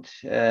old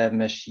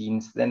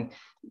machines, then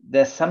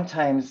there's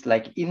sometimes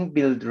like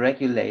inbuilt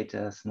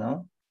regulators,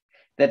 no?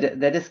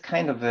 That is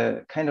kind of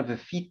a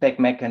feedback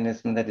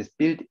mechanism that is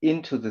built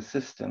into the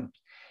system,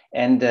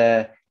 and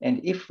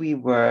if we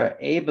were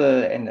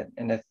able,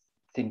 and I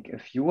think a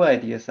few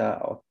ideas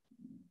are,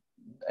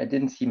 I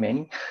didn't see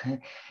many.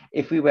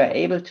 If we were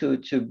able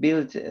to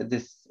build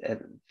this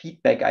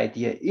feedback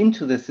idea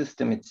into the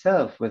system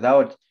itself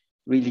without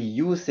really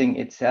using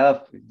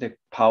itself the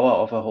power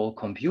of a whole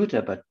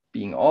computer, but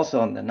being also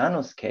on the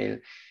nanoscale,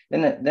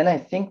 then I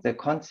think the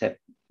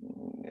concept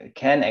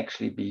can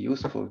actually be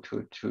useful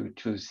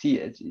to see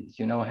it,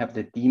 have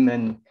the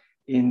demon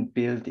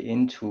built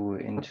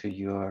into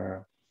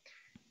your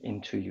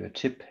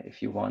chip,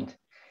 if you want.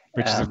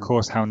 Which is of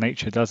course how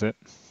nature does it.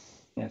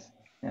 Yes.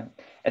 Yeah.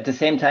 At the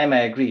same time,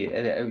 I agree.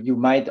 You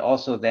might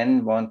also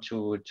then want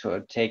to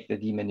take the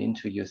demon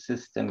into your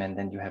system, and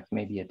then you have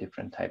maybe a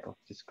different type of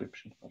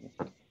description for it.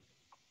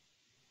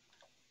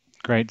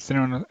 Great. Does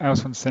anyone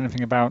else want to say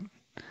anything about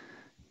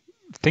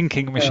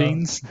thinking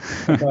machines?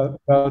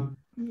 About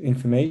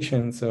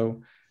information.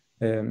 So,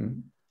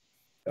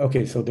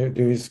 okay, so there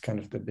is kind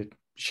of the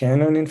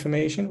Shannon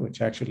information,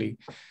 which actually,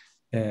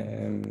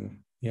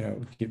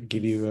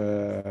 give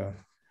you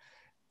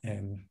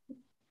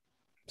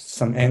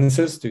some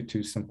answers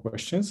to some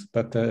questions,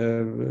 but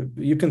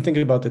you can think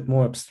about it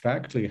more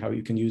abstractly, how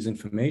you can use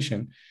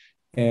information.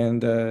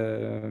 And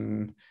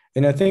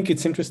I think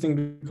it's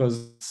interesting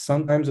because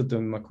sometimes at the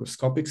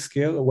macroscopic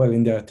scale, well,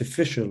 in the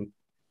artificial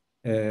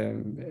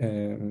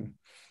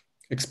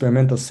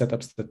experimental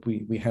setups that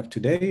we have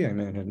today, I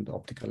mentioned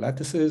optical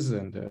lattices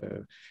and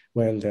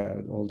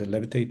all the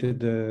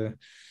levitated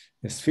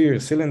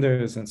spheres,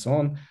 cylinders, and so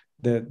on.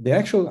 The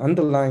actual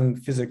underlying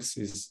physics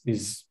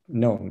is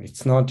known.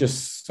 It's not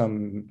just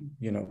some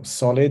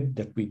solid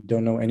that we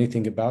don't know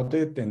anything about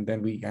it, and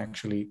then we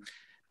actually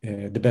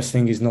the best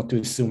thing is not to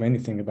assume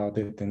anything about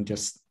it and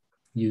just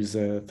use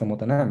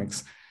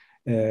thermodynamics.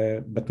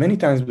 But many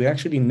times we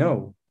actually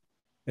know,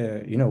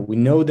 we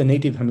know the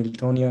native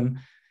Hamiltonian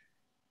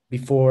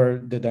before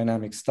the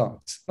dynamic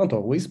starts. Not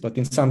always, but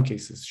in some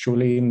cases,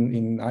 surely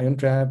in ion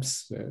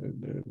traps,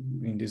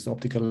 in these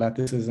optical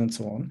lattices, and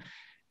so on.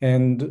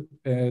 And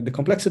the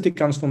complexity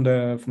comes from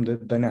the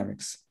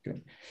dynamics.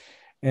 Okay?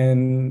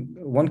 And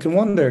one can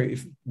wonder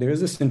if there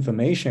is this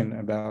information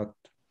about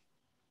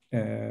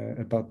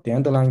the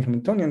underlying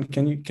Hamiltonian.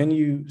 Can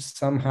you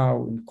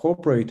somehow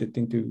incorporate it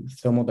into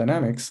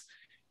thermodynamics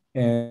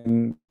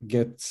and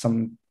get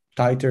some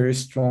tighter,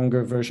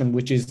 stronger version,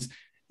 which is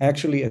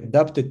actually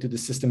adapted to the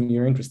system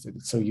you're interested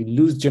in? So you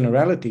lose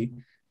generality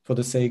for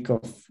the sake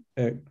of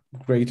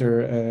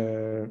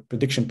greater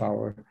prediction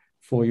power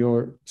for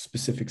your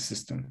specific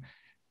system.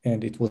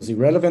 And it was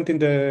irrelevant in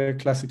the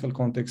classical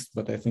context,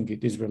 but I think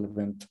it is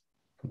relevant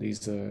for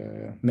these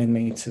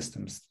man-made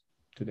systems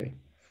today.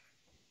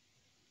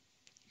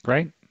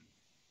 Great.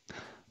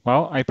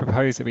 Well, I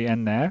propose that we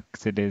end there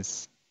because it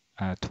is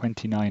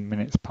 29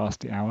 minutes past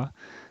the hour.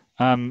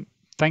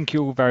 Thank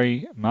you all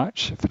very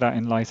much for that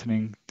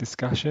enlightening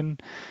discussion.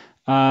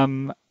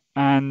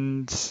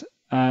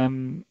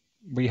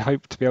 we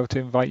hope to be able to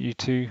invite you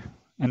to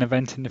an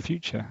event in the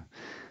future.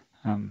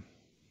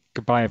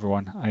 Goodbye,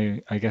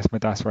 everyone. I guess,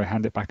 Madassa, I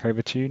hand it back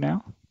over to you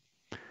now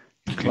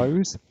to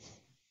close.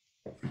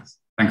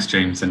 Thanks,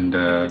 James, and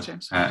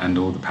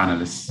all the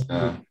panelists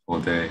for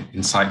their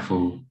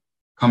insightful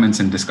comments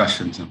and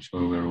discussions. I'm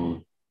sure we're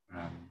all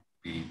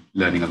be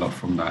learning a lot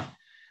from that.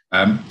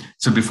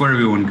 So before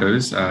everyone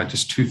goes,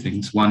 just two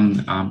things.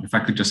 One, if I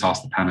could just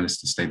ask the panelists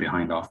to stay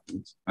behind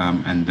afterwards,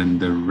 and then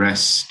the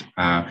rest,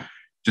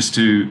 just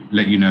to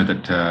let you know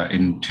that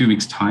in 2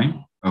 weeks'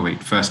 time,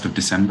 1st of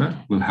December,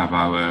 we'll have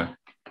our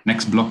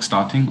next block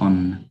starting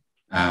on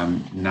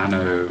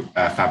nano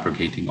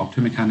fabricating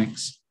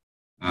optomechanics.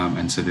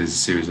 And so there's a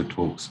series of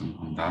talks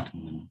on that,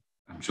 and then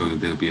I'm sure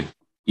there'll be an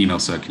email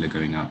circular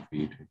going out for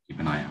you to keep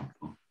an eye out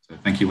for. So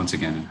thank you once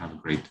again, and have a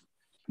great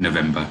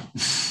November.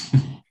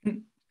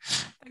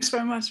 Thanks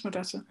very much,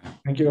 Madassa.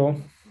 Thank you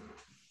all.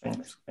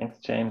 Thanks,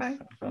 James. Bye.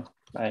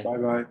 Bye.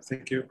 Bye-bye.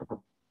 Thank you.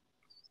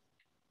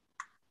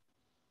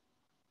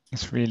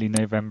 It's really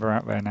November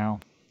out there now.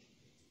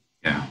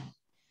 Yeah.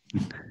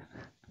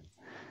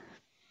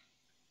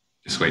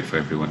 Just wait for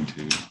everyone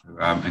to,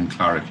 and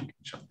Clara, if you can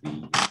shut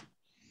the